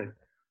elephants.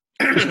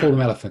 Just call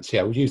them elephants.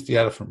 Yeah, we'll use the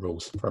elephant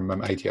rules from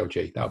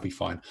ATLG. That'll be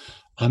fine.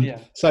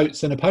 So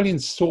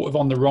Napoleon's sort of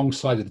on the wrong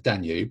side of the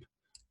Danube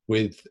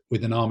with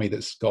an army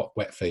that's got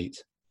wet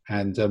feet,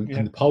 and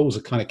the Poles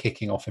are kind of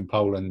kicking off in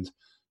Poland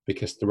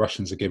because the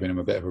Russians are giving him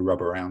a bit of a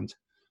rub around.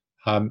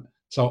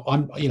 So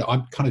I'm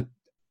kind of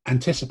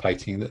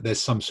anticipating that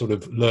there's some sort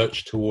of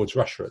lurch towards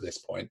Russia at this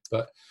point.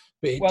 But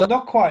well,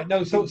 not quite.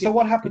 No. So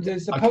what happens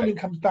is Napoleon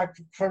comes back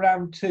for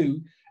round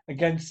 2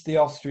 against the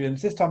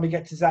Austrians. This time he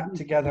gets his act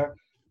together,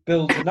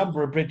 builds a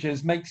number of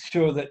bridges, makes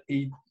sure that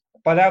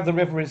by now the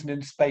river isn't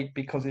in spate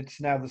because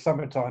it's now the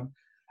summertime,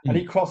 and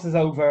he crosses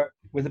over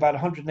with about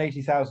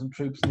 180,000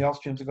 troops, and the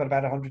Austrians have got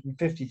about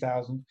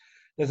 150,000.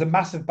 There's a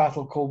massive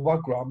battle called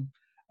Wagram,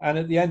 and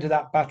at the end of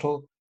that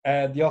battle,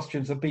 the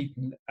Austrians are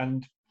beaten,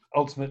 and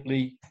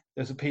ultimately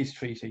there's a peace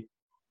treaty.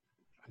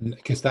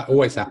 Because that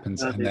always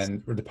happens, and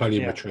then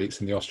Napoleon retreats,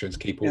 and the Austrians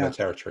keep all their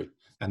territory,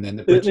 and then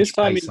the British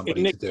pay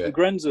somebody to do it.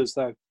 Grenzers,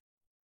 though.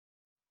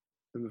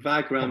 And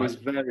Wagram is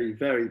very,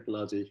 very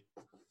bloody.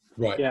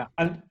 Right. Yeah.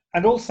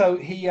 And also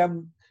he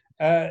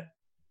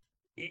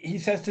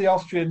says to the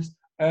Austrians,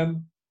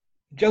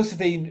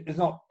 Josephine is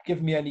not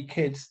giving me any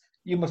kids.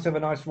 You must have a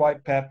nice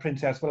white pair,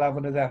 princess. We'll have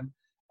one of them.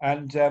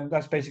 And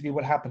that's basically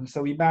what happens.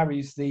 So he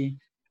marries the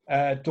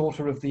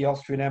daughter of the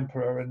Austrian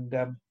emperor,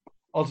 and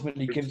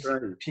ultimately gives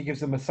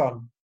them a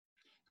son.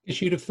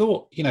 Because you'd have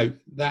thought,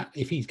 that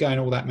if he's going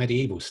all that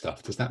medieval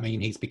stuff, does that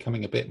mean he's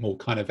becoming a bit more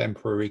kind of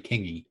emperor-y,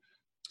 kingy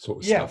sort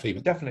of stuff?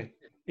 Even definitely.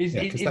 He's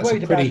that's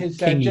worried a pretty about his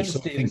kingy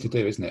sort of thing to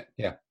do, isn't it?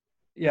 Yeah.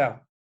 Yeah.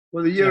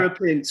 Well, the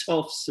European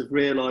toffs have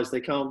realised they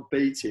can't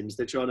beat him, so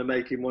they're trying to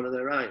make him one of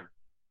their own.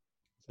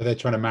 So they're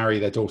trying to marry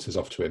their daughters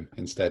off to him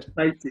instead.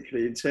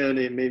 Basically, and turn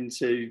him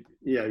into,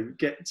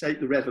 take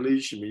the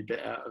revolutionary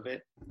bit out of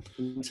it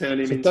and turn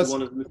him into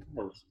one of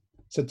themselves.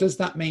 So does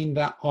that mean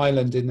that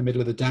island in the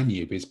middle of the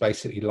Danube is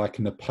basically like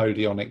a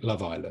Napoleonic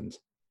love island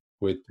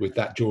with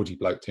that Geordie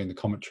bloke doing the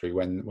commentary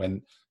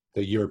when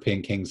the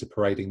European kings are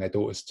parading their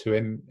daughters to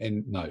him?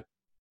 No,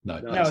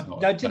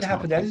 it didn't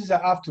happen there. This is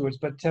afterwards,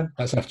 but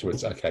that's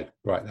afterwards. Okay,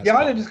 right. The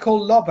island is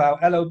called Lobau,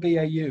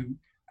 Lobau,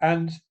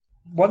 and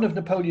one of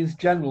Napoleon's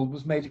generals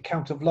was made a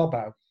Count of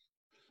Lobau.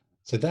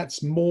 So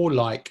that's more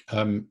like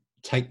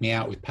Take Me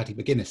Out with Paddy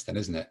McGuinness, then,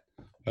 isn't it?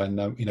 And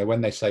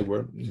when they say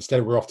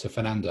we're off to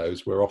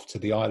Fernando's, we're off to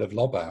the Isle of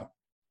Lobau,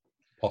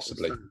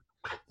 possibly.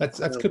 That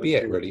could be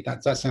it, really.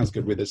 That sounds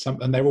good. With us,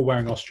 and they're all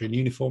wearing Austrian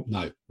uniform.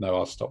 No,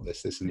 I'll stop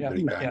this. This isn't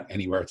really going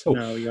anywhere at all.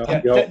 No,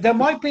 there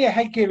might be a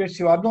headgear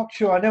issue. I'm not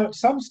sure. I know at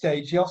some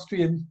stage the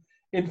Austrian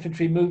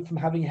infantry moved from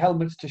having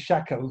helmets to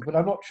shakos, but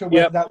I'm not sure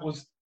whether that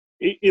was.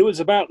 It was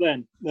about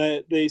then.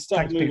 They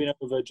started moving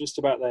over just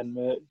about then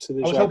to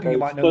the I was hoping you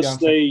might know the answer.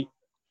 Plus,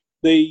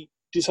 they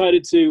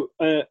decided to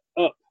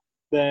up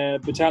their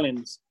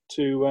battalions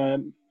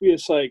to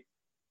it's like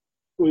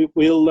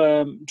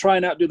we'll try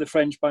and outdo the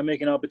French by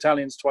making our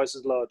battalions twice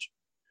as large,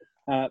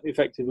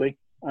 effectively.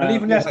 And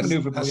even less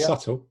manoeuvrable. That's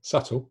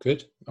subtle.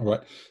 Good. All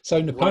right. So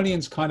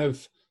Napoleon's kind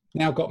of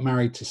now got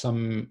married to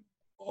some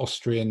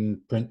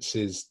Austrian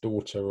prince's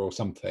daughter or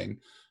something.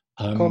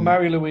 Called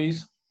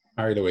Marie-Louise,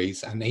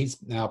 and he's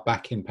now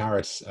back in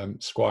Paris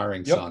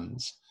squiring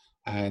sons,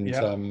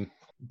 and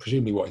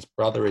presumably his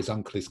brother, his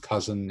uncle, his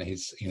cousin,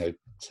 his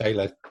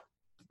tailor,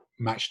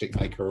 matchstick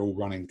maker, all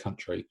running the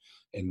country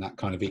in that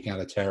kind of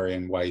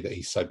egalitarian way that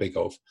he's so big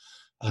of,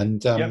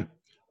 and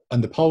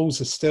the Poles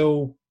are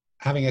still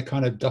having a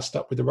kind of dust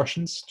up with the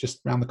Russians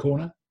just round the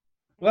corner.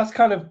 Well, that's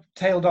kind of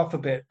tailed off a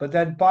bit, but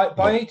then by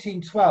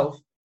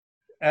 1812,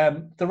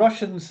 the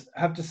Russians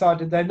have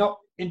decided they're not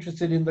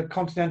interested in the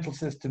continental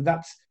system.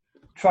 That's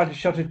trying to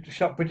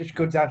shut British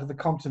goods out of the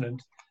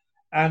continent,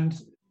 and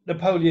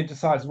Napoleon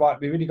decides, right,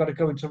 we really got to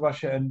go into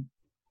Russia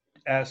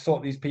and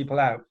sort these people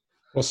out.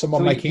 Was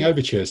someone making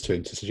overtures to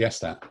him to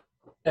suggest that?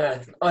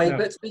 But I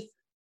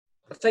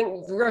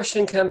think the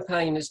Russian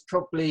campaign is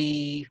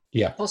probably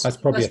that's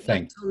probably a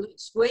thing.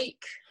 Next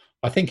week.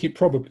 I think it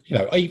probably,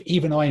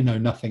 even I know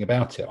nothing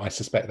about it. I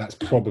suspect that's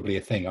probably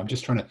a thing. I'm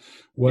just trying to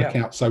work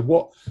out. So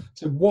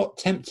what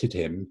tempted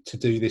him to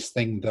do this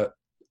thing that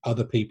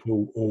other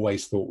people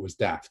always thought was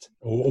daft,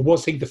 or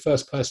was he the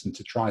first person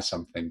to try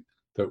something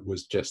that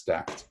was just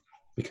daft?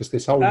 Because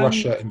this whole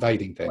Russia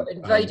invading thing,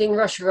 invading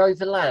Russia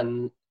over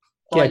land.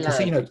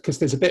 Because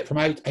there's a bit from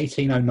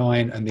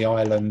 1809 and the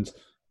island.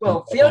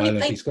 Well, how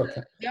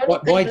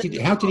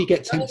did he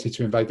get tempted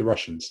to invade the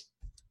Russians?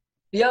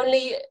 The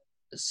only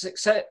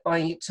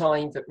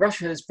time that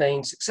Russia has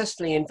been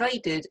successfully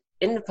invaded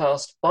in the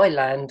past by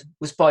land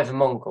was by the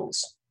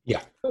Mongols.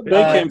 Yeah,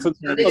 they came from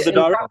the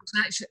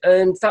direction.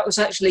 And that was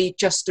actually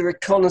just a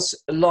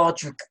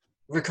large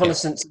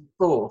reconnaissance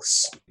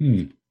force.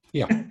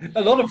 Yeah,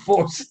 a lot of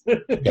force.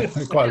 Quite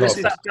a lot. It's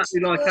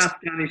exactly like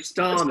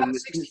Afghanistan and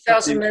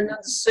 60,000 men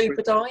at the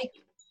super die.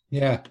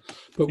 Yeah,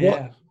 but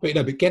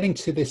getting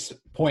to this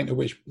point at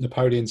which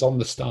Napoleon's on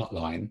the start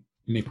line,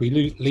 and if we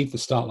leave the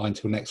start line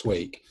till next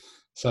week,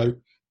 so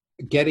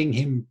getting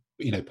him,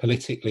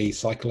 politically,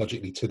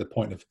 psychologically to the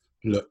point of,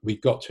 look,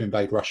 we've got to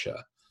invade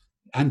Russia.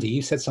 Andy,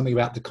 you said something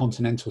about the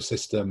continental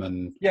system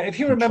and if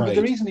you remember the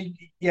reason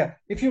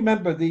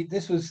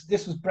this was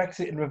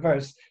Brexit in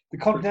reverse. The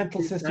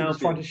continental system was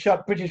trying to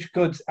shut British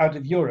goods out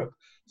of Europe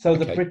so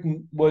that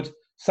Britain would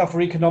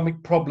suffer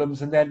economic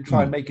problems and then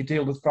try and make a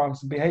deal with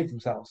France and behave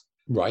themselves.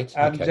 Right.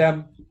 And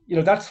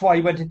that's why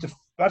he went into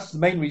that's the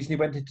main reason he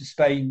went into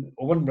Spain,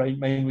 or one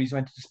main reason he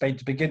went into Spain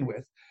to begin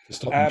with. To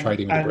stop them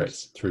trading with the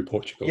Brits through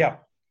Portugal. Yeah.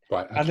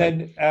 Right. Okay. And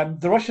then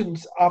the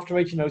Russians, after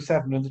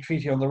 1807 and the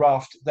Treaty on the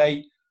Raft,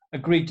 they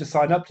agreed to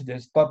sign up to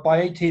this. But by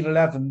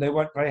 1811, they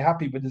weren't very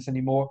happy with this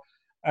anymore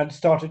and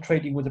started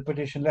trading with the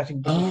British and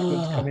letting British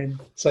goods come in.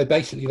 So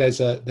basically, there's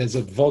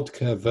a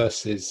vodka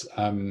versus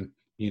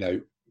ye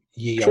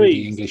olde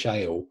English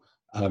ale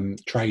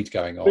trade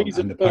going on,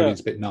 and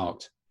Napoleon's a bit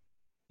narked.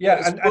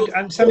 Yeah,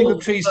 and selling them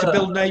trees to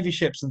build navy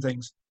ships and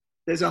things.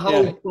 There's a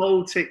whole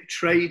Baltic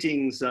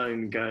trading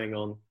zone going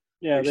on.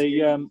 Yeah,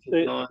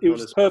 it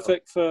was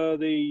perfect for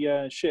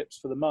the ships,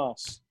 for the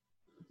masts.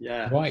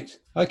 Yeah. Right.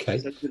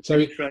 Okay.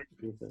 So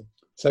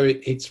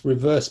it's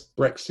reverse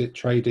Brexit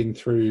trading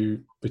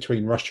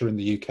between Russia and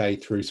the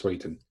UK through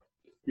Sweden.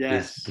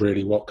 Yes. Is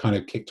really what kind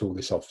of kicked all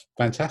this off.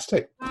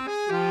 Fantastic.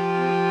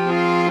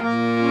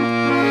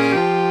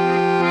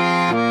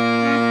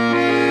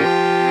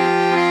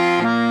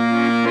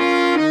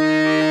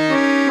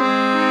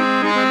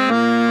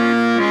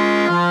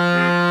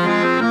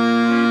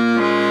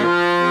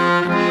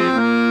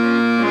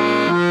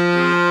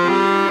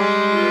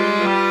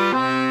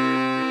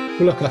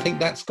 Well, look, I think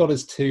that's got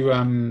us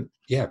to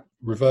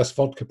reverse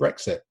vodka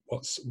Brexit.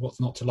 What's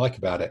not to like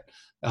about it?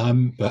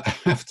 But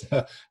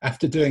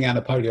after doing our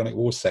Napoleonic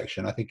Wars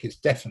section, I think it's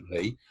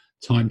definitely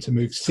time to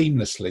move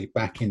seamlessly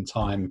back in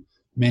time,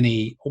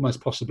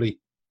 almost possibly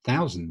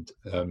 1,000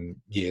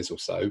 years or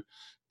so.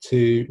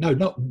 We're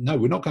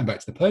not going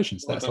back to the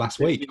Persians. That's last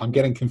week. I'm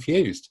getting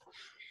confused.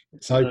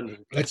 So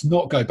let's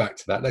not go back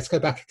to that. Let's go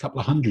back a couple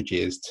of hundred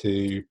years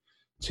to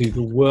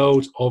the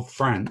world of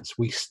France.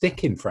 We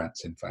stick in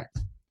France, in fact.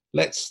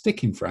 Let's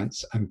stick in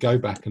France and go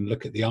back and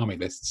look at the army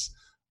lists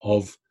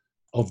of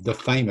the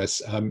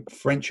famous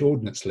French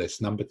Ordnance List,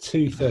 number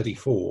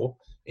 234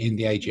 in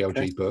the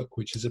AGLG book,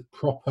 which is a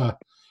proper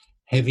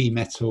heavy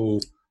metal,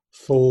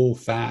 full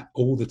fat,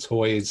 all the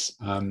toys,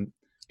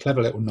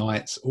 clever little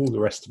knights, all the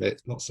rest of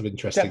it, lots of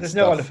interesting there's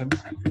stuff. no elephants.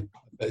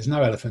 There's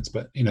no elephants,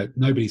 but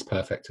nobody's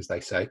perfect, as they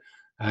say.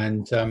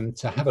 And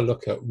to have a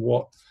look at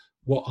what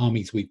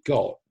armies we've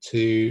got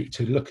to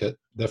look at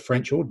the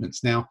French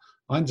ordnance. Now,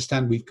 I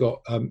understand we've got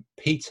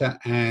Peter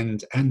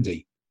and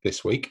Andy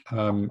this week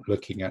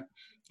looking at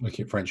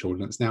French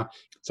ordnance. Now,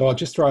 so I'll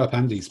just throw up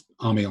Andy's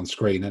army on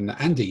screen. And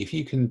Andy, if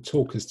you can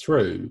talk us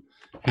through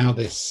how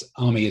this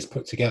army is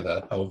put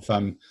together of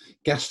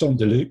Gaston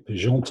de Lup,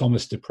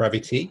 Jean-Thomas de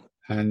Pravity,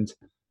 and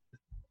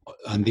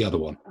the other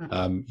one.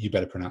 You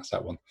better pronounce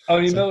that one.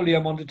 Imolia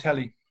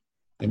Mondatelli.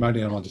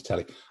 Imolia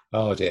Mondatelli.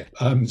 Oh dear.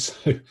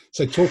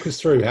 So talk us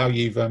through how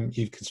you've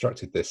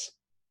constructed this.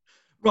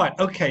 Right.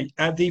 Okay.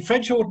 The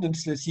French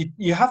ordnance list.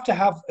 You have to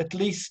have at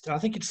least, I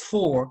think it's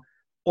 4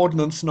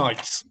 ordnance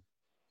knights.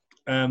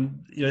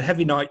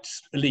 Heavy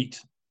knights,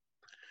 elite,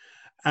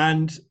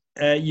 and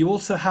you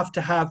also have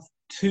to have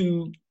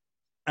 2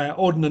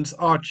 ordnance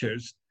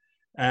archers,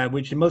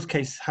 which in most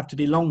cases have to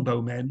be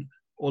longbowmen.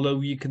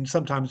 Although you can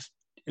sometimes,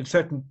 in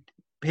certain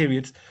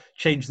periods,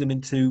 change them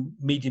into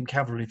medium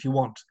cavalry if you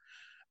want.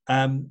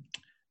 And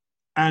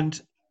the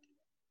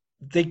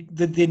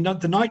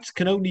knights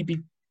can only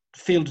be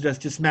fielded as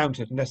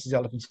dismounted, unless there's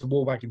elephants and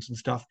war wagons and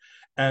stuff,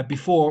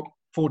 before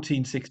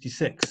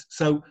 1466.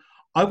 So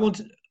I've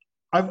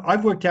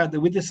worked out that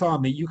with this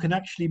army, you can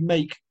actually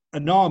make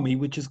an army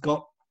which has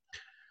got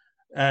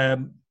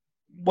 1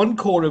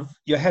 corps of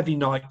your heavy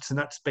knights, and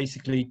that's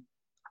basically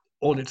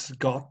all it's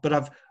got.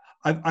 But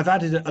I've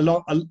added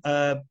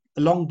a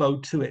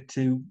longbow to it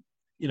to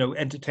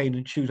entertain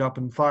and shoot up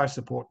and fire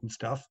support and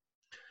stuff.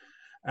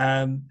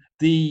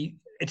 The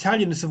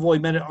Italian Savoy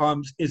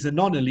men-at-arms is a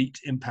non-elite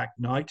impact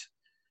knight,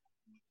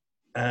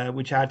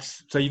 which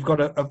adds, so you've got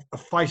a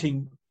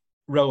fighting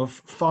row of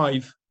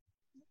 5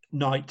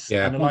 knights.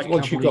 Yeah, and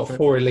once you've got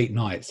 4 elite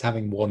knights,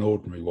 having 1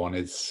 ordinary one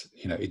is,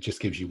 it just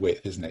gives you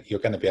width, isn't it? You're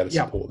going to be able to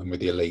support them with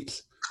the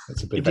elites.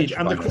 It's a bit indeed,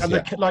 and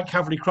the light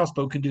cavalry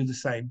crossbow can do the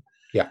same.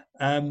 Yeah.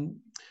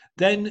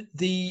 Then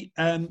the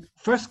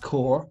first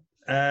corps,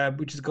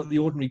 which has got the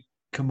ordinary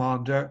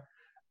commander,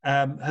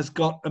 has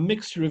got a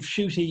mixture of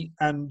shooty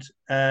and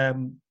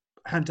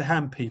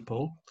hand-to-hand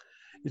people.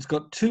 It's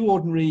got 2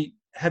 ordinary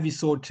heavy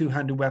sword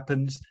 2-handed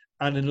weapons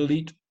and an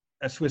elite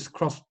Swiss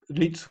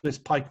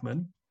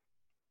pikeman.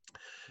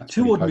 That's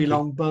 2 ordinary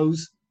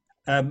longbows,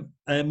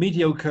 a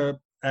mediocre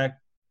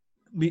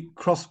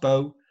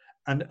crossbow,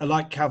 and a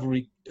light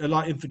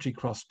infantry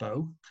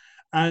crossbow.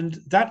 And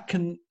that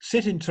can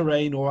sit in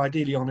terrain or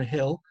ideally on a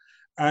hill,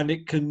 and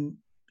it can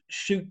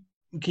shoot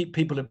and keep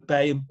people at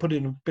bay and put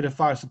in a bit of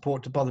fire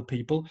support to bother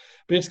people.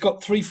 But it's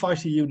got 3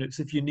 fighter units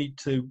if you need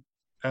to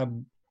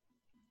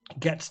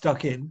get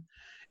stuck in.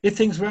 If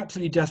things were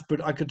absolutely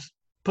desperate, I could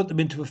put them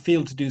into a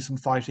field to do some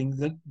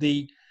fighting.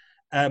 The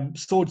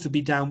swords would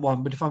be down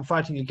 1, but if I'm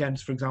fighting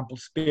against, for example,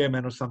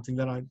 spearmen or something,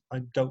 then I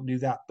don't do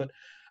that. But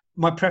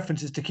my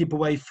preference is to keep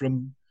away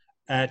from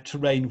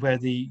terrain where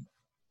the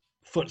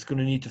foot's going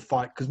to need to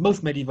fight, because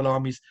most medieval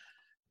armies,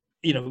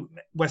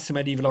 Western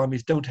medieval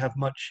armies don't have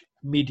much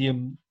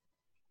medium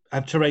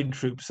terrain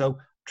troops, so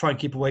try and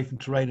keep away from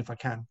terrain if I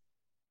can.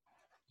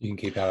 You can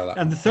keep out of that.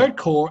 And the third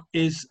corps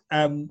is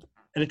an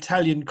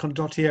Italian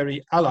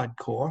condottieri allied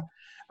corps.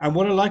 And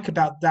what I like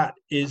about that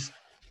is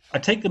I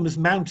take them as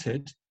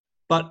mounted,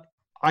 but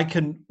I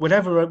can,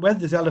 whether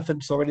there's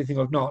elephants or anything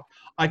or not,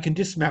 I can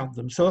dismount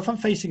them. So if I'm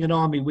facing an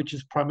army which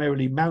is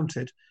primarily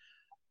mounted,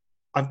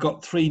 I've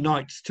got 3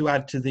 knights to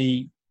add to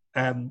the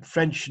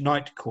French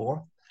Knight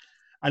Corps.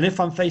 And if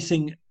I'm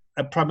facing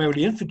a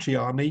primarily infantry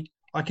army,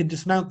 I can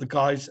dismount the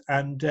guys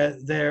and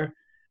their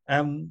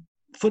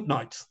foot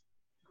knights.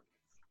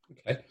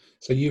 Okay,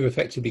 so you've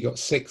effectively got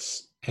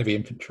 6 heavy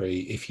infantry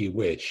if you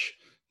wish.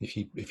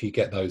 If you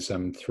get those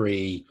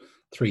 3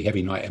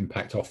 heavy knight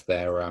impact off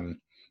their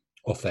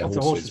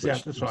horses, yeah,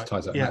 which that's right.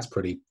 ties up, Yeah. that's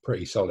pretty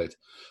solid.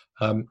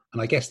 And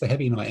I guess the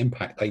heavy knight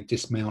impact, they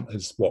dismount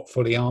as what,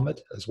 fully armored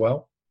as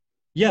well?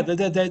 Yeah,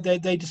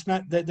 they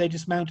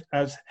dismount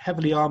as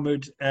heavily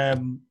armored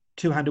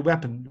 2-handed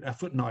weapon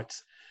foot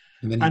knights.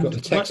 And then you've got the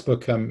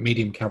textbook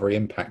medium cavalry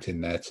impact in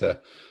there to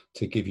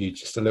give you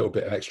just a little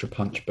bit of extra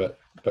punch, but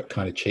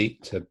kind of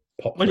cheap to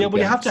pop. Well,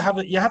 you have to have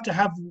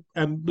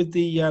with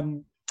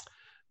the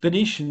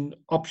Venetian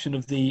option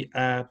of the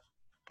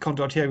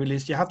condottieri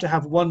list, you have to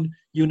have 1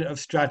 unit of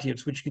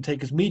Stratius, which you can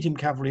take as medium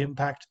cavalry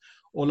impact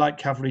or light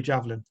cavalry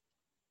javelin.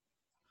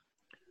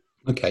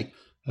 Okay,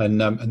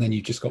 and then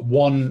you've just got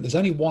 1. There's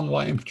only 1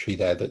 light infantry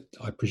there that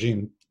I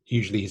presume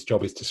usually his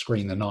job is to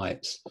screen the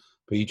knights,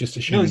 but you just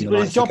assume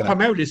his job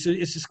primarily is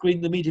to screen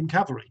the medium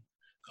cavalry.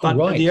 But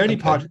in the early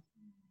part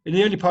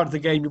of the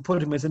game, you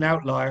put him as an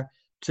outlier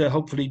to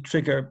hopefully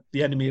trigger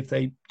the enemy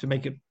to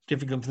make it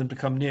difficult for them to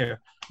come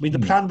near. I mean, the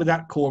plan with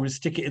that corps is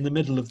stick it in the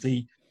middle of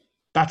the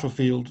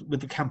battlefield with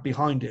the camp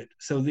behind it,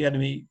 so the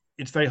enemy,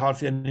 it's very hard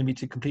for the enemy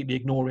to completely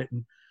ignore it.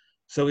 And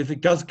so if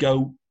it does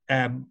go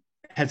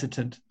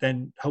hesitant,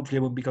 then hopefully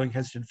it won't be going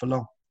hesitant for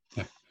long.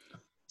 Yeah.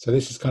 So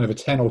this is kind of a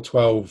 10 or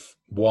 12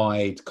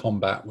 wide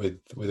combat with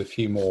a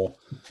few more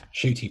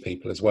shooty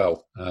people as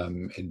well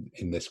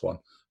in this one.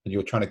 And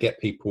you're trying to get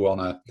people on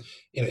a,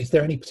 is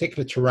there any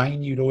particular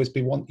terrain you'd always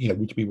be would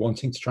you be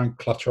wanting to try and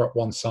clutter up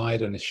one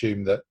side and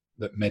assume that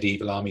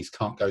medieval armies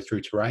can't go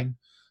through terrain?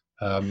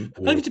 I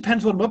think it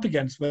depends what I'm up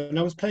against. When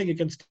I was playing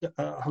against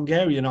a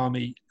Hungarian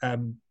army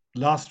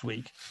last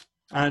week,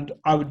 and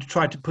I would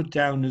try to put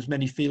down as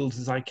many fields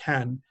as I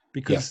can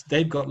because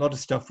they've got a lot of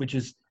stuff which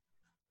is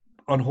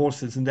on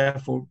horses, and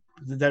therefore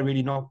they're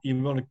really not,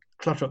 you want to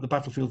clutter up the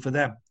battlefield for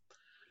them.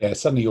 Yeah,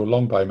 suddenly your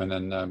longbowmen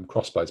and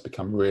crossbows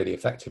become really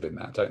effective in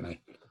that, don't they?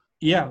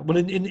 Yeah, well,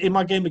 in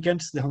my game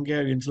against the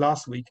Hungarians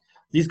last week,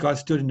 these guys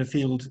stood in the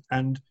field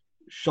and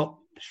shot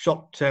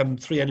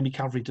 3 enemy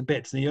cavalry to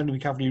bits. And the enemy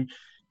cavalry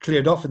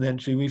cleared off in the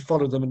entry. We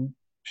followed them and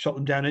shot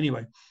them down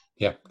anyway.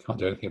 Yeah, can't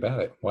do anything about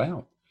it.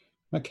 Wow.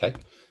 Okay,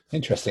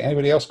 interesting.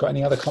 Anybody else got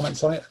any other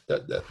comments on it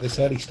at this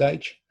early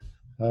stage?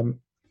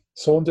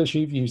 Saunders,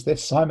 you've used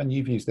this. Simon,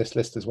 you've used this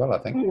list as well, I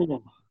think.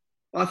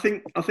 I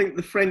think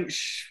the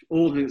French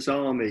Ordnance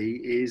Army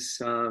is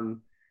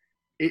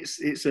it's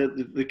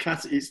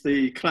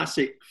the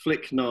classic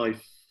flick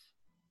knife,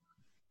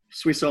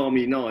 Swiss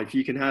Army knife.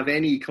 You can have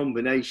any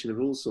combination of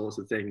all sorts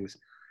of things,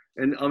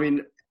 and I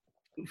mean,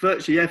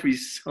 virtually every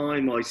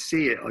time I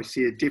see it, I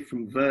see a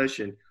different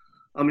version.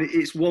 I mean,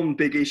 it's one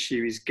big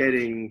issue is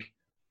getting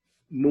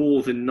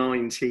more than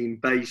 19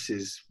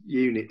 bases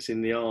units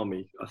in the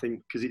army. I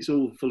think because it's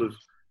all full of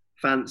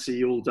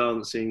fancy, all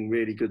dancing,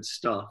 really good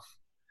stuff.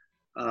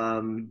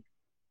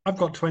 I've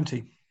got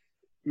 20.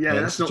 Yeah,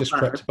 that's not just bad.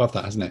 crept above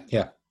that, hasn't it?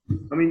 Yeah.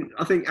 I mean,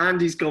 I think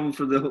Andy's gone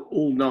for the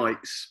all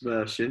knights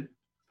version,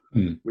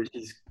 which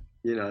is,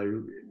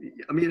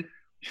 I mean,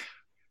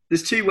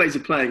 there's 2 ways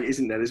of playing it,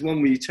 isn't there? There's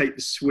one where you take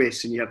the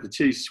Swiss and you have the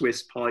 2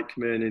 Swiss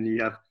pikemen, and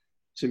you have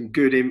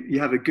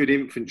a good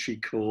infantry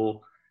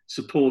corps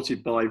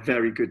supported by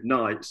very good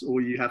knights,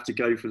 or you have to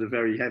go for the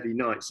very heavy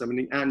knights. I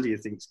mean, Andy, I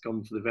think, has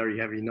gone for the very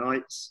heavy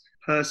knights.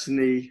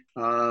 Personally,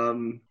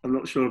 I'm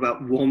not sure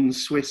about 1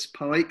 Swiss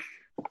pike.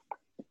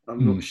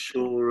 I'm not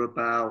sure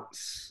about.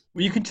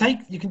 Well, you can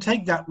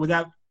take that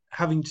without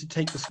having to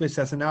take the Swiss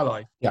as an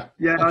ally. Yeah.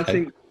 Yeah, okay. I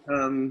think.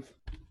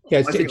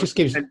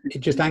 It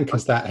just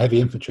anchors that heavy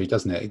infantry,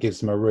 doesn't it? It gives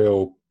them a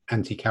real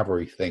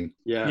anti-cavalry thing.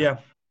 Yeah.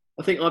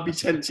 I think I'd be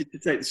tempted to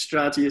take the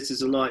Stratius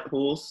as a light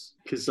horse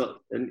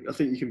and I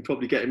think you can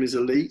probably get him as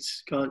elite.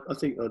 Are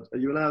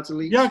you allowed to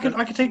elite? Yeah,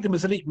 I could take them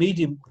as elite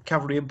medium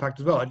cavalry impact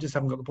as well. I just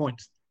haven't got the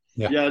points.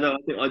 Yeah, no, I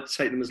think I'd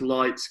take them as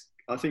light.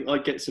 I think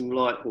I'd get some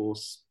light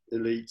horse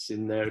elites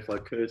in there if I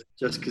could,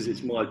 just because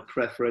it's my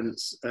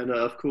preference. And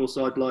of course,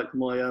 I'd like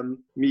my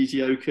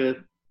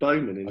mediocre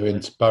bowman in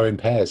there. Bow in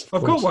pairs.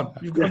 I've got one.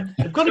 You've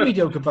got a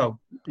mediocre bow.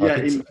 Yeah,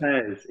 in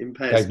pairs.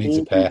 Dave needs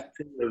a pair.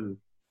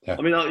 Yeah.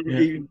 I mean,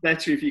 even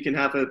better if you can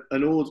have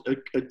an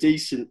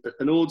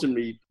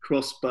ordinary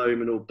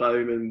crossbowman or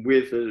bowman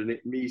with a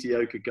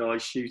mediocre guy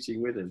shooting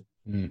with him.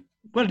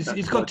 Well,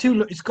 it's got two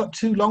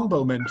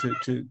longbowmen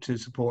to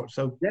support.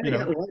 So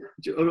have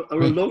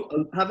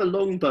a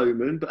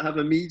longbowman, but have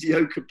a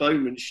mediocre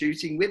bowman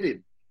shooting with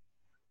him.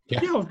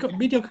 Yeah, I've got a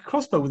mediocre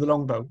crossbow with a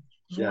longbow.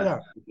 Yeah,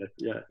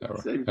 yeah. All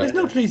right. Same There's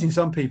here. no pleasing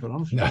some people,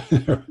 honestly.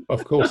 No,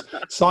 of course.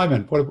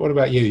 Simon, what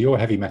about you? You're a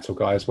heavy metal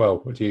guy as well.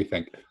 What do you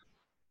think?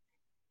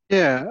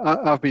 Yeah,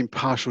 I've been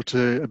partial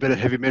to a bit of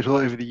heavy metal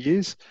over the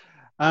years.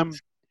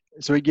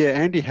 So yeah,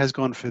 Andy has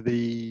gone for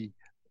an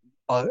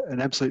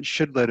absolute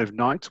shitload of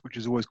knights, which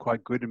is always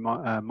quite good in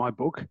my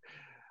book.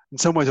 In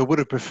some ways, I would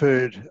have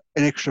preferred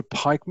an extra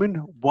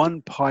pikeman.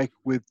 One pike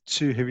with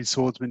 2 heavy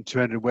swordsmen,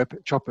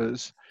 200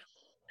 choppers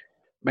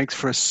makes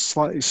for a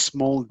slightly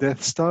small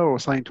Death Star or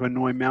something to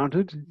annoy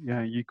mounted.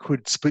 You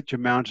could split your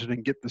mounted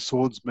and get the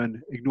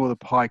swordsman, ignore the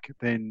pike,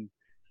 then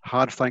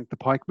hard flank the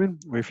pikeman.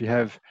 Or if you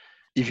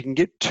can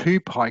get 2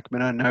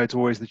 pikemen, I know it's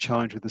always the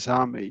challenge with this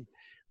army.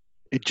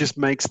 It just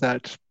makes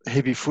that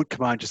heavy foot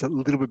command just a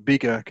little bit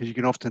bigger because you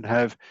can often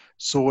have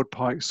sword,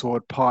 pike,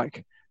 sword,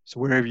 pike. So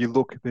wherever you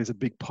look, there's a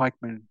big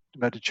pikeman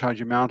about to charge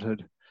your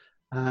mounted.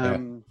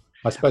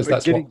 I suppose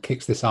that's what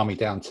kicks this army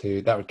down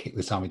to. That would kick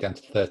this army down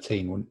to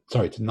 13.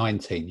 To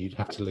 19. You'd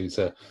have to lose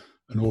an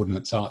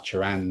ordnance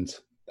archer and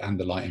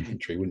the light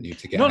infantry, wouldn't you,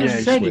 to get? Not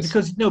necessarily,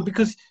 because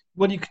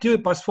you could do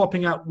it by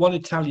swapping out one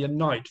Italian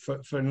knight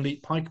for an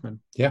elite pikeman.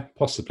 Yeah,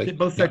 possibly. Get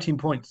both 13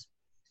 points.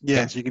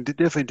 Yes, you can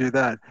definitely do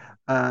that.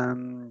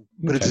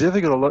 But it's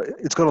definitely got a lot.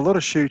 It's got a lot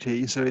of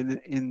shooty. So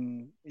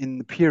in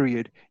the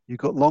period, you've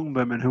got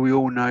longbowmen who we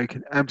all know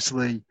can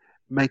absolutely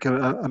make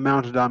a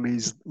mounted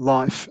army's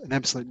life an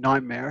absolute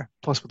nightmare.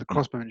 Plus with the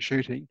crossbowmen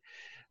shooting.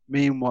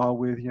 Meanwhile,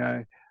 with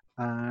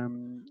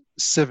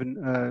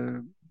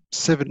seven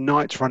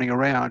knights running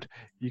around,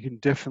 you can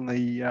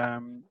definitely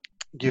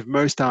give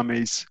most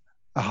armies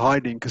a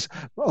hiding because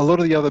a lot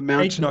of the other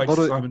mounted. 8 knights,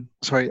 Simon.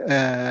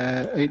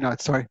 8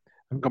 knights. Sorry.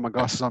 I haven't got my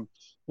glasses on.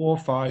 4,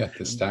 5, Yeah,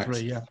 the stacks.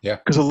 3, Yeah.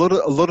 Because a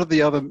lot of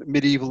the other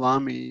medieval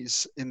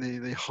armies in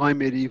the high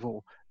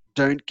medieval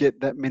don't get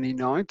that many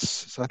knights.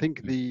 So I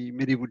think the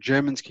medieval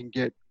Germans can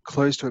get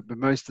close to it, but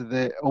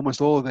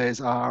almost all of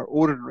theirs are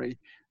ordinary,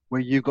 where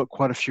you've got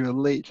quite a few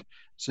elite.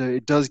 So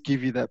it does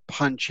give you that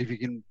punch if you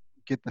can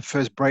get the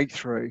first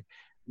breakthrough.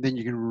 Then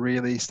you can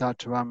really start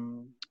to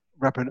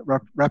wrap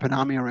an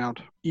army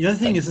around. The other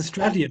thing is the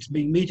Stradiates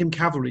being medium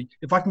cavalry.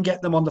 If I can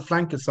get them on the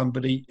flank of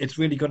somebody, it's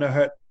really going to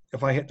hurt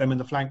if I hit them in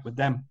the flank with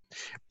them.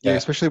 Yeah,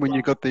 especially when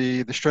you've got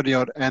the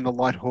Stradiot and the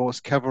light horse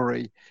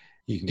cavalry.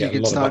 You can get a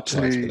lot of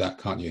upsides with that,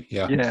 can't you?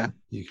 Yeah.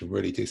 You can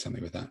really do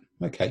something with that.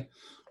 Okay.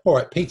 All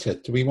right, Peter,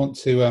 do we want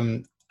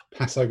to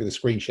pass over the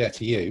screen share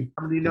to you?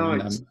 How many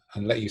knights?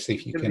 And let you see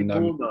if you can...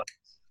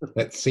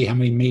 let's see how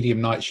many medium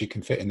knights you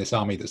can fit in this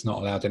army that's not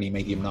allowed any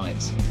medium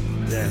knights.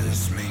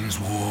 This means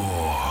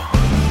war.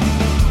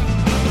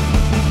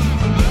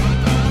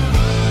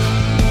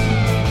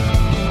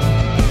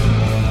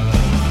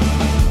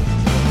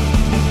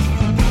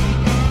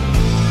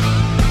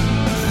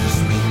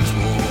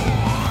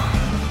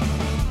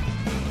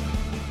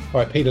 All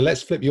right, Peter,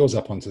 let's flip yours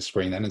up onto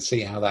screen then and see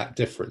how that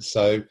differs.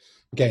 So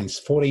again, it's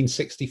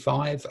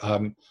 1465.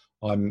 I'm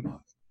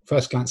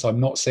first glance, I'm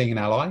not seeing an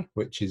ally,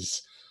 which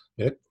is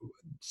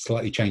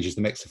slightly changes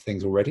the mix of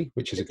things already,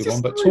 which is a good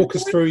one. But talk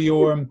us through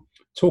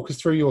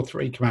your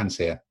 3 commands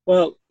here.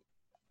 Well,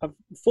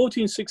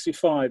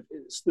 1465.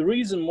 It's the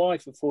reason why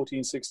for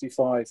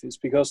 1465 is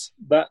because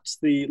that's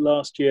the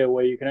last year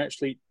where you can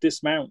actually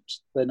dismount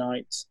the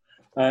knights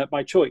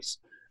by choice.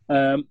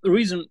 The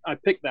reason I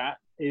picked that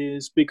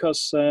is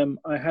because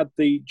I had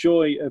the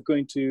joy of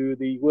going to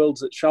the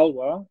Worlds at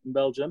Charleroi in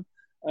Belgium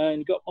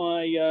and got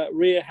my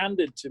rear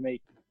handed to me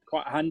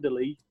quite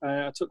handily.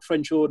 I took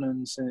French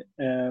ordnance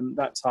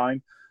that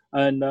time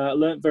and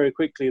learnt very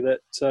quickly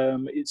that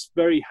it's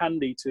very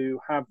handy to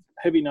have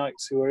heavy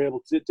knights who are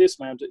able to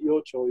dismount at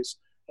your choice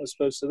as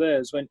opposed to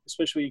theirs,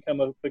 especially when you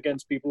come up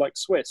against people like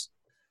Swiss.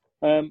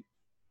 So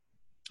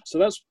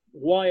that's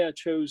why I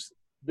chose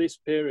this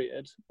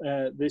period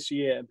this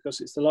year,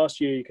 because it's the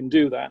last year you can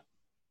do that.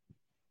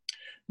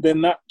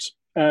 Then that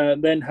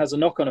then has a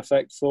knock-on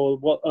effect for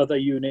what other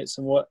units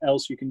and what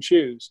else you can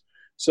choose.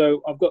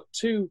 So I've got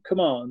 2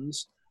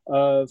 commands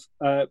of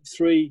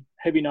 3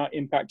 heavy knight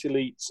impact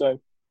elite.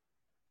 So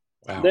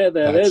wow, they're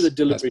the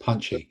delivery. That's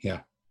punchy,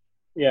 yeah.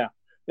 Yeah,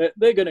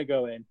 they're going to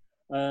go in.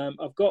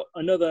 I've got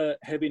another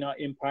heavy knight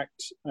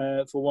impact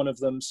for one of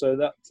them, so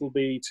that will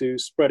be to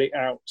spread it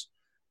out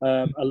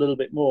a little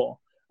bit more.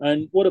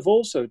 And what I've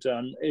also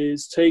done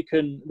is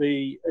taken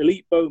the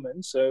elite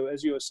bowmen. So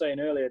as you were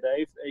saying earlier,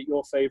 Dave,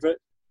 your favourite,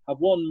 have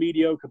 1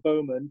 mediocre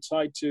bowman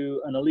tied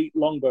to an elite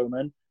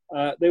longbowman.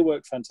 They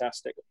work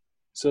fantastic.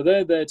 So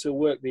they're there to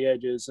work the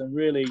edges and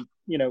really,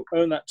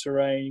 own that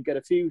terrain, get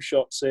a few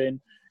shots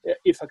in.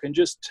 If I can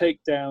just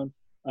take down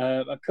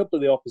a couple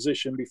of the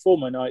opposition before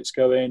my knights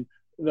go in,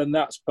 then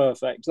that's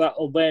perfect.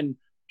 That'll then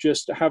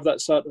just have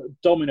that sort of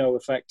domino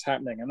effect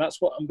happening. And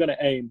that's what I'm going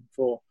to aim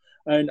for.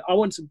 And I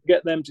want to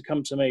get them to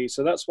come to me.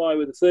 So that's why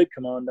with the 3rd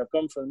command, I've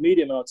gone for the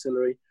medium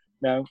artillery.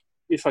 Now,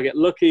 if I get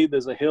lucky,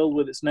 there's a hill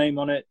with its name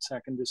on it. I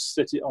can just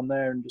sit it on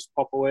there and just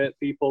pop away at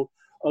people.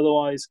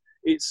 Otherwise,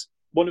 it's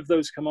one of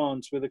those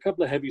commands with a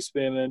couple of heavy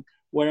spearmen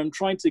where I'm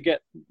trying to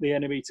get the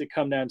enemy to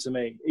come down to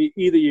me.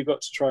 Either you've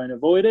got to try and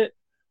avoid it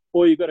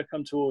or you've got to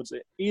come towards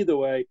it. Either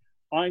way,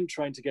 I'm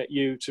trying to get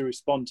you to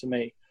respond to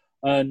me.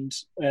 And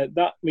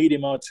that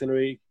medium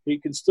artillery,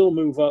 it can still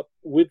move up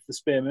with the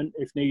spearmen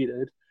if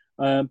needed,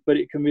 but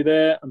it can be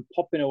there and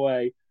popping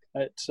away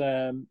at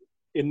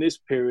in this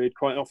period.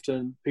 Quite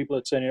often people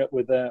are turning up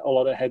with a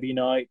lot of heavy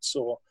knights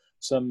or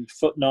some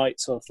foot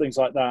knights or things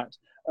like that.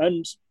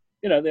 And,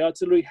 the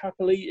artillery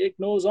happily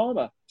ignores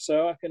armour.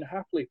 So I can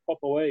happily pop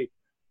away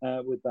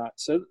with that.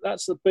 So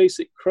that's the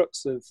basic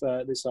crux of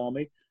this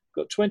army.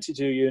 Got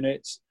 22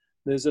 units.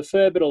 There's a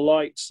fair bit of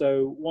light,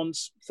 so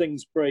once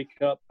things break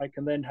up, I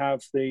can then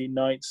have the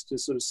knights to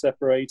sort of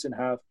separate and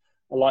have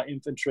a light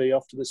infantry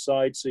off to the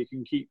side, so you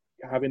can keep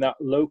having that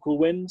local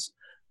wins.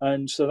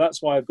 And so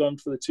that's why I've gone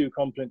for the 2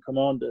 competent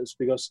commanders,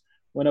 because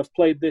when I've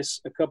played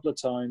this a couple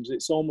of times,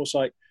 it's almost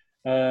like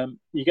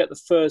you get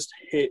the first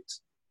hit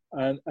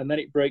and then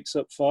it breaks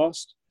up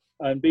fast.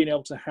 And being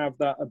able to have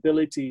that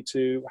ability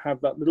to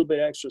have that little bit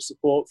extra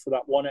support for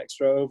that one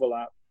extra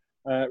overlap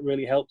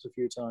really helped a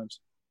few times.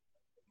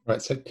 Right.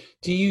 So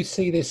do you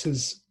see this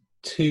as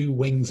 2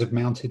 wings of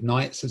mounted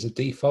knights as a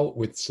default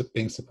with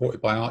being supported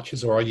by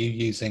archers, or are you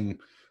using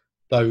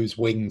those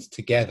wings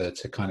together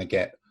to kind of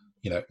get,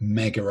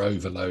 mega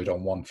overload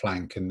on one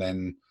flank and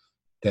then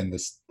the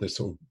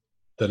sort of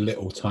the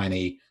little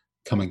tiny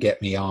come and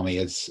get me army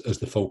as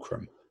the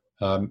fulcrum?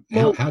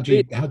 How do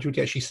you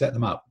actually set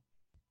them up?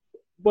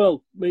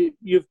 Well,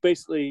 you've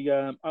basically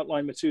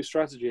outlined my 2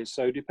 strategies.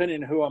 So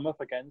depending on who I'm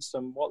up against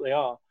and what they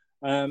are,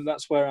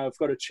 that's where I've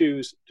got to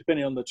choose,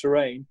 depending on the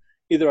terrain.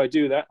 Either I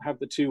do that, have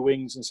the 2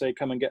 wings and say,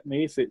 come and get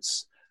me if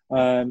it's,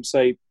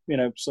 say,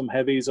 some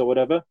heavies or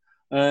whatever.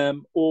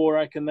 Or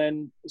I can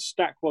then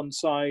stack one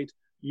side,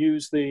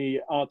 use the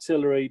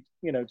artillery,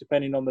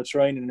 depending on the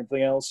terrain and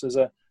everything else, as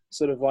a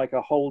sort of like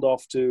a hold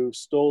off to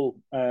stall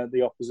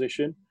the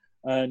opposition.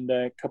 And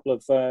a couple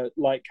of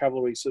light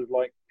cavalry sort of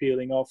like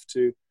peeling off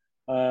to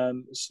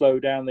slow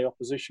down the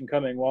opposition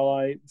coming while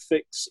I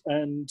fix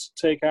and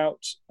take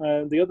out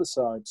the other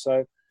side.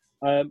 So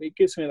it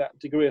gives me that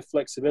degree of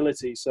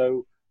flexibility.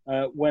 So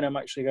when I'm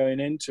actually going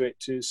into it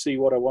to see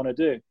what I want to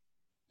do.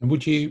 And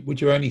would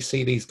you only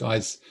see these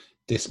guys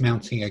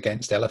dismounting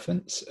against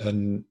elephants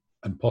and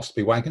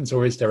possibly wagons,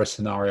 or is there a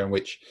scenario in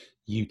which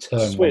you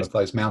turn one of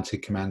those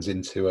mounted commands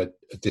into a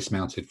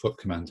dismounted foot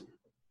command?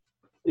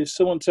 If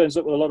someone turns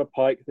up with a lot of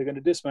pike, they're going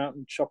to dismount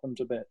and chop them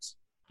to bits.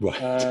 Right.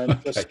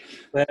 Okay.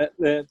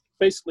 They're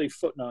basically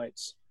foot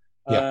knights.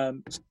 Yeah.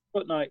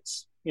 Foot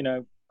knights,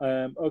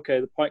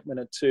 okay, the pikemen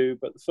are 2,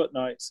 but the foot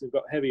knights, they've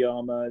got heavy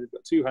armor, they've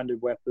got 2-handed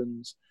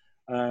weapons,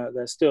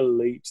 they're still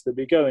elite, they'll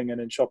be going in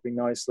and chopping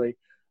nicely.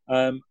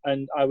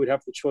 And I would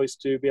have the choice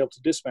to be able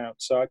to dismount.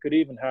 So I could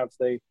even have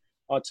the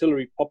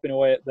artillery popping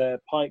away at their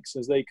pikes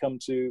as they come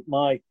to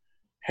my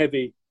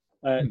heavy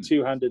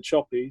 2-handed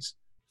choppies,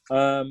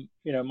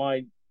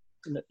 my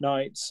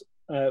knights,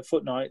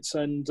 foot knights,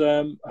 and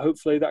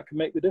hopefully that can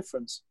make the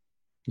difference.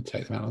 You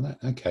take them out on that.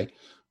 Okay.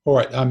 All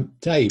right.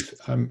 Dave,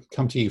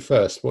 come to you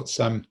first. What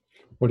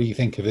do you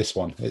think of this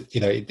one?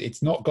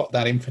 It's not got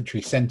that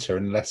infantry centre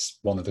unless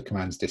one of the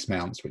commands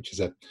dismounts, which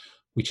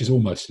is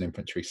almost an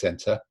infantry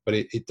centre, but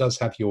it does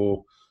have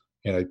your,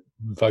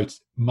 vote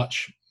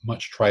much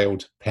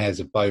trailed pairs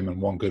of bowmen,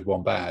 one good,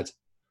 one bad.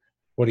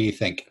 What do you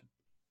think?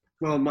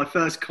 Well, my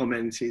first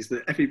comment is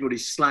that everybody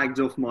slagged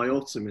off my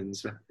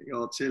Ottomans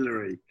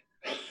artillery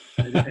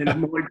in a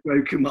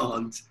micro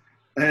command.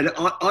 And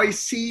I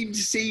seem to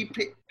see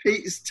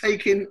Peter's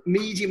taken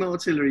medium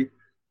artillery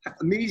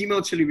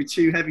with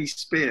 2 heavy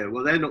spear.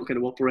 Well, they're not going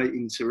to operate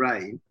in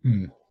terrain.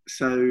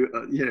 So,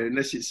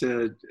 unless it's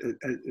a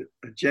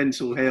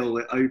gentle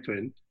hill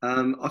open,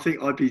 I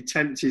think I'd be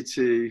tempted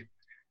to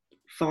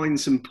find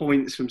some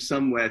points from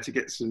somewhere to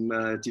get some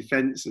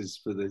defences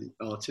for the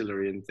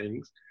artillery and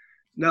things.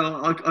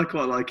 No, I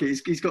quite like it.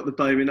 He's got the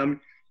bowmen.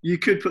 You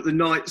could put the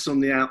knights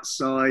on the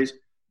outside.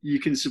 You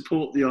can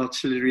support the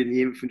artillery and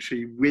the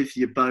infantry with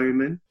your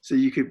bowmen. So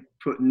you could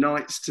put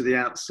knights to the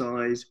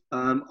outside.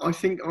 I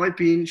think I'd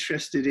be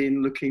interested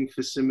in looking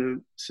for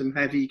some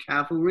heavy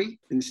cavalry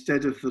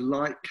instead of the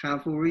light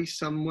cavalry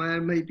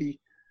somewhere. Maybe,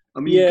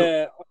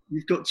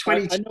 you've got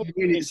 22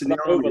 units in the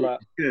army.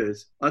 Good.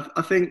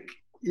 I think,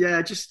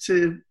 just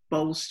to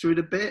bolster it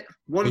a bit.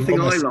 One thing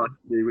I like to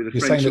do with a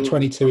You're saying that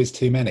 22 is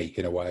too many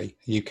in a way.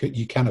 You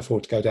can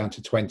afford to go down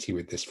to 20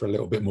 with this for a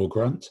little bit more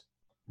grunt.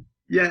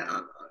 Yeah,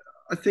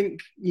 I think,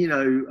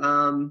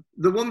 the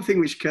one thing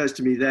which occurs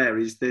to me there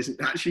is there's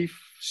actually,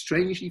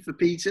 strangely for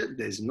Peter,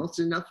 there's not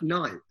enough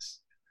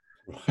knights.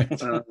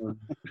 Right.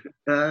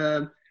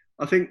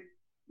 I think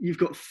you've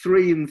got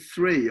 3 and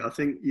 3. I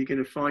think you're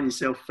going to find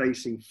yourself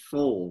facing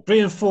 4. 3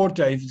 and 4,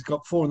 Dave. He's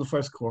got 4 in the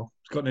first corps.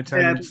 He's got an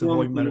Italian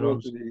Savoy men at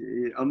arms.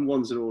 And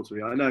one's an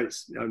ordinary. I know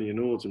it's only an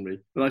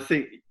ordinary, but I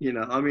think,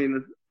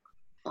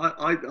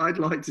 I'd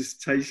like to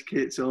take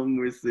it on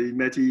with the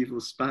medieval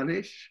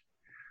Spanish.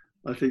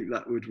 I think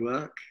that would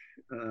work.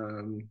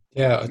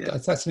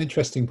 That's an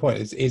interesting point.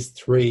 Is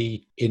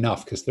 3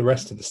 enough? Because the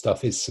rest of the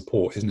stuff is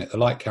support, isn't it? The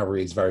light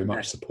cavalry is very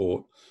much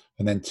support,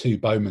 and then 2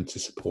 bowmen to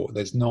support.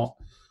 There's not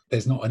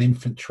an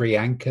infantry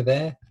anchor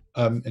there.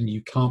 and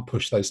you can't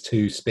push those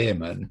 2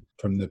 spearmen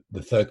from the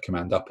third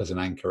command up as an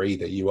anchor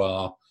either.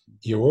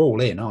 You're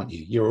all in, aren't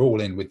you? You're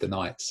all in with the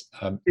knights.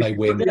 They If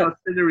win. you've got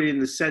the artillery in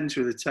the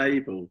centre of the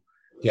table,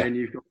 Yeah. then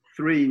you've got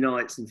 3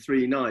 knights and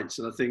 3 knights,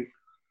 and I think,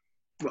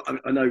 well,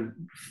 I know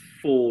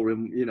 4,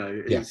 and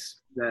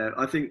is there.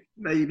 I think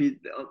maybe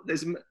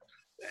there's.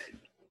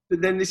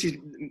 But then this is,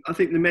 I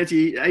think the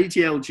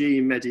ADLG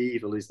in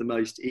medieval is the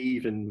most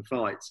even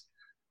fight,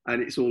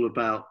 and it's all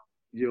about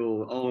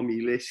your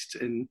army list,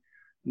 and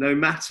no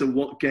matter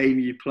what game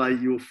you play,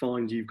 you'll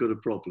find you've got a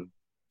problem.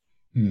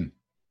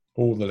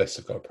 All the lists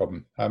have got a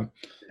problem.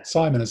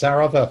 Simon, as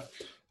our other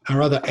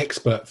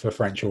expert for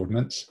French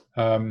ordnance,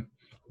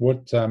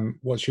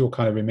 what's your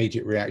kind of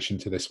immediate reaction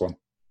to this one?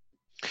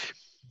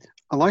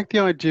 I like the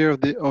idea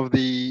of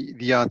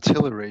the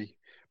artillery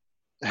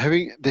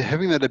having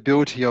that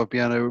ability of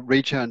being able to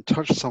reach out and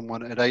touch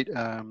someone at 8.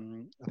 I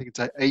think it's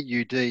at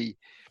 8 UD,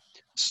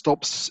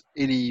 stops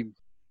any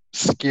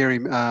scary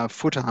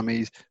foot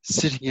armies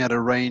sitting at a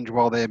range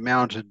while they're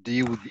mounted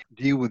deal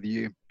with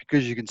you,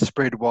 because you can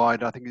spread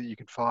wide. I think that you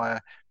can fire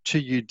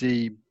 2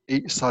 UD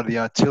each side of the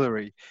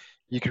artillery.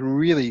 You can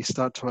really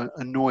start to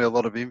annoy a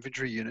lot of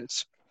infantry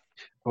units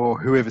or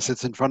whoever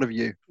sits in front of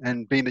you.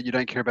 And being that you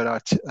don't care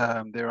about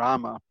their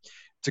armor,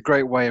 it's a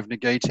great way of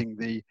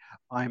negating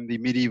I'm the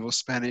medieval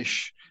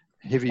Spanish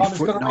heavy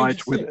foot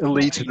knight with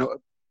elite and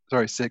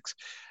 6.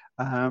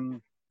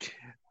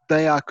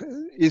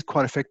 Is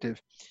quite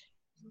effective.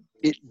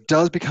 It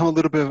does become a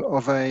little bit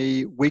of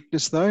a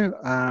weakness, though.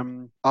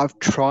 I've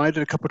tried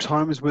it a couple of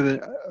times with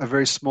a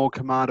very small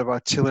command of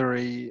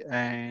artillery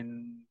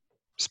and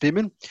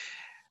spearmen.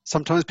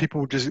 Sometimes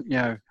people just,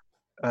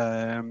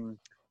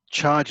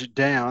 charge it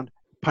down,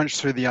 punch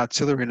through the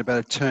artillery in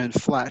about a turn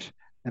flat,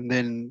 and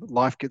then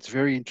life gets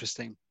very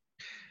interesting.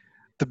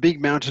 The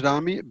big mounted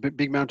army,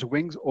 big mounted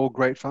wings, all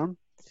great fun.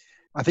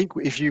 I think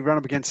if you run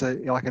up against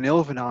like an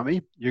elven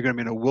army, you're going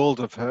to be in a world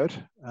of hurt.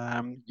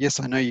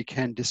 Yes, I know you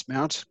can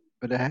dismount,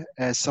 but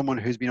as someone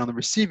who's been on the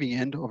receiving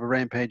end of a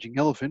rampaging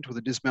elephant with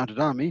a dismounted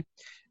army,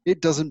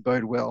 it doesn't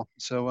bode well.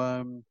 So,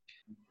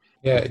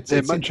 it's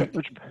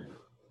interesting.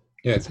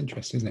 Yeah, it's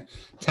interesting, isn't it?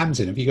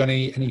 Tamsin, have you got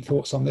any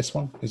thoughts on this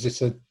one? Is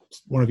this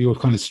one of your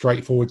kind of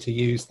straightforward to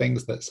use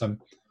things that some?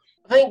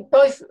 I think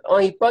both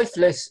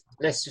lists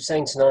we're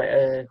saying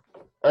tonight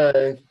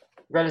are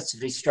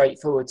relatively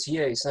straightforward to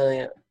use.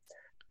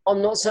 I'm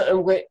not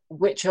certain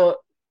which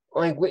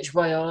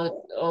way I'll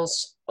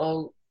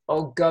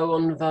go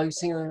on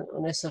voting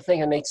on this. I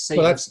think I need to see.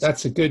 Well,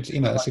 that's a good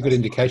that's a good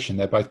indication.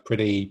 They're both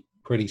pretty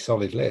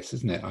solid lists,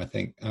 isn't it? I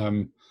think.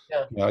 I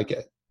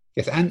get.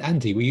 Yes, and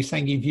Andy, were you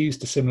saying you've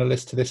used a similar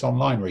list to this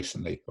online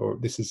recently, or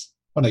this is?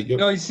 Oh no,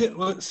 no. I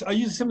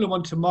used a similar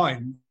one to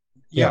mine.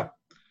 Yeah.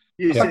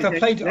 In fact, I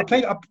played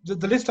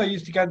the list I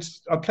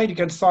played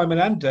against Simon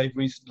and Dave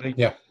recently.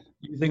 Yeah.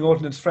 Using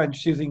Ordnance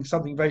French, using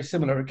something very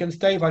similar. Against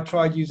Dave, I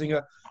tried using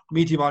a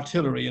medium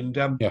artillery, and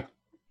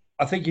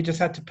I think you just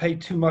had to pay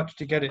too much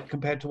to get it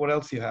compared to what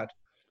else you had.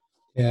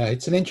 Yeah,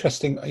 it's an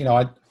interesting.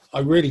 I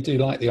really do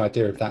like the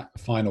idea of that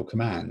final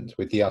command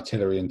with the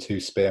artillery and 2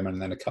 spearmen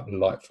and then a couple of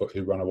lightfoot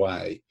who run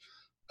away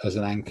as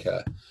an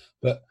anchor.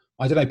 But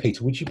I don't know,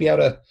 Peter, would you be able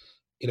to,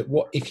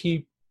 what if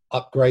you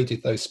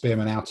upgraded those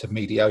spearmen out of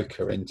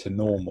mediocre into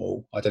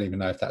normal? I don't even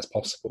know if that's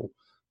possible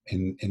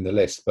in the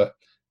list, but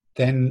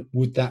then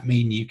would that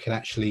mean you could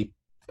actually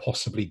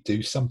possibly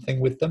do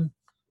something with them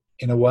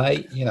in a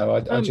way?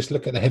 I just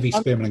look at the heavy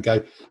spearmen and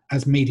go,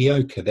 as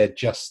mediocre,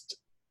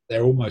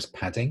 they're almost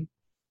padding.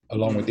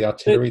 Along with the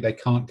artillery, they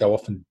can't go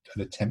off and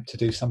attempt to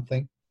do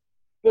something.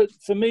 But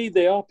for me,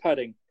 they are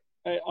padding.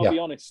 I'll be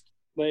honest.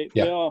 They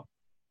are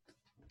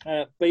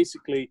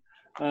basically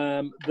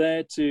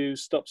there to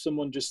stop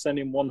someone just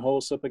sending one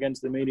horse up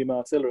against the medium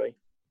artillery.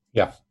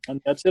 Yeah.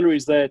 And the artillery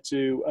is there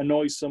to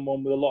annoy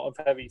someone with a lot of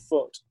heavy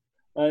foot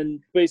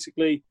and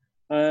basically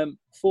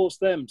force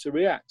them to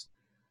react.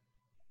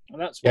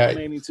 And that's what I'm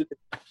aiming to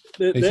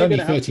do. It's only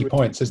 30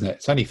 points, isn't it?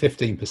 It's only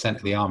 15%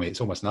 of the army.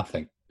 It's almost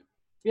nothing.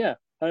 Yeah.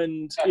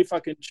 And if I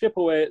can chip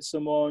away at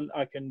someone,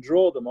 I can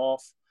draw them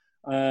off.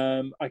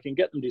 I can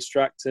get them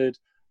distracted.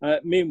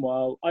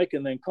 Meanwhile, I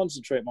can then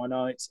concentrate my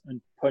knights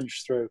and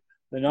punch through.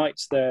 The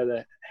knights there,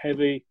 they're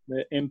heavy,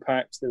 they're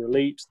impact, they're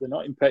elite, they're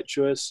not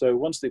impetuous. So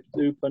once they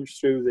do punch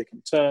through, they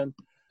can turn.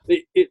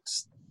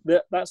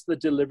 That's the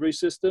delivery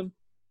system.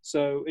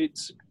 So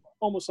it's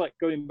almost like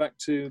going back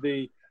to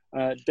the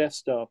Death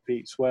Star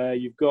piece where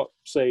you've got,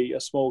 say, a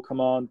small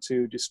command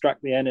to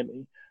distract the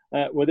enemy.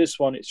 With this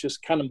one, it's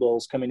just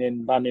cannonballs coming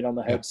in, landing on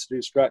the heads to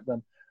distract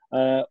them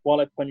while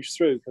I punch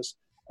through. Because,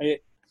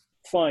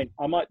 fine,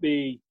 I might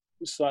be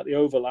slightly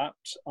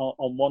overlapped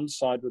on one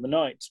side with the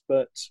knights,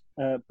 but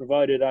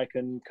provided I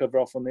can cover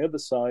off on the other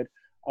side,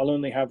 I'll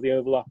only have the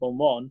overlap on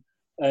one.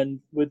 And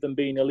with them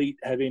being elite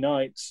heavy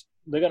knights,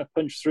 they're going to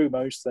punch through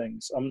most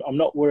things. I'm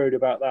not worried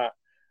about that.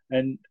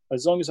 And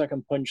as long as I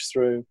can punch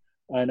through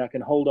and I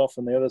can hold off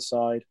on the other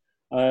side,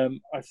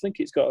 I think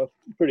it's got a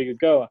pretty good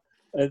goer.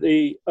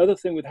 The other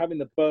thing with having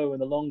the bow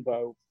and the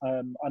longbow,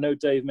 I know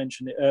Dave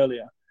mentioned it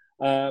earlier,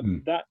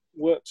 that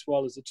works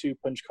well as a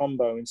 2-punch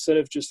combo instead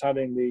of just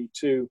having the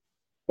 2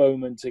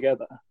 bowmen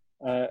together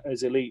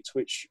as elites,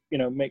 which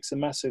makes a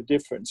massive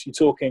difference. You're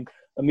talking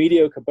a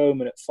mediocre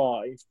bowman at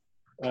 5,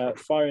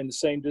 firing the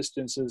same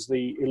distance as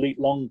the elite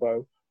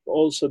longbow, but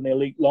all of a sudden the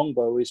elite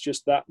longbow is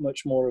just that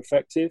much more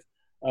effective.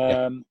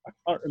 I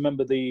can't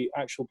remember the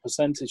actual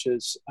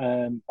percentages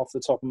off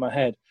the top of my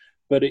head,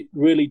 but it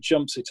really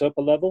jumps it up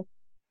a level.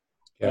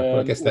 Yeah, well,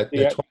 I guess they're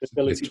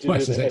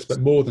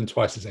more than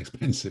twice as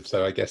expensive,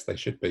 so I guess they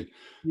should be.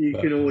 You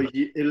can always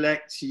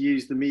elect to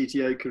use the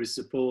mediocre as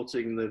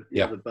supporting the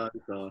bow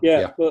card.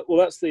 Yeah. Well,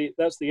 that's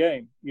the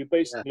aim. You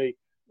basically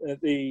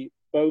the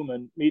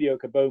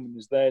mediocre bowman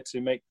is there to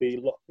make the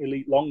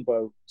elite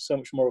longbow so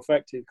much more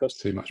effective, because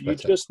you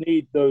just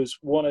need those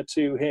 1 or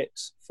 2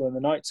 hits for the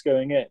knights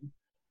going in,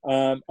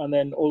 and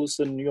then all of a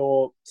sudden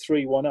you're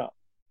 3-1 up.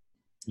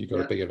 You've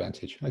got a big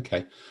advantage. Okay.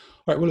 All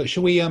right. Well, look,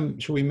 shall we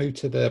move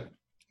to the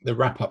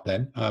wrap up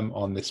then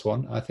on this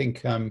one? I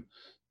think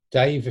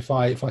Dave, if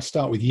I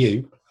start with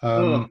you,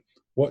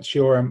 what's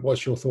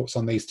your thoughts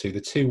on these two,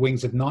 the 2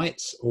 wings of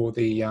knights, or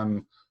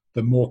the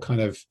more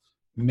kind of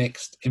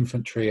mixed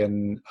infantry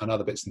and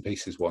other bits and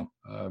pieces one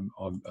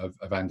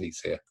of Andy's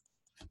here?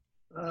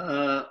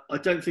 I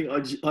don't think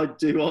I'd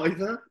do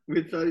either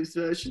with those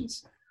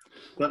versions,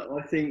 but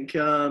I think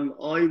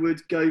I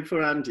would go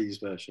for Andy's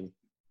version.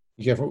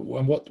 Yeah,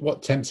 and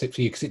what tempts it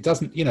for you? Because it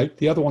doesn't,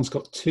 the other one's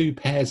got 2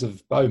 pairs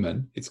of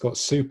bowmen. It's got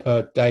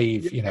Super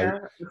Dave.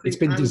 It's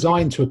been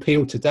designed to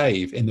appeal to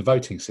Dave in the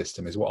voting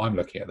system, is what I'm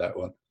looking at that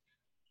one.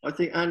 I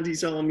think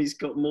Andy's army's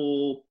got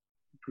more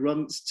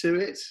grunts to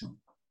it.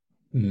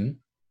 Mm-hmm.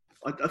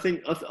 I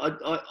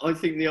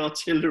think the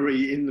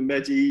artillery in the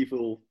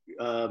medieval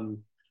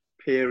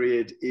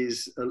period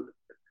is.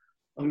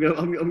 I'm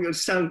going to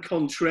sound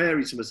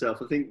contrary to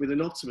myself. I think with an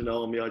Ottoman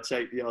army, I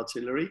take the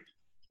artillery.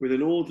 With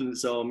an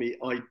ordnance army,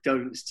 I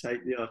don't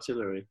take the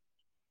artillery.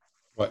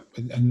 Right,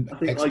 and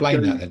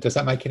explain that then. Does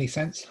that make any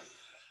sense?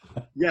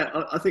 Yeah,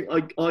 I think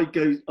I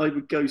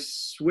would go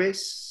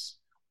Swiss,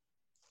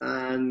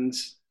 and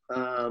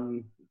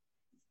I'd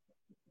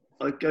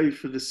go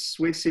for the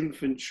Swiss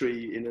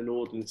infantry in an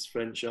ordnance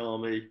French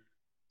army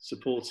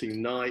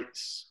supporting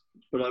knights,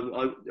 but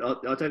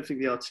I don't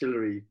think the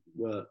artillery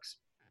works.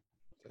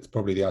 It's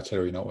probably the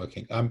artillery not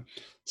working.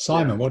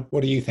 Simon,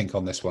 what do you think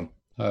on this one?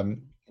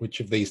 Which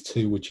of these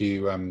 2 would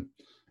you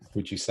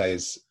say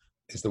is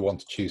the one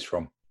to choose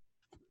from?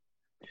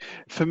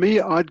 For me,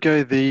 I'd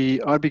be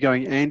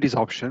going Andy's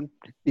option.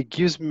 It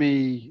gives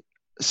me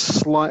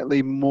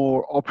slightly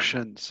more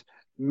options.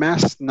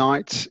 Mass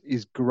Knights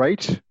is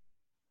great,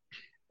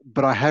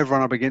 but I have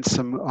run up against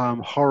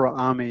some horror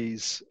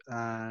armies,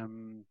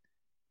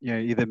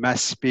 either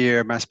mass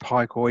spear, mass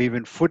pike, or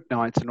even foot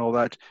knights and all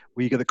that,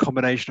 where you get the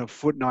combination of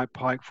foot knight,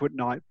 pike, foot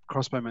knight,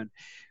 crossbowman.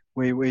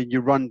 Where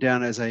you run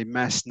down as a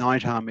mass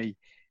knight army,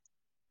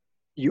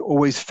 you're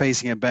always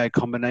facing a bad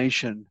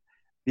combination.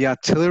 The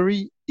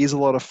artillery is a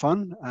lot of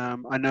fun.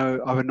 I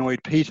know I've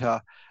annoyed Peter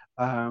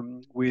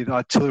with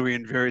artillery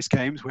in various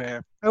games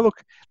where, oh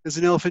look, there's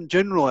an elephant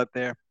general out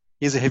there.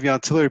 Here's a heavy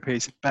artillery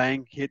piece.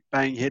 Bang, hit,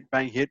 bang, hit,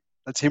 bang, hit.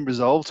 That's him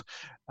resolved.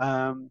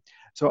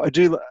 So I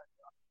do.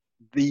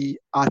 The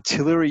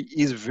artillery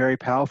is very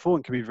powerful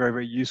and can be very,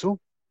 very useful.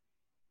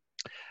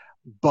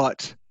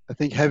 But I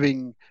think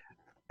having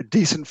a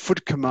decent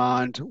foot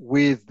command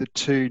with the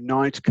 2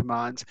 knight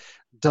commands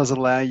does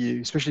allow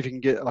you, especially if you can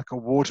get like a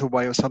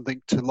waterway or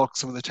something to lock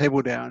some of the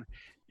table down,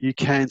 you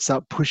can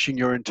start pushing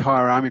your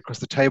entire army across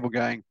the table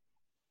going,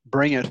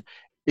 bring it.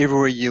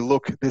 Everywhere you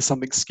look, there's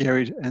something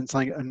scary and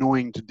something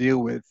annoying to deal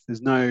with.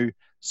 There's no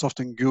soft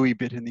and gooey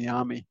bit in the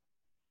army.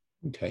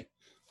 Okay.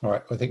 All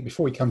right. I think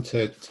before we come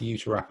to you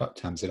to wrap up,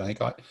 Tamsin, I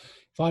think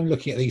if I'm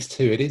looking at these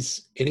 2, it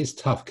is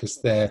tough because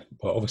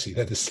obviously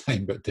they're the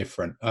same but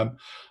different. I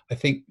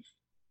think,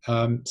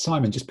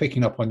 Simon, just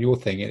picking up on your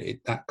thing,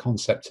 that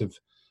concept of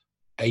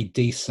a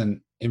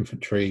decent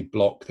infantry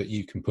block that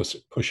you can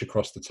push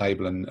across the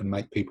table and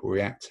make people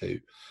react to.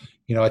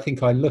 I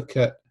think I look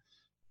at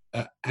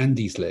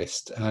Andy's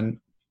list and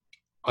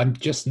I'm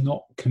just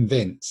not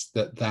convinced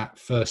that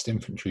first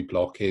infantry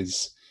block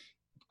is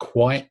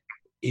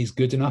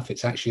good enough.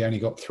 It's actually only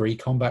got 3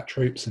 combat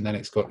troops, and then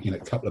it's got a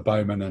couple of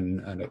bowmen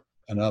and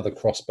another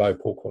crossbow,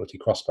 poor quality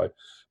crossbow,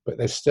 but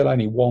there's still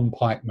only 1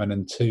 pikeman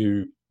and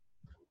 2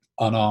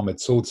 unarmored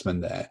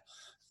swordsmen there,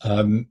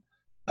 and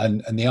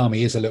the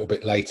army is a little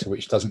bit later,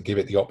 which doesn't give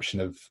it the option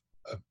of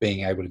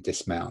being able to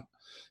dismount.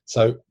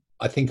 So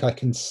I think I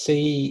can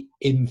see,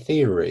 in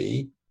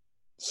theory,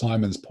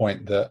 Simon's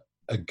point that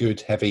a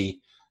good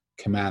heavy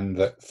command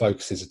that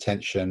focuses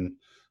attention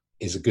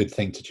is a good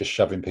thing to just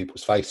shove in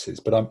people's faces.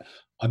 But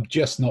I'm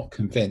just not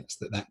convinced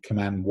that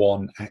command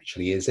 1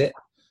 actually is it.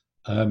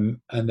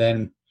 And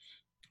then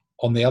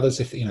on the others,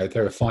 if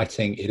they're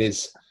fighting, it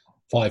is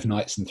 5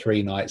 knights and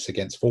 3 knights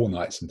against 4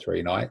 knights and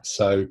 3 knights.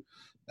 So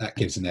that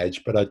gives an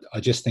edge. But I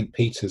just think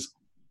Peter's,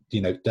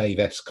 Dave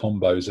F's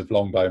combos of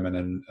longbowmen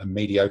and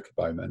mediocre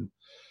bowmen,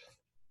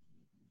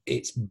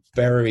 it's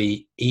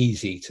very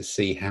easy to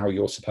see how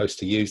you're supposed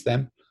to use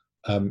them.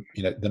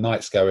 The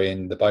knights go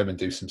in, the bowmen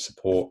do some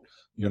support.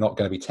 You're not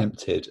going to be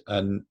tempted,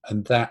 and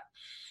that,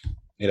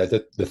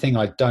 the thing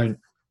I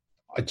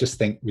just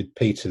think with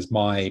Peters,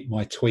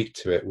 my tweak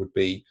to it would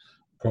be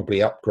probably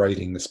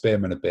upgrading the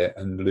spearmen a bit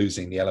and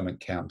losing the element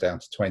count down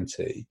to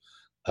 20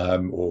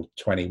 or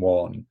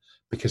 21,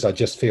 because I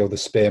just feel the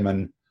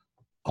spearmen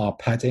are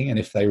padding, and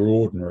if they were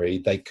ordinary,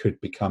 they could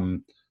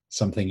become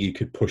something you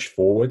could push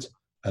forward,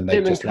 and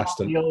they just last.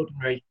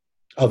 Ordinary.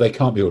 Oh, they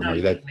can't be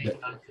ordinary. No,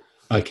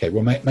 Okay,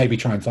 well, maybe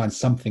try and find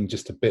something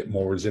just a bit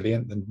more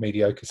resilient than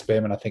mediocre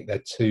spearmen. I think they're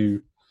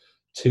too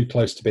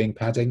close to being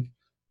padding.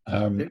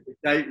 The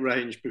date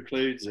range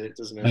precludes it,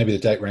 doesn't it? Maybe the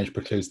date range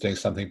precludes doing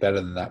something better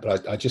than that,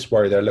 but I just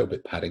worry they're a little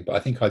bit padding. But I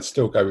think I'd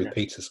still go with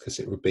Peters, because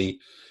it would be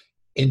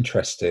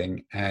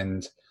interesting,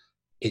 and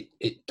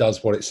it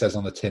does what it says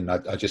on the tin.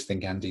 I just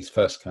think Andy's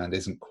first command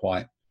isn't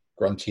quite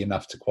grunty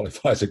enough to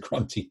qualify as a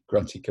grunty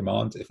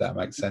command, if that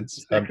makes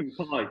sense. Second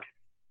pike.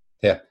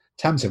 Yeah.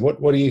 Tamsin, what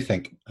do you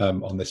think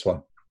on this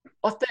one?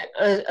 I think,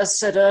 as I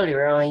said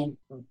earlier,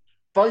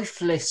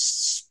 both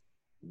lists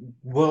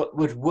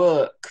would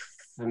work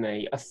for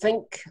me. I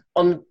think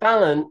on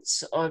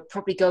balance, I'd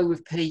probably go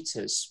with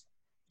Peters,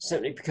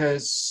 simply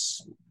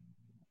because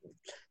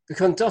the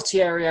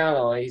Condottieri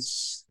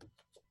allies,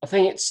 I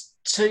think it's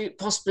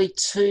possibly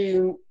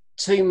too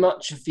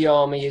much of the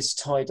army is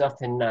tied up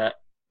in that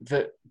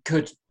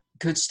could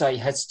stay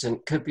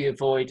hesitant, could be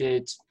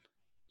avoided.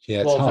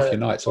 Yeah, it's half your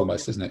knights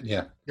almost, isn't it?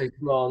 Yeah. The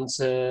commands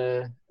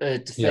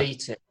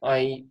defeated.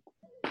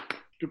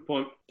 Good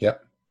point. Yeah.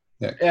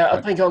 Yeah,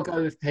 I think I'll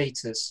go with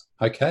Peters.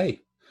 Okay.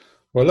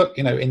 Well, look,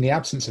 in the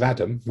absence of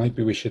Adam,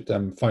 maybe we should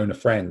phone a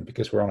friend,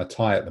 because we're on a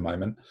tie at the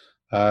moment.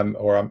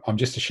 Or I'm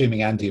just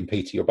assuming Andy and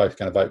Peter, you're both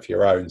going to vote for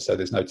your own, so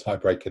there's no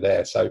tiebreaker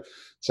there. So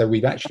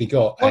we've actually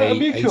got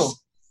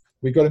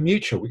we've got a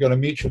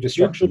mutual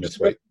destruction this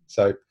week.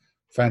 So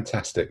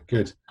fantastic,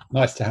 good,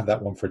 nice to have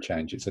that one for a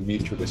change. It's a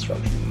mutual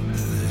destruction.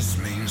 This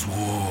means war.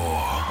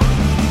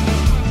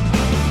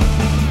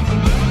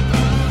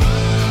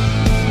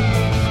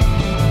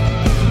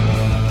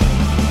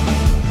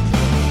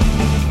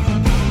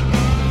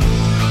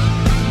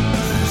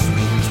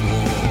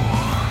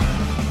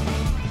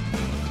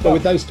 Well,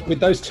 with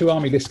those two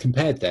army lists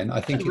compared, then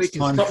I think it's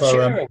time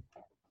for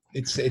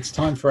it's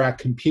time for our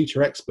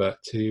computer expert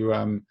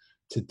to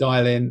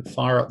dial in,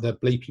 fire up the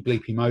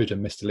bleepy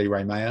modem, Mr.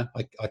 Leroy Mayer.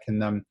 I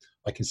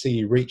can see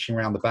you reaching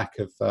around the back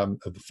of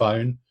the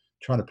phone,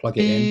 trying to plug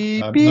it in.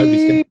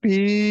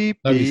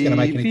 Nobody's going to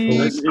make any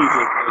calls.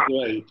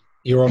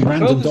 You're on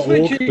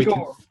random.org.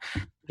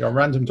 You're on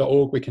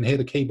random.org. We can hear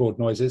the keyboard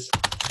noises.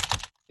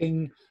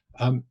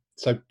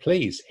 So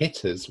please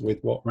hit us with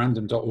what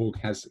random.org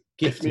has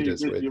gifted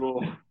us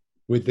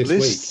with this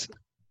week.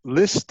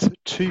 List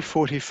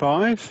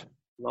 245.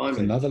 It's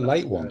another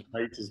late one.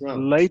 Late as well.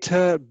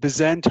 Later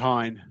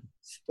Byzantine.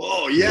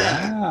 Oh,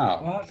 yeah.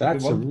 Wow.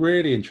 That's a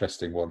really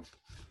interesting one.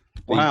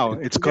 Wow,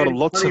 it's got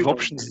lots of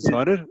options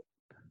inside it.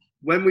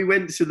 When we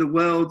went to the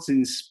Worlds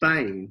in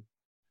Spain,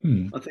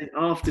 I think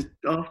after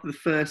the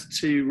first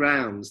two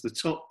rounds, the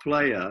top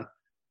player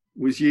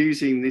was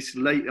using this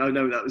late. Oh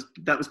no,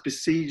 that was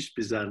besieged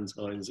Byzantines.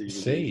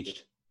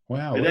 Besieged.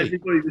 Wow. And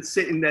everybody was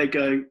sitting there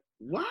going,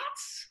 "What?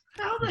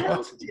 How the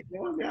hell did you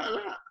know about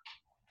that?"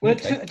 Well,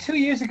 2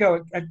 years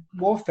ago at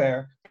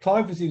Warfare,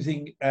 Clive was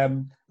using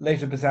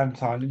later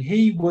Byzantine, and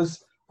he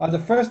was either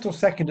first or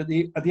second at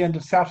the end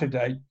of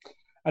Saturday,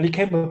 and he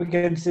came up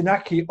against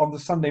Inaki on the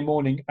Sunday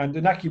morning, and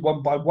Inaki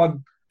won by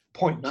 1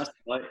 point.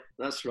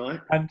 That's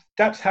right. And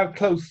that's how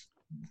close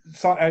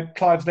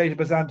Clive's later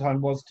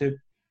Byzantine was to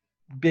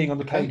being on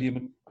the podium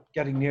and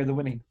getting near the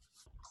winning.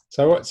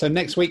 So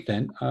next week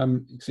then,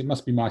 because it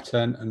must be my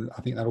turn, and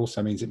I think that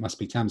also means it must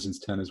be Tamsin's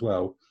turn as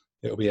well.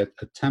 It'll be a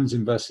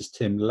Tamsin versus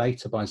Tim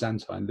later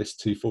Byzantine,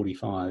 list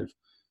 245,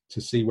 to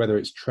see whether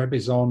it's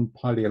Trebizond,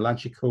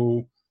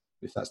 Paleological,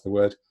 if that's the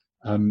word,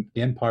 the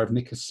Empire of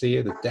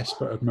Nicosia, the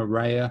Despot of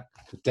Morea,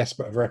 the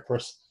Despot of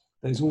Epirus.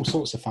 There's all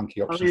sorts of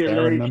funky options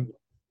there.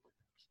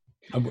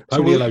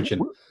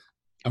 Paleologian.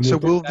 So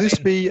will this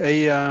be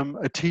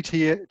a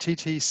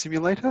TT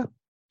simulator?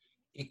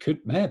 It could,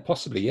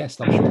 possibly, yes.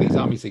 I'm sure these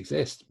armies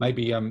exist.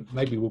 Maybe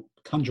we'll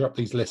conjure up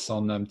these lists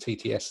on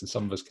TTS, and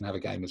some of us can have a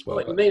game as well.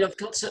 What, you mean I've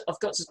got to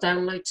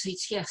download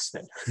TTS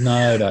then?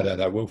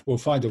 No. We'll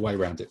find a way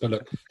around it. But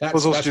look, that's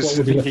what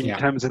we'll be looking at.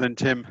 Tamsin and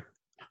Tim.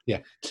 Yeah,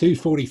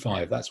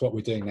 245. That's what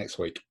we're doing next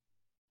week.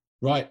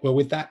 Right. Well,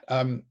 with that,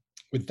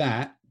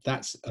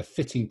 that's a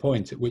fitting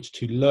point at which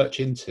to lurch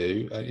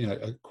into,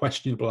 a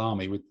questionable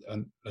army with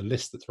a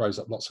list that throws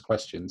up lots of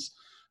questions,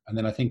 and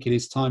then I think it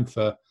is time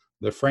for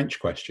the French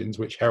questions,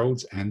 which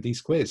heralds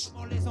Andy's quiz.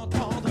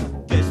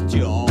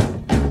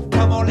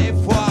 Comment les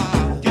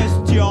voir?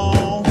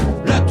 Question.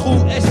 Le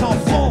trou est sans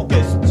fond.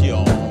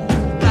 Question.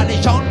 La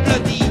légende le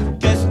dit.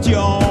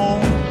 Question.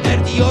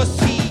 Elle dit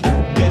aussi.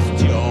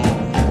 Question.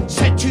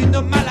 C'est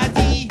une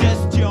maladie.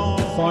 Question.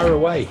 Fire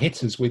away.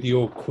 Hit us with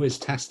your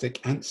quiztastic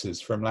answers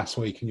from last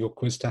week and your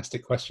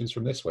quiztastic questions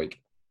from this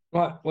week.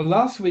 Right. Well,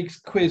 last week's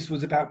quiz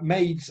was about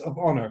maids of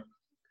honor.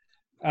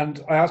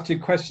 and I asked you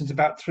questions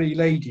about 3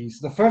 ladies.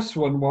 The first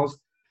one was,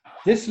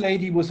 this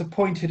lady was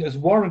appointed as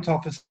warrant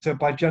officer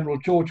by General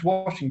George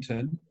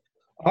Washington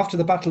after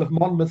the Battle of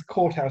Monmouth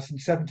Courthouse in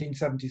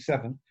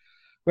 1777,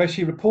 where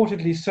she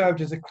reportedly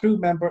served as a crew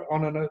member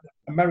on an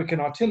American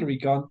artillery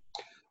gun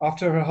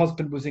after her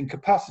husband was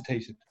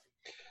incapacitated.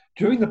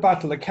 During the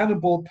battle, a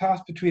cannonball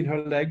passed between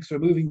her legs,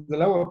 removing the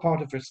lower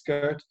part of her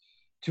skirt,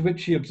 to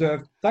which she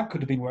observed, that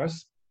could have been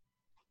worse.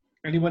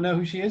 Anyone know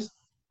who she is?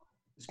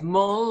 It's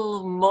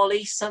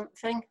Molly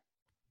something?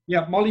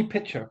 Yeah, Molly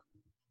Pitcher.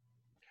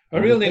 Her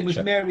Molly real name Pitcher.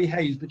 was Mary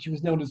Hayes, but she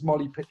was known as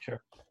Molly Pitcher.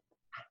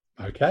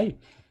 Okay.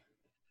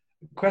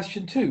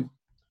 Question 2.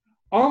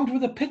 Armed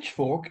with a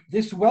pitchfork,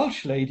 this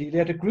Welsh lady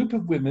led a group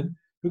of women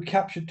who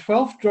captured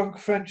 12 drunk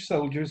French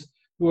soldiers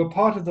who were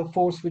part of the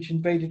force which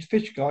invaded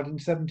Fishguard in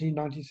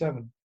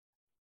 1797.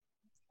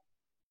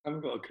 I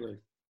haven't got a clue.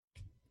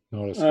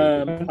 Not a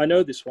Scooby. I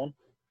know this one.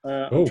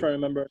 I'm Oh. trying to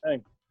remember her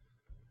name.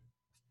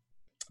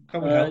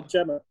 Come on, help.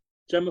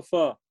 Gemma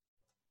Farr.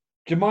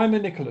 Jemima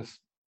Nicholas.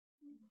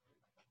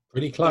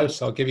 Pretty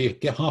close. I'll give you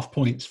half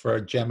points for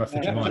a Gemma for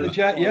Jemima.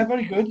 Yeah,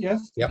 very good.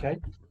 Yes. Yep. Okay.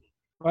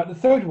 Right. The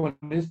third one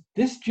is,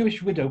 this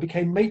Jewish widow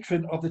became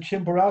matron of the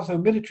Chimborazo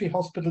Military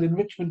Hospital in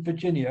Richmond,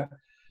 Virginia,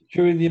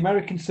 during the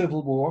American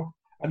Civil War,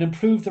 and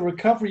improved the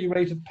recovery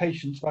rate of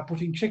patients by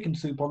putting chicken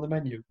soup on the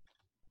menu.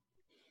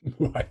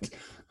 Right.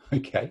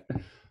 Okay.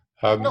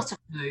 Not a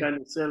clue.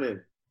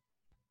 Penicillin.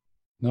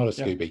 Not a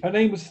Scooby. Her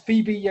name was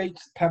Phoebe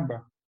Yates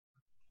Pember.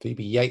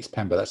 Phoebe Yates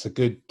Pember. That's a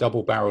good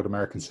double-barreled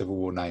American Civil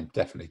War name.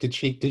 Definitely. Did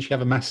she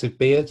have a massive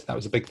beard? That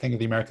was a big thing of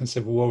the American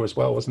Civil War as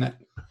well, wasn't it?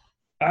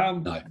 No.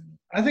 No.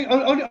 I think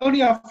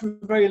only after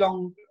a very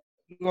long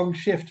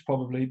shift,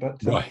 probably.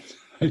 But Right.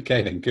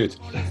 Okay then. Good.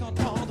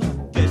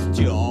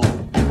 Question,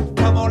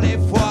 comment les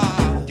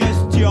voir?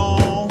 Question,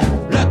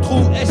 le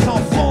trou est sans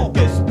fond?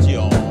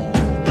 Question,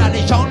 la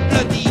légende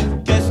le dit?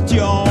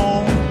 Question,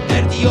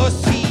 elle dit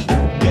aussi?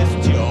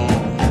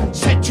 Question,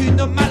 c'est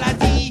une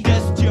maladie?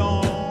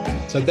 Question.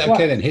 So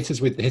okay then. Hit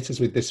us with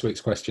this week's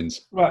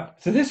questions. Right.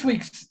 So this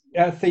week's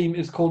theme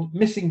is called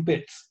Missing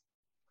Bits.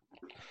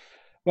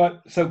 Right.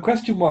 So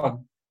question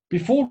 1.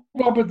 Before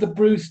Robert the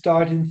Bruce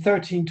died in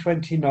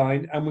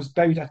 1329 and was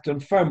buried at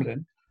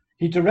Dunfermline,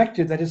 he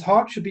directed that his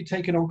heart should be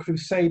taken on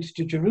crusade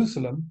to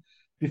Jerusalem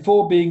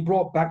before being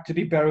brought back to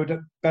be buried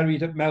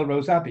at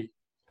Melrose Abbey.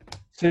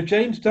 Sir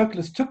James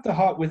Douglas took the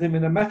heart with him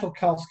in a metal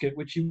casket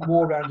which he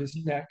wore around his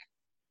neck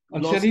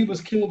until he was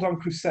killed on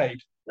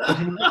crusade, but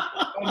in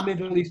one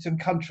Middle Eastern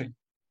country.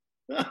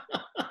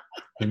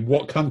 In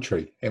what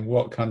country? In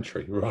what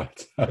country?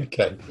 Right.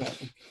 Okay.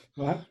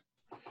 Right.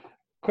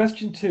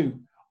 Question 2.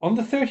 On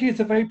the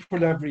 30th of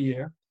April every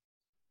year,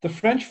 the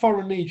French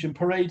Foreign Legion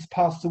parades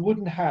past the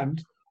wooden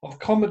hand of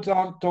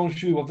Commandant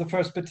d'Anjou of the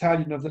 1st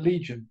Battalion of the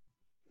Legion,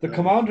 the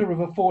commander of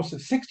a force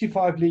of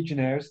 65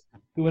 legionnaires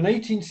who in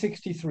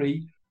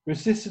 1863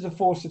 resisted a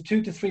force of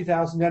 2,000 to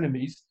 3,000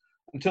 enemies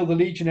until the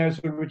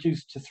legionnaires were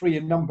reduced to 3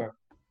 in number.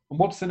 And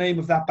what's the name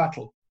of that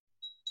battle?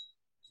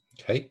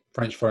 Okay.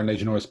 French Foreign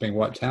Legion always being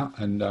wiped out,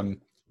 and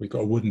we've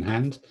got a wooden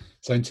hand.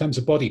 So in terms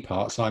of body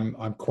parts, I'm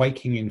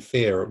quaking in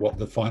fear at what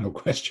the final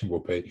question will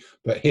be.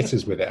 But hit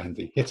us with it,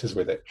 Andy. Hit us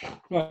with it.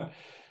 Right.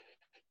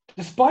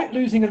 Despite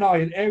losing an eye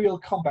in aerial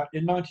combat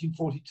in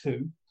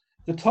 1942,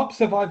 the top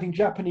surviving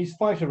Japanese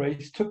fighter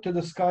ace took to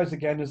the skies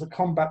again as a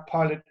combat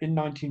pilot in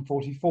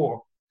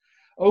 1944.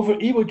 Over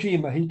Iwo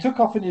Jima, he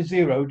took off in a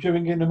Zero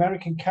during an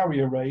American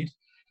carrier raid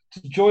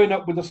to join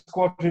up with a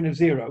squadron of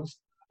Zeros,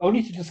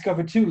 only to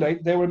discover too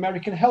late they were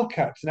American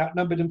Hellcats and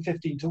outnumbered him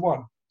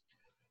 15-1.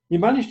 He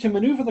managed to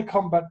maneuver the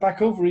combat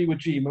back over Iwo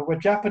Jima, where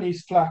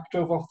Japanese flak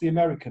drove off the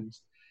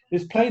Americans.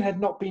 His plane had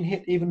not been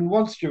hit even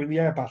once during the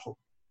air battle.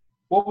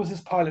 What was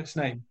his pilot's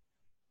name?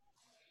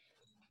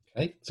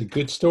 Okay, it's a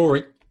good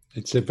story.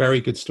 It's a very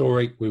good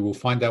story. We will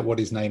find out what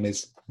his name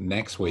is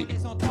next week.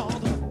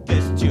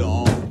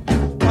 Question,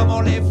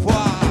 comment les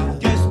voir?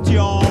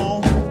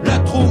 Question,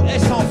 le trou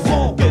est sans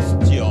fond?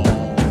 Question,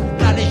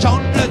 la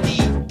légende le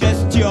dit?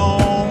 Question,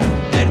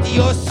 elle dit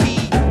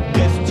aussi?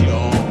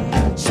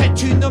 Question,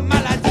 c'est une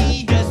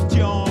maladie?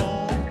 Question.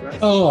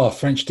 Oh,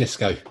 French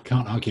disco.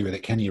 Can't argue with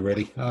it, can you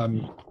really?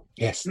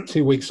 Yes,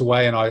 2 weeks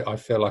away, and I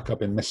feel like I've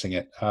been missing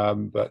it.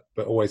 But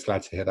always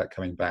glad to hear that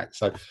coming back.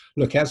 So,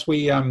 look, as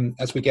we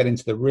get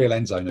into the real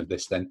end zone of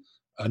this, then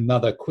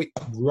another quick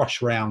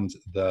rush round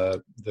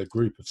the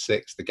group of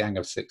 6, the gang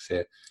of 6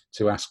 here,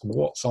 to ask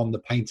what's on the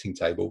painting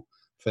table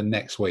for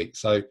next week.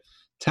 So,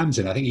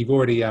 Tamsin, I think you've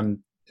already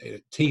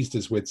teased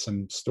us with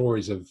some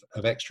stories of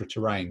extra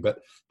terrain, but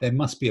there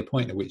must be a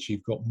point at which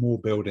you've got more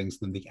buildings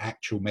than the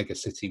actual mega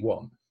city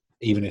one,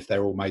 even if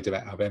they're all made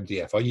out of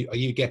MDF. Are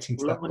you getting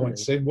to that point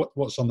soon?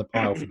 What's on the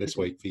pile for this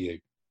week for you?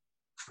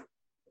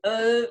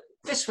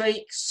 This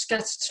week,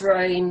 scattered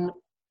terrain.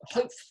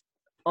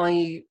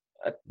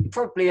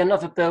 Probably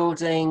another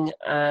building,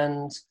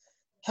 and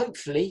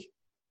hopefully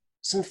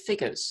some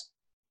figures.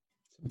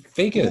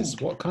 Figures?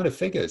 What kind of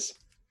figures?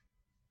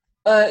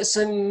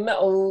 Some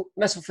metal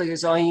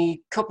figures,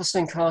 i.e.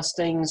 cobblestone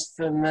castings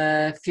from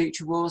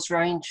Future Wars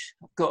range.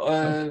 I've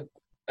got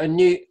a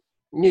new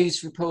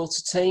news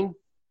reporter team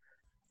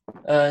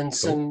and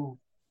some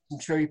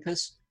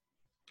troopers.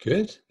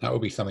 Good. That will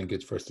be something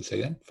good for us to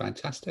see then.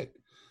 Fantastic.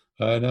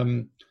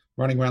 And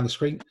running around the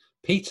screen,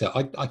 Peter,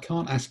 I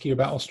can't ask you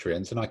about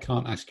Austrians and I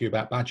can't ask you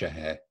about badger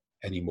hair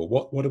anymore.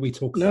 What do we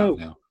talk about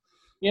now?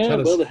 Yeah,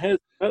 Tell well, us. the hair's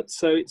cut,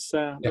 so it's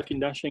looking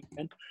dashing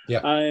again.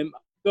 Yeah.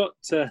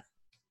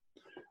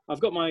 I've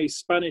got my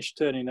Spanish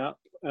turning up,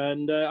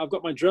 and I've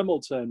got my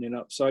Dremel turning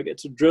up, so I get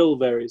to drill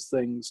various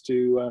things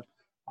to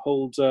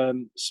hold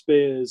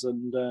spears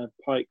and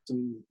pikes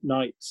and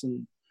knights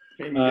and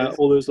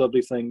all those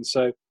lovely things.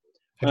 So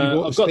Have you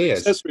bought I've the got the spears?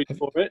 accessory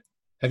for it.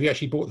 Have you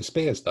actually bought the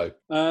spears though?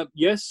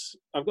 Yes,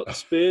 I've got the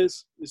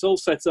spears. It's all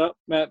set up.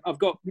 I've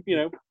got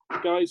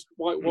guys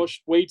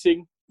whitewashed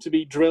waiting to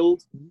be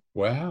drilled.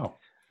 Wow.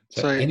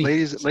 So,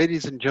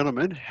 ladies and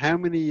gentlemen, how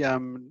many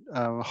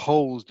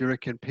holes do you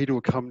reckon Peter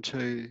will come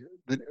to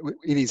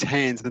in his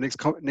hands the next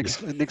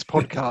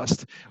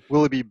podcast?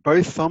 Will it be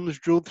both thumbs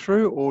drilled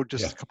through, or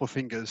just a couple of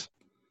fingers?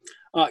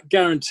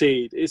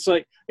 Guaranteed. It's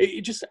like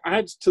it just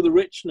adds to the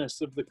richness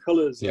of the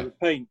colours of the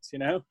paint.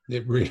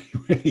 It really,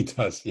 really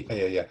does.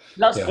 Yeah.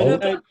 That's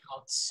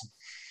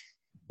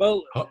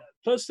Well,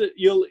 plus that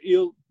you'll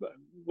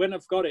when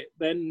I've got it,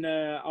 then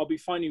I'll be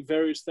finding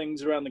various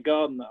things around the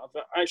garden that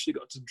I've actually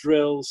got to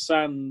drill,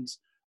 sand,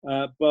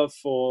 buff,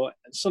 or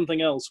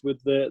something else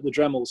with the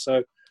Dremel.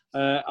 So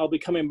I'll be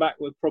coming back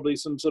with probably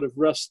some sort of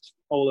rust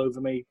all over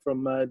me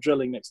from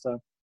drilling next time.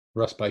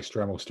 Rust-based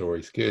Dremel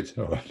stories. Good.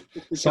 All right.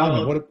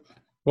 Simon,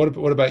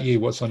 what about you?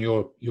 What's on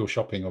your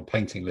shopping or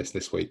painting list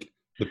this week?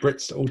 The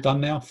Brits all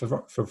done now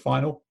for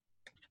final?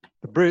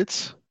 The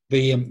Brits?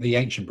 The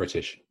ancient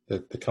British. The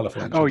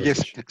colourful ancient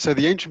British. Yes. So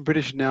the ancient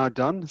British are now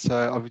done.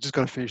 So I've just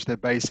got to finish their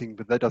basing,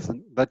 but that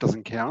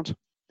doesn't count.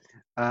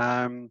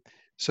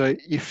 So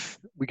if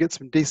we get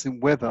some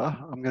decent weather,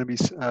 I'm going to be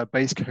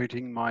base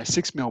coating my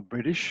 6mm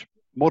British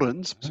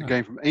moderns. So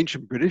going from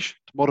ancient British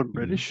to modern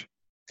British.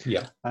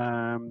 Yeah.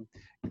 I've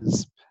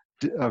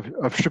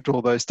stripped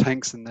all those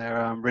tanks and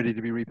they're ready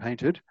to be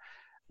repainted.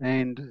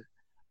 And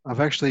I've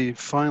actually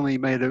finally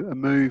made a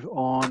move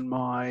on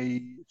my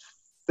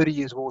 30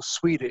 years war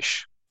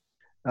Swedish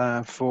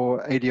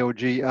for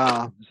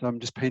ADLGR. So I'm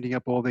just painting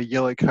up all the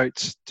yellow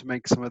coats to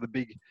make some of the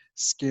big,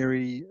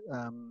 scary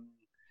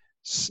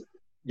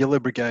yellow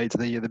brigades,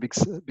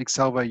 the big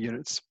salvo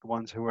units, the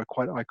ones who are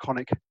quite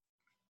iconic.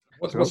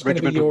 What's going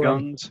to be your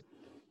guns?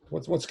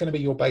 What's going to be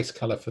your base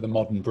colour for the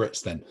modern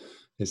Brits then?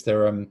 Is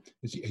there are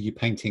you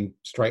painting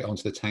straight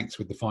onto the tanks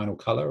with the final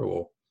colour,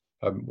 or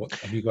what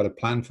have you got a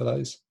plan for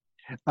those?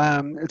 It's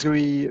going to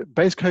be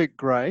base coat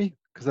grey,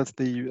 because that's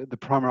the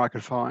primer I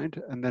could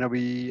find, and then it'll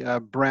be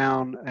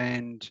brown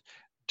and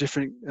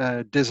different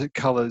desert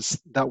colours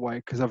that way,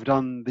 because I've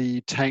done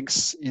the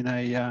tanks in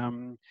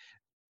a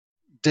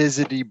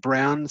deserty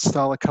brown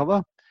style of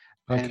colour,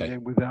 and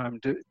then with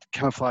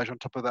camouflage on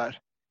top of that,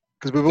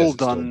 because we've all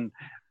done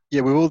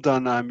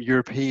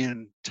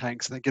European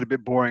tanks, and they get a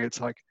bit boring. It's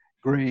like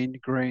green,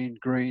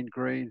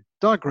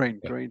 dark green.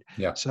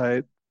 Yeah.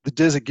 So the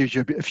desert gives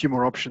you a few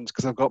more options,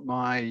 because I've got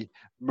my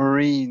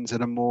Marines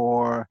at a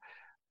more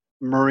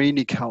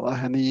mariney colour,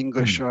 and the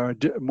English are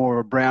more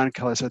a brown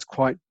colour. So it's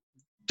quite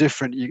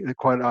different,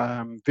 quite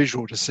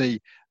visual to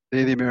see.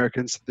 They're the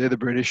Americans, they're the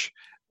British,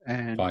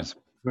 and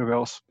whoever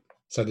else.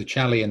 So the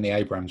Charlie and the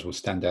Abrams will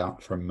stand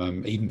out from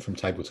even from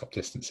tabletop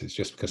distances,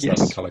 just because they're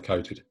colour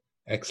coded.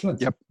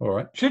 Excellent. Yep. All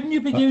right. Shouldn't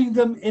you be doing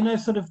them in a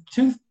sort of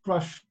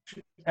toothbrush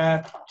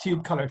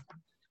tube colour?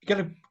 You get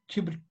a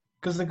tube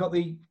because they've got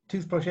the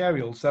toothbrush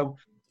aerial, so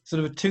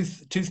sort of a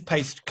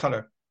toothpaste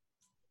colour.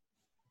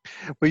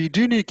 Well, you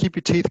do need to keep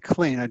your teeth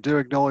clean. I do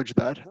acknowledge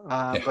that,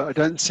 but I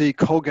don't see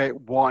Colgate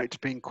White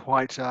being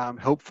quite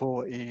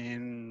helpful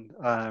in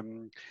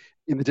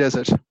the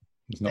desert.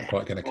 It's not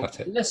quite going to cut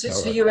it. Unless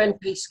it's for UN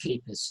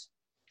peacekeepers.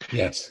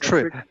 Yes.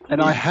 True.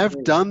 And I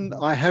have done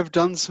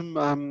some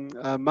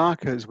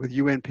markers with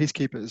UN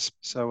peacekeepers.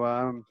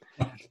 So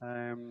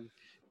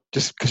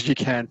just because you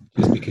can.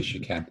 Just because you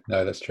can.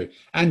 No, that's true.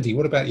 Andy,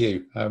 what about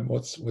you?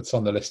 What's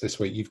on the list this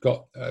week? You've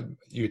got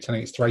you were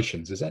telling it's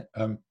Thracians, is it?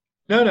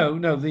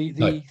 No.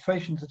 The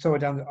Thracians are somewhere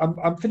down there.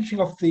 I'm finishing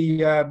off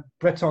the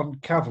Breton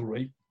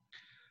cavalry,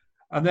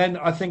 and then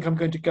I think I'm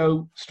going to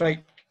go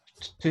straight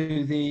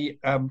to the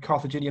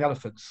Carthaginian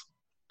elephants.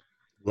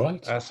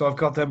 Right. So I've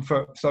got them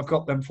for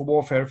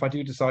warfare if I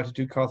do decide to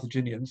do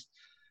Carthaginians,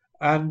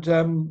 and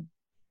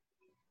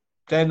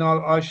then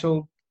I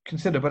shall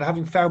consider. But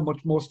having found much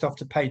more stuff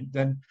to paint,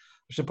 then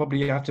I should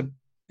probably have to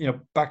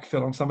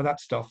backfill on some of that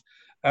stuff.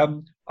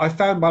 I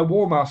found my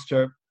War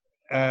Master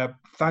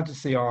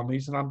fantasy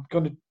armies, and I'm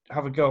going to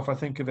have a go if I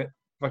think of it,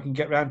 if I can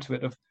get round to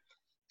it, of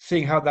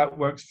seeing how that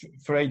works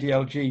for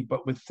ADLG,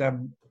 but with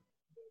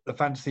the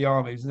fantasy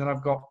armies. And then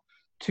I've got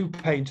 2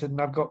 painted, and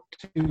I've got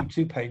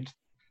 2 paint.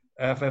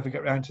 If I ever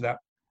get round to that.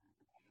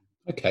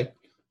 Okay,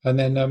 and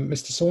then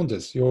Mr.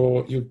 Saunders,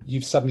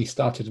 you've suddenly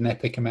started an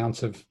epic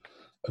amount of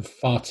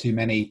far too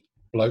many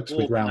blokes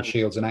with round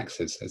shields and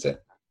axes, is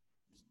it?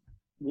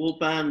 War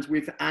band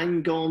with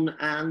Angon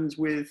and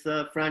with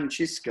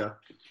Francisca.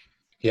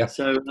 Yeah,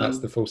 So that's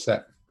the full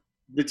set.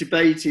 the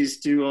debate is,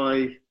 do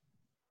I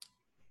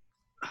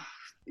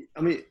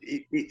mean,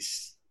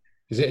 it's...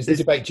 Is the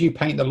debate, do you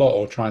paint the lot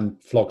or try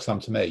and flog some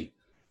to me?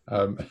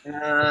 I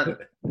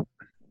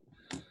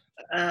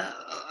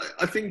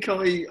think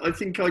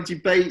I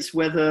debate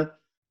whether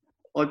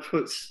I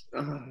put...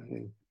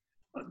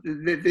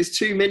 there's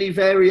too many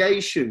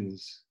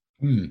variations.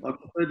 I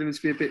prefer them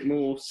to be a bit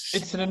more...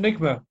 It's an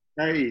enigma.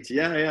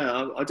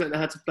 Yeah. I don't know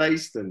how to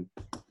base them.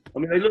 I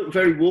mean, they look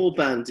very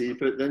warbandy,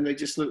 but then they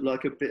just look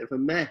like a bit of a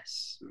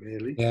mess,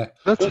 really. Yeah,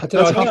 That's half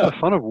the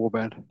fun of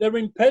warband. They're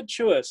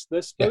impetuous.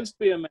 They're supposed to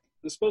be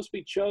they're supposed to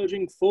be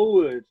charging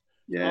forward.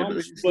 Yeah,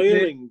 arms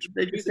flailing.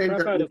 they just end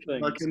up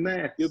looking like a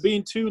mess. You're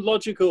being too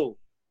logical.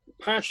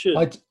 Passion.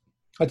 I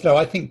don't know.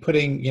 I think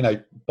putting,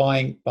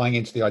 buying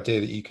into the idea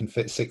that you can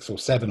fit 6 or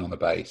 7 on the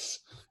base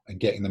and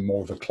getting them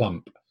more of a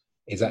clump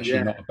is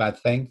actually not a bad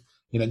thing.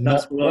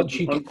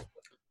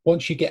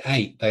 Once you get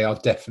 8, they are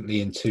definitely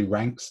in 2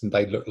 ranks, and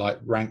they look like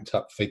ranked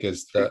up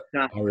figures that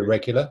are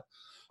irregular.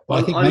 But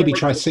I think maybe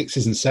try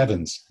 6s and 7s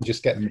and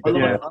just get them a bit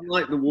more. I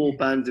like the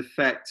warband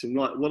effect, and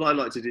what I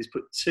like to do is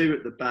put 2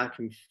 at the back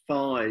and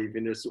 5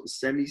 in a sort of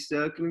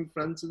semicircle in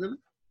front of them.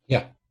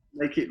 Yeah,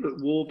 make it look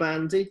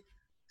warbandy.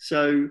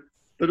 So,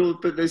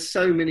 but there's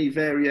so many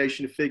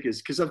variation of figures,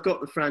 because I've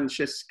got the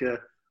Francesca,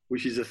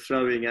 which is a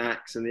throwing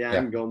axe, and the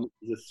Angon, which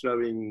is a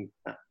throwing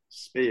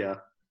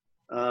spear.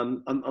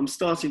 I'm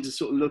starting to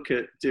sort of look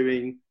at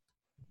doing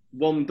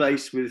one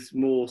base with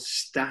more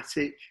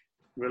static,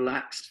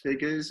 relaxed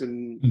figures,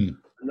 and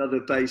another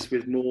base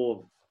with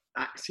more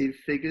active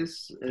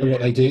figures. So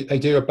what they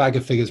do a bag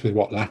of figures with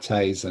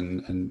lattes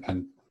and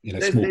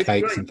small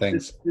cakes and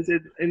things. There's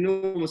an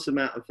enormous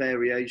amount of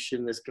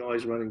variation. There's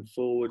guys running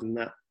forward and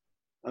that.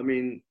 I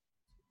mean,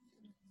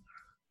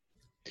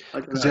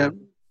 I don't know.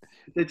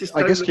 They just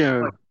don't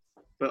look right,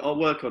 but I'll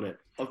work on it.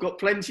 I've got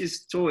plenty of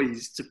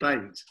toys to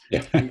paint.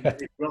 Yeah. And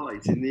get it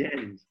right in the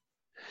end.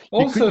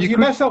 Also, if you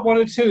mess up 1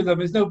 or 2 of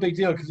them, it's no big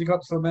deal because you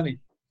got so many.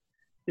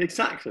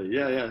 Exactly.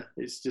 Yeah.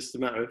 It's just a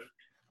matter of,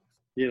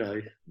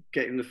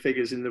 getting the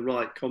figures in the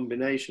right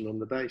combination on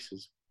the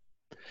bases.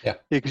 Yeah,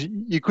 because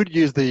you could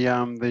use the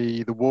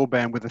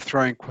warband with the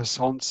throwing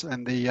croissants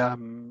and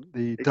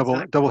the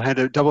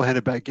double-handed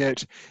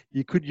baguette.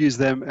 You could use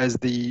them as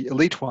the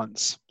elite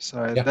ones.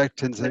 So that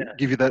tends to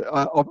give you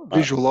that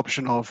visual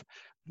option of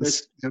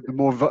the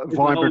more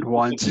vibrant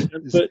ones.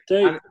 But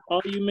Dave,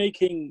 are you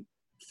making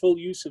full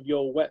use of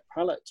your wet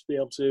palette to be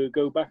able to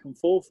go back and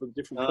forth with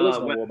different colours?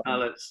 Wet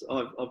palettes.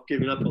 I've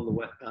given up on the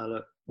wet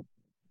palette.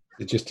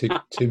 It's just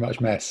too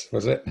much mess,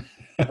 was it?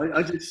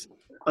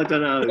 I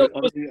don't know. You're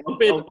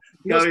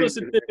not supposed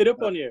to dip it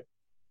up on you.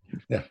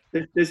 Yeah.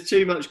 There's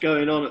too much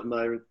going on at the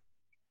moment.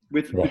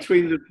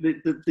 Between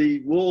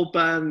the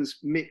warbands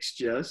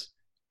mixtures,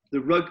 the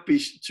rugby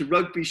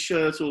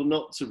shirt or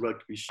not to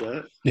rugby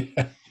shirt.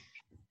 Yeah.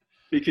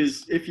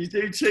 Because if you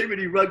do too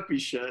many rugby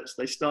shirts,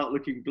 they start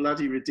looking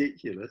bloody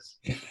ridiculous.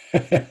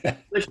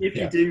 Especially if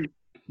you do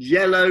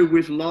yellow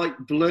with light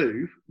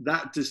blue,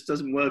 that just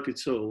doesn't work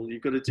at all.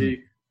 You've got to do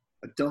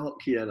a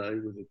dark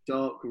yellow with a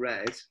dark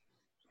red.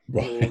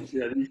 Right.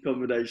 Or, these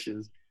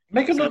combinations.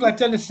 Make it look like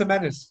Dennis the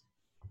Menace.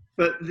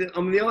 But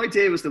the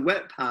idea was the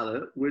wet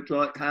palette would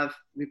have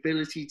the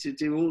ability to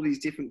do all these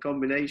different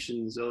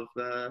combinations of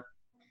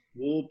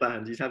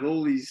warband. You'd have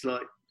all these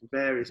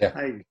various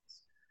paints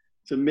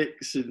to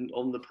mix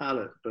on the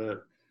palette,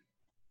 but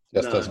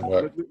just doesn't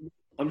work.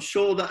 I'm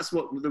sure that's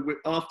what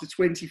after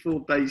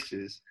 24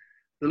 bases,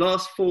 the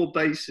last 4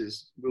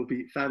 bases will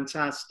be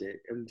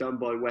fantastic and done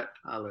by wet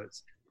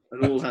palettes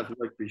and all have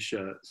rugby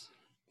shirts.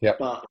 Yeah,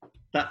 but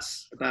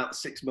that's about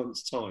 6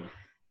 months' time.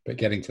 But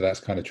getting to that's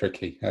kind of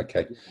tricky.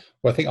 Okay,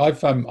 well, I think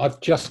I've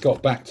just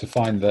got back to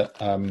find that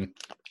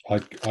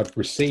I've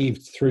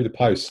received through the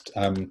post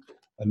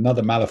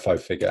another Malifaux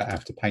figure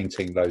after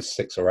painting those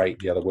 6 or 8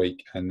 the other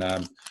week, and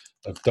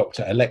of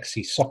Dr.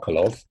 Alexei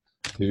Sokolov,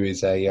 who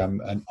is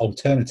an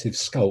alternative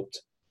sculpt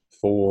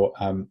for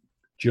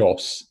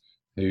Joss,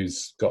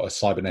 who's got a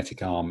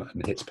cybernetic arm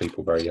and hits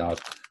people very hard.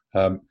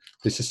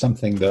 This is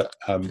something that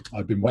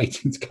I've been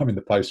waiting to come in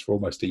the post for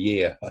almost a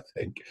year, I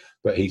think,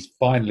 but he's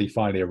finally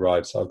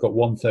arrived. So I've got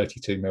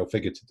 132mm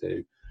figure to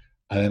do,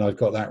 and then I've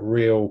got that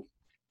real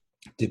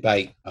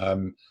debate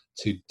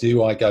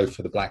do I go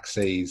for the Black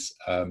Seas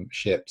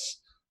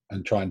ships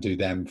and try and do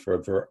them for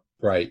a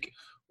break,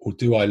 or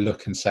do I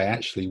look and say,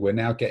 actually, we're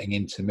now getting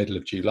into middle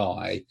of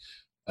July,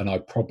 and I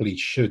probably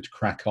should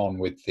crack on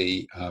with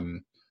the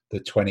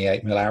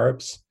 28mm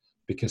Arabs,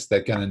 because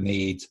they're going to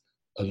need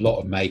a lot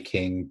of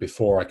making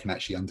before I can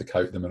actually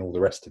undercoat them and all the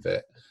rest of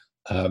it.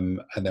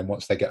 And then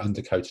once they get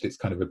undercoated, it's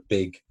kind of a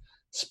big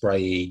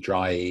sprayy,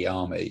 dryy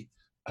army,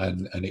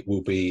 and it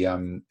will be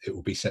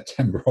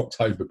September,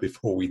 October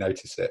before we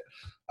notice it.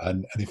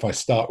 And if I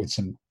start with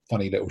some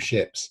funny little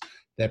ships,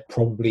 they're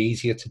probably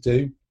easier to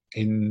do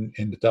in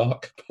the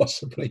dark,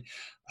 possibly.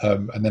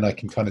 And then I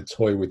can kind of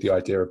toy with the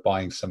idea of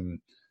buying some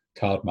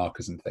card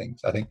markers and things.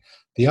 I think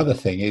the other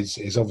thing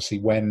is obviously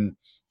when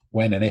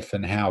and if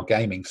and how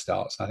gaming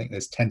starts. I think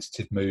there's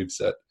tentative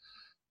moves at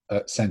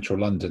at Central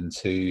London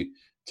to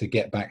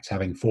get back to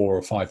having 4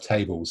 or 5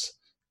 tables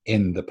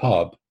in the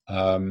pub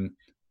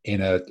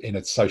in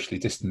a socially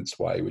distanced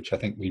way, which I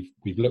think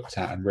we've looked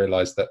at and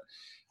realised that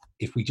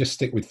if we just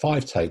stick with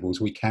 5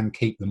 tables, we can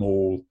keep them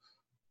all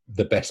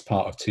the best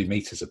part of 2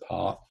 meters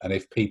apart. And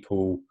if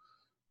people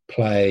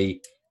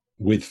play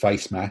with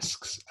face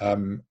masks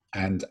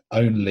and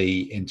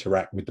only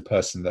interact with the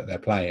person that they're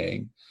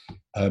playing,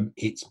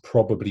 it's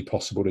probably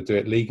possible to do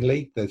it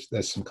legally.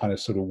 There's some kind of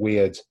sort of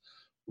weird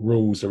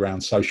rules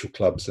around social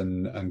clubs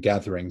and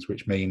gatherings,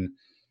 which mean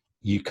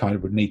you kind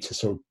of would need to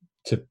sort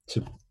of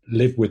to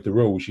live with the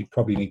rules. You'd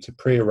probably need to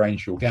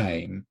pre-arrange your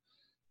game,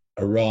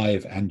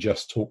 arrive and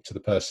just talk to the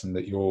person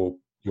that you're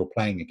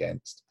playing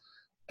against,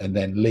 and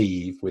then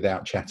leave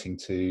without chatting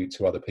to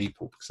other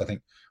people. Because I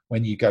think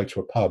when you go to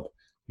a pub,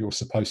 you're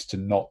supposed to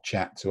not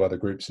chat to other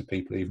groups of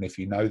people, even if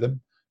you know them.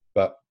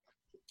 But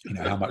you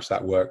know how much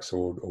that works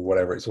or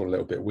whatever, it's all a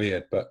little bit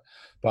weird. But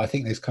I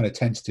think there's kind of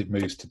tentative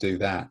moves to do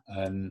that.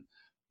 And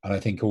I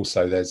think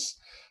also there's,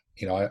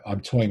 you know,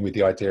 I'm toying with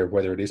the idea of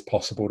whether it is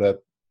possible to,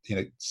 you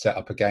know, set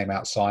up a game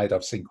outside.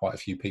 I've seen quite a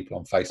few people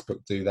on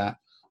Facebook do that.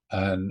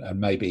 And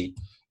maybe,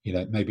 you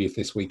know, maybe if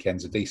this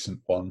weekend's a decent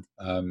one,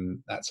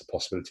 that's a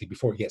possibility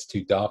before it gets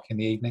too dark in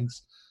the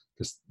evenings,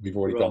 because we've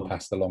already gone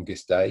past the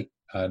longest day,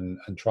 and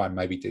try and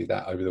maybe do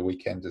that over the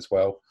weekend as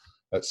well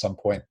at some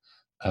point.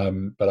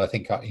 But I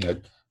think, you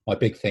know, my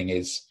big thing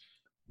is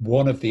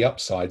one of the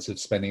upsides of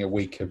spending a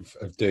week of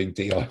doing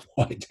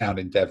DIY down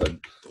in Devon,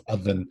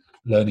 other than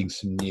learning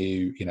some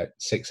new, you know,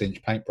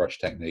 6-inch paintbrush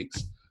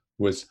techniques,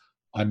 was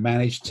I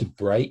managed to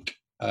break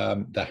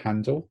the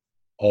handle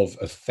of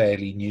a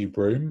fairly new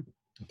broom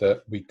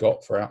that we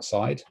got for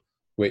outside,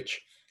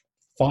 which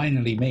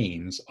finally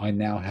means I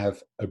now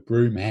have a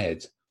broom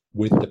head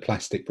with the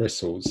plastic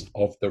bristles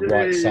of the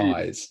right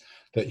size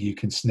that you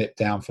can snip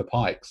down for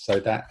pikes.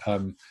 So that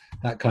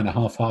that kind of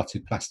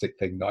half-hearted plastic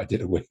thing that I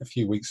did a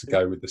few weeks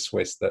ago with the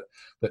Swiss that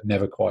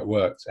never quite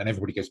worked, and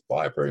everybody goes,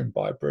 buy a broom,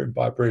 buy a broom,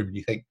 buy a broom. And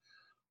you think,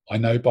 I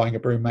know buying a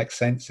broom makes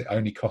sense. It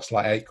only costs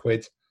like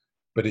 £8,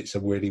 but it's a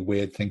really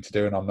weird thing to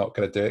do, and I'm not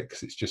going to do it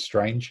because it's just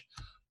strange.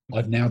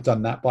 I've now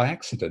done that by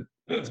accident.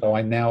 So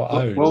I now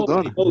own. Well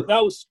done. Oh,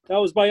 that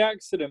was by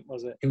accident,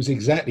 was it? It was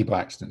exactly by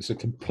accident. It's a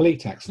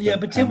complete accident. Yeah,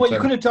 but Tim, what you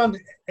could have done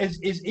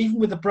is even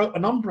with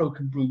an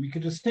unbroken broom, you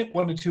could just snip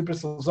 1 or 2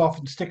 bristles off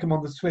and stick them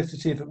on the Swiss to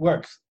see if it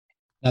works.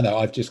 No,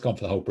 I've just gone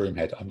for the whole broom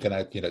head. I'm going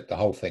to, you know, the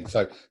whole thing.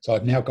 So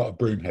I've now got a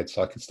broom head,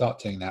 so I can start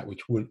doing that,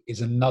 which is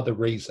another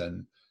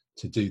reason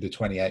to do the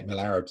 28mm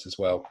Arabs as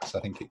well, because I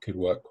think it could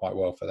work quite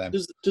well for them.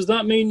 Does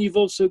that mean you've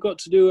also got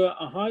to do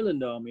a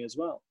Highland army as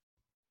well?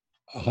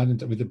 A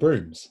Highland with the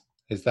brooms?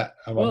 Is that,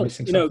 am I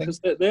missing something? You know, because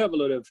they have a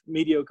lot of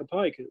mediocre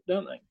pike,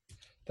 don't they?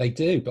 They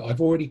do, but I've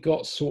already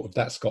got sort of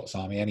that Scots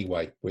army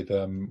anyway, with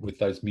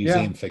those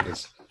museum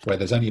figures where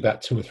there's only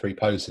about 2 or 3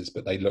 poses,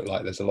 but they look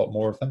like there's a lot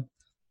more of them.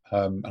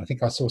 And I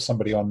think I saw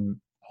somebody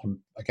on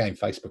again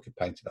Facebook had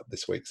painted up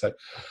this week. So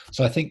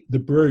I think the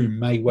broom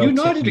may well.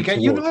 You had a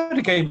game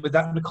with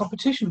that in a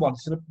competition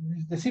once, and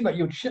they seem like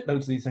you had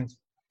shitloads of these things.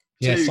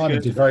 Yeah,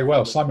 Simon did very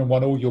well. Simon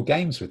won all your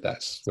games with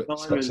that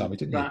Scots army,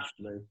 didn't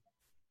you?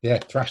 Yeah,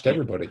 thrashed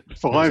everybody.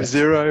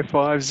 5-0,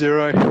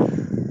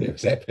 5-0. It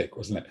was epic,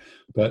 wasn't it?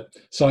 But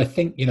so I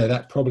think, you know,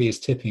 that probably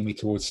is tipping me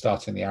towards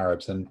starting the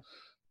Arabs, and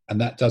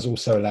that does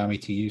also allow me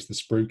to use the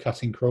sprue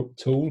cutting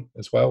tool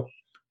as well,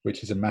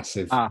 which is a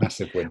massive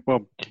win.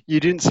 Well, you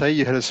didn't say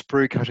you had a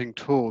sprue cutting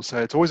tool, so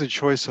it's always a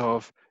choice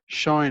of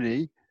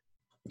shiny,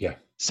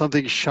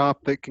 something sharp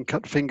that can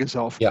cut fingers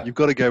off. Yeah. You've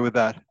got to go with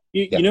that.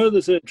 You know,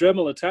 there's a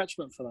Dremel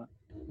attachment for that.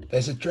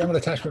 There's a Dremel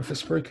attachment for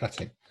sprue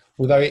cutting.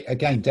 Although,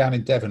 again, down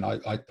in Devon,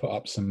 I put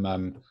up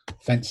some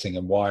fencing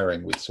and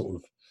wiring with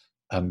sort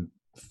of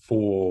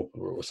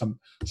or some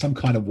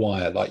kind of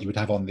wire like you would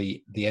have on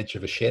the edge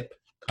of a ship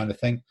kind of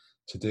thing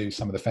to do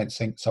some of the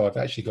fencing. So I've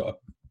actually got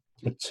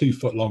a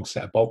 2-foot-long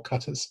set of bolt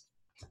cutters,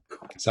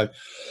 so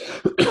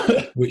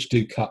which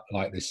do cut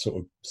like this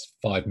sort of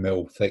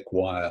 5mm thick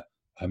wire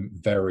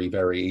very,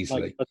 very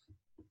easily.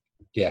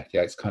 Yeah,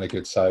 it's kind of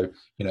good. So,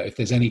 you know, if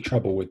there's any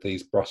trouble with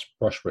these brush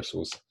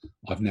bristles,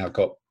 I've now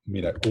got,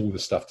 you know, all the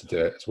stuff to do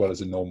it, as well as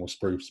a normal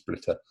sprue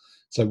splitter.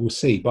 So we'll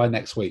see by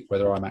next week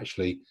whether I'm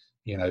actually,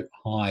 you know,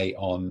 high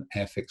on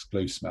Airfix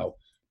glue smell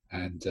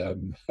and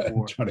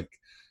trying to,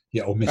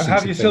 or missing.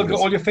 Have you still got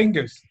all your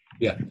fingers?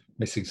 Yeah,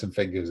 missing some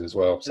fingers as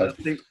well. So I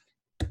think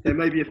there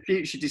may be a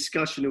future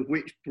discussion of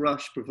which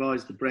brush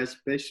provides the best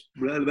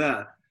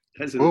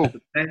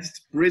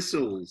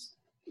bristles.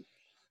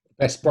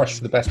 Best brush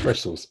for the best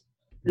bristles.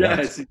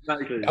 Yes,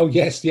 exactly. Oh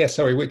yes.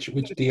 Sorry, which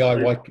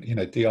DIY, you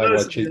know,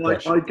 DIY cheap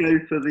brush? I go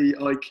for the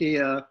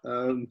IKEA.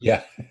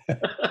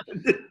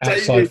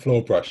 Outside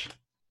floor brush.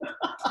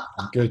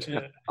 Good.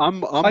 Yeah. I'm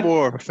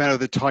more of a fan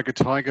of the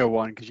Tiger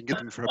one because you can get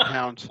them for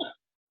 £1.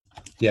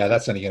 Yeah,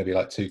 that's only going to be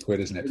like £2,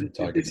 isn't it? From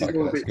Tiger. It's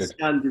more a bit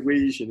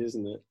Scandinavian,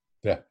 isn't it?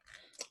 Yeah.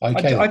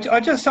 Okay. I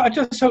just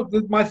hope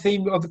that my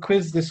theme of the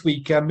quiz this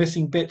week,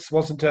 missing bits,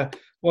 wasn't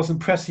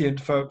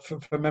prescient for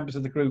members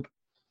of the group.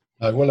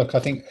 Well, look, I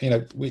think, you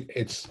know,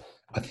 it's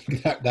I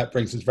think that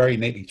brings us very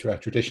neatly to our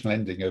traditional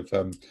ending of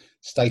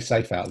stay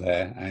safe out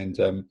there, and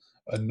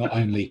not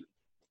only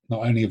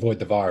avoid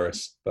the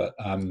virus, but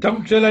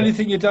don't drill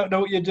anything you don't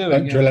know what you're doing.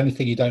 Don't drill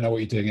anything you don't know what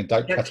you're doing, and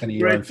don't Catch cut any the of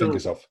your own red dot.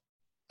 fingers off.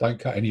 Don't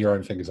cut any of your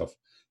own fingers off.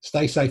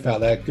 Stay safe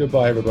out there.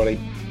 Goodbye, everybody.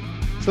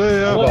 See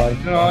ya. Bye.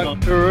 All right.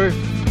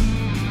 Hooroo.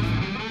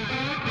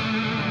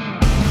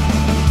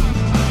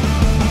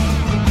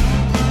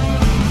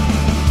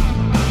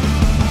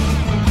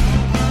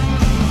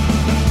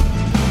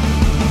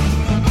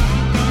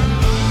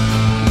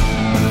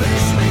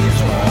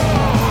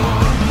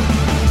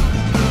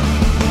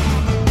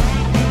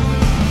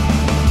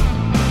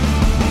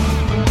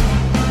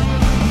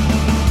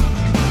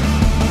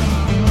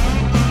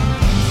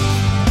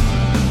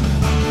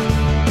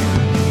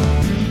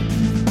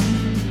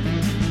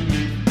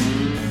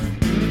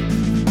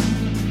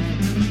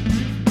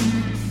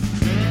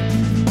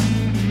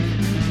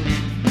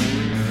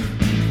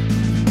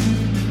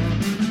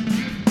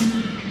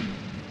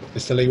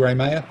 Mr. Lee Ray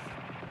Mayer.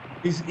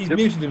 He's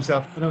muted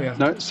himself. I know he has.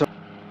 No, so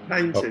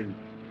Painting.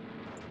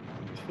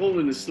 He's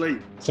fallen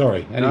asleep.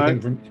 Sorry,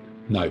 anything from?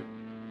 No.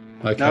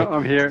 Okay. no,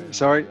 I'm here.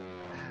 Sorry.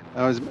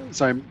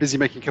 I'm busy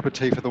making a cup of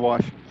tea for the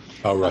wife.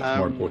 Oh, right.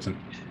 More important.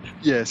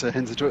 Yeah, so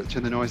hence turn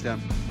the noise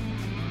down.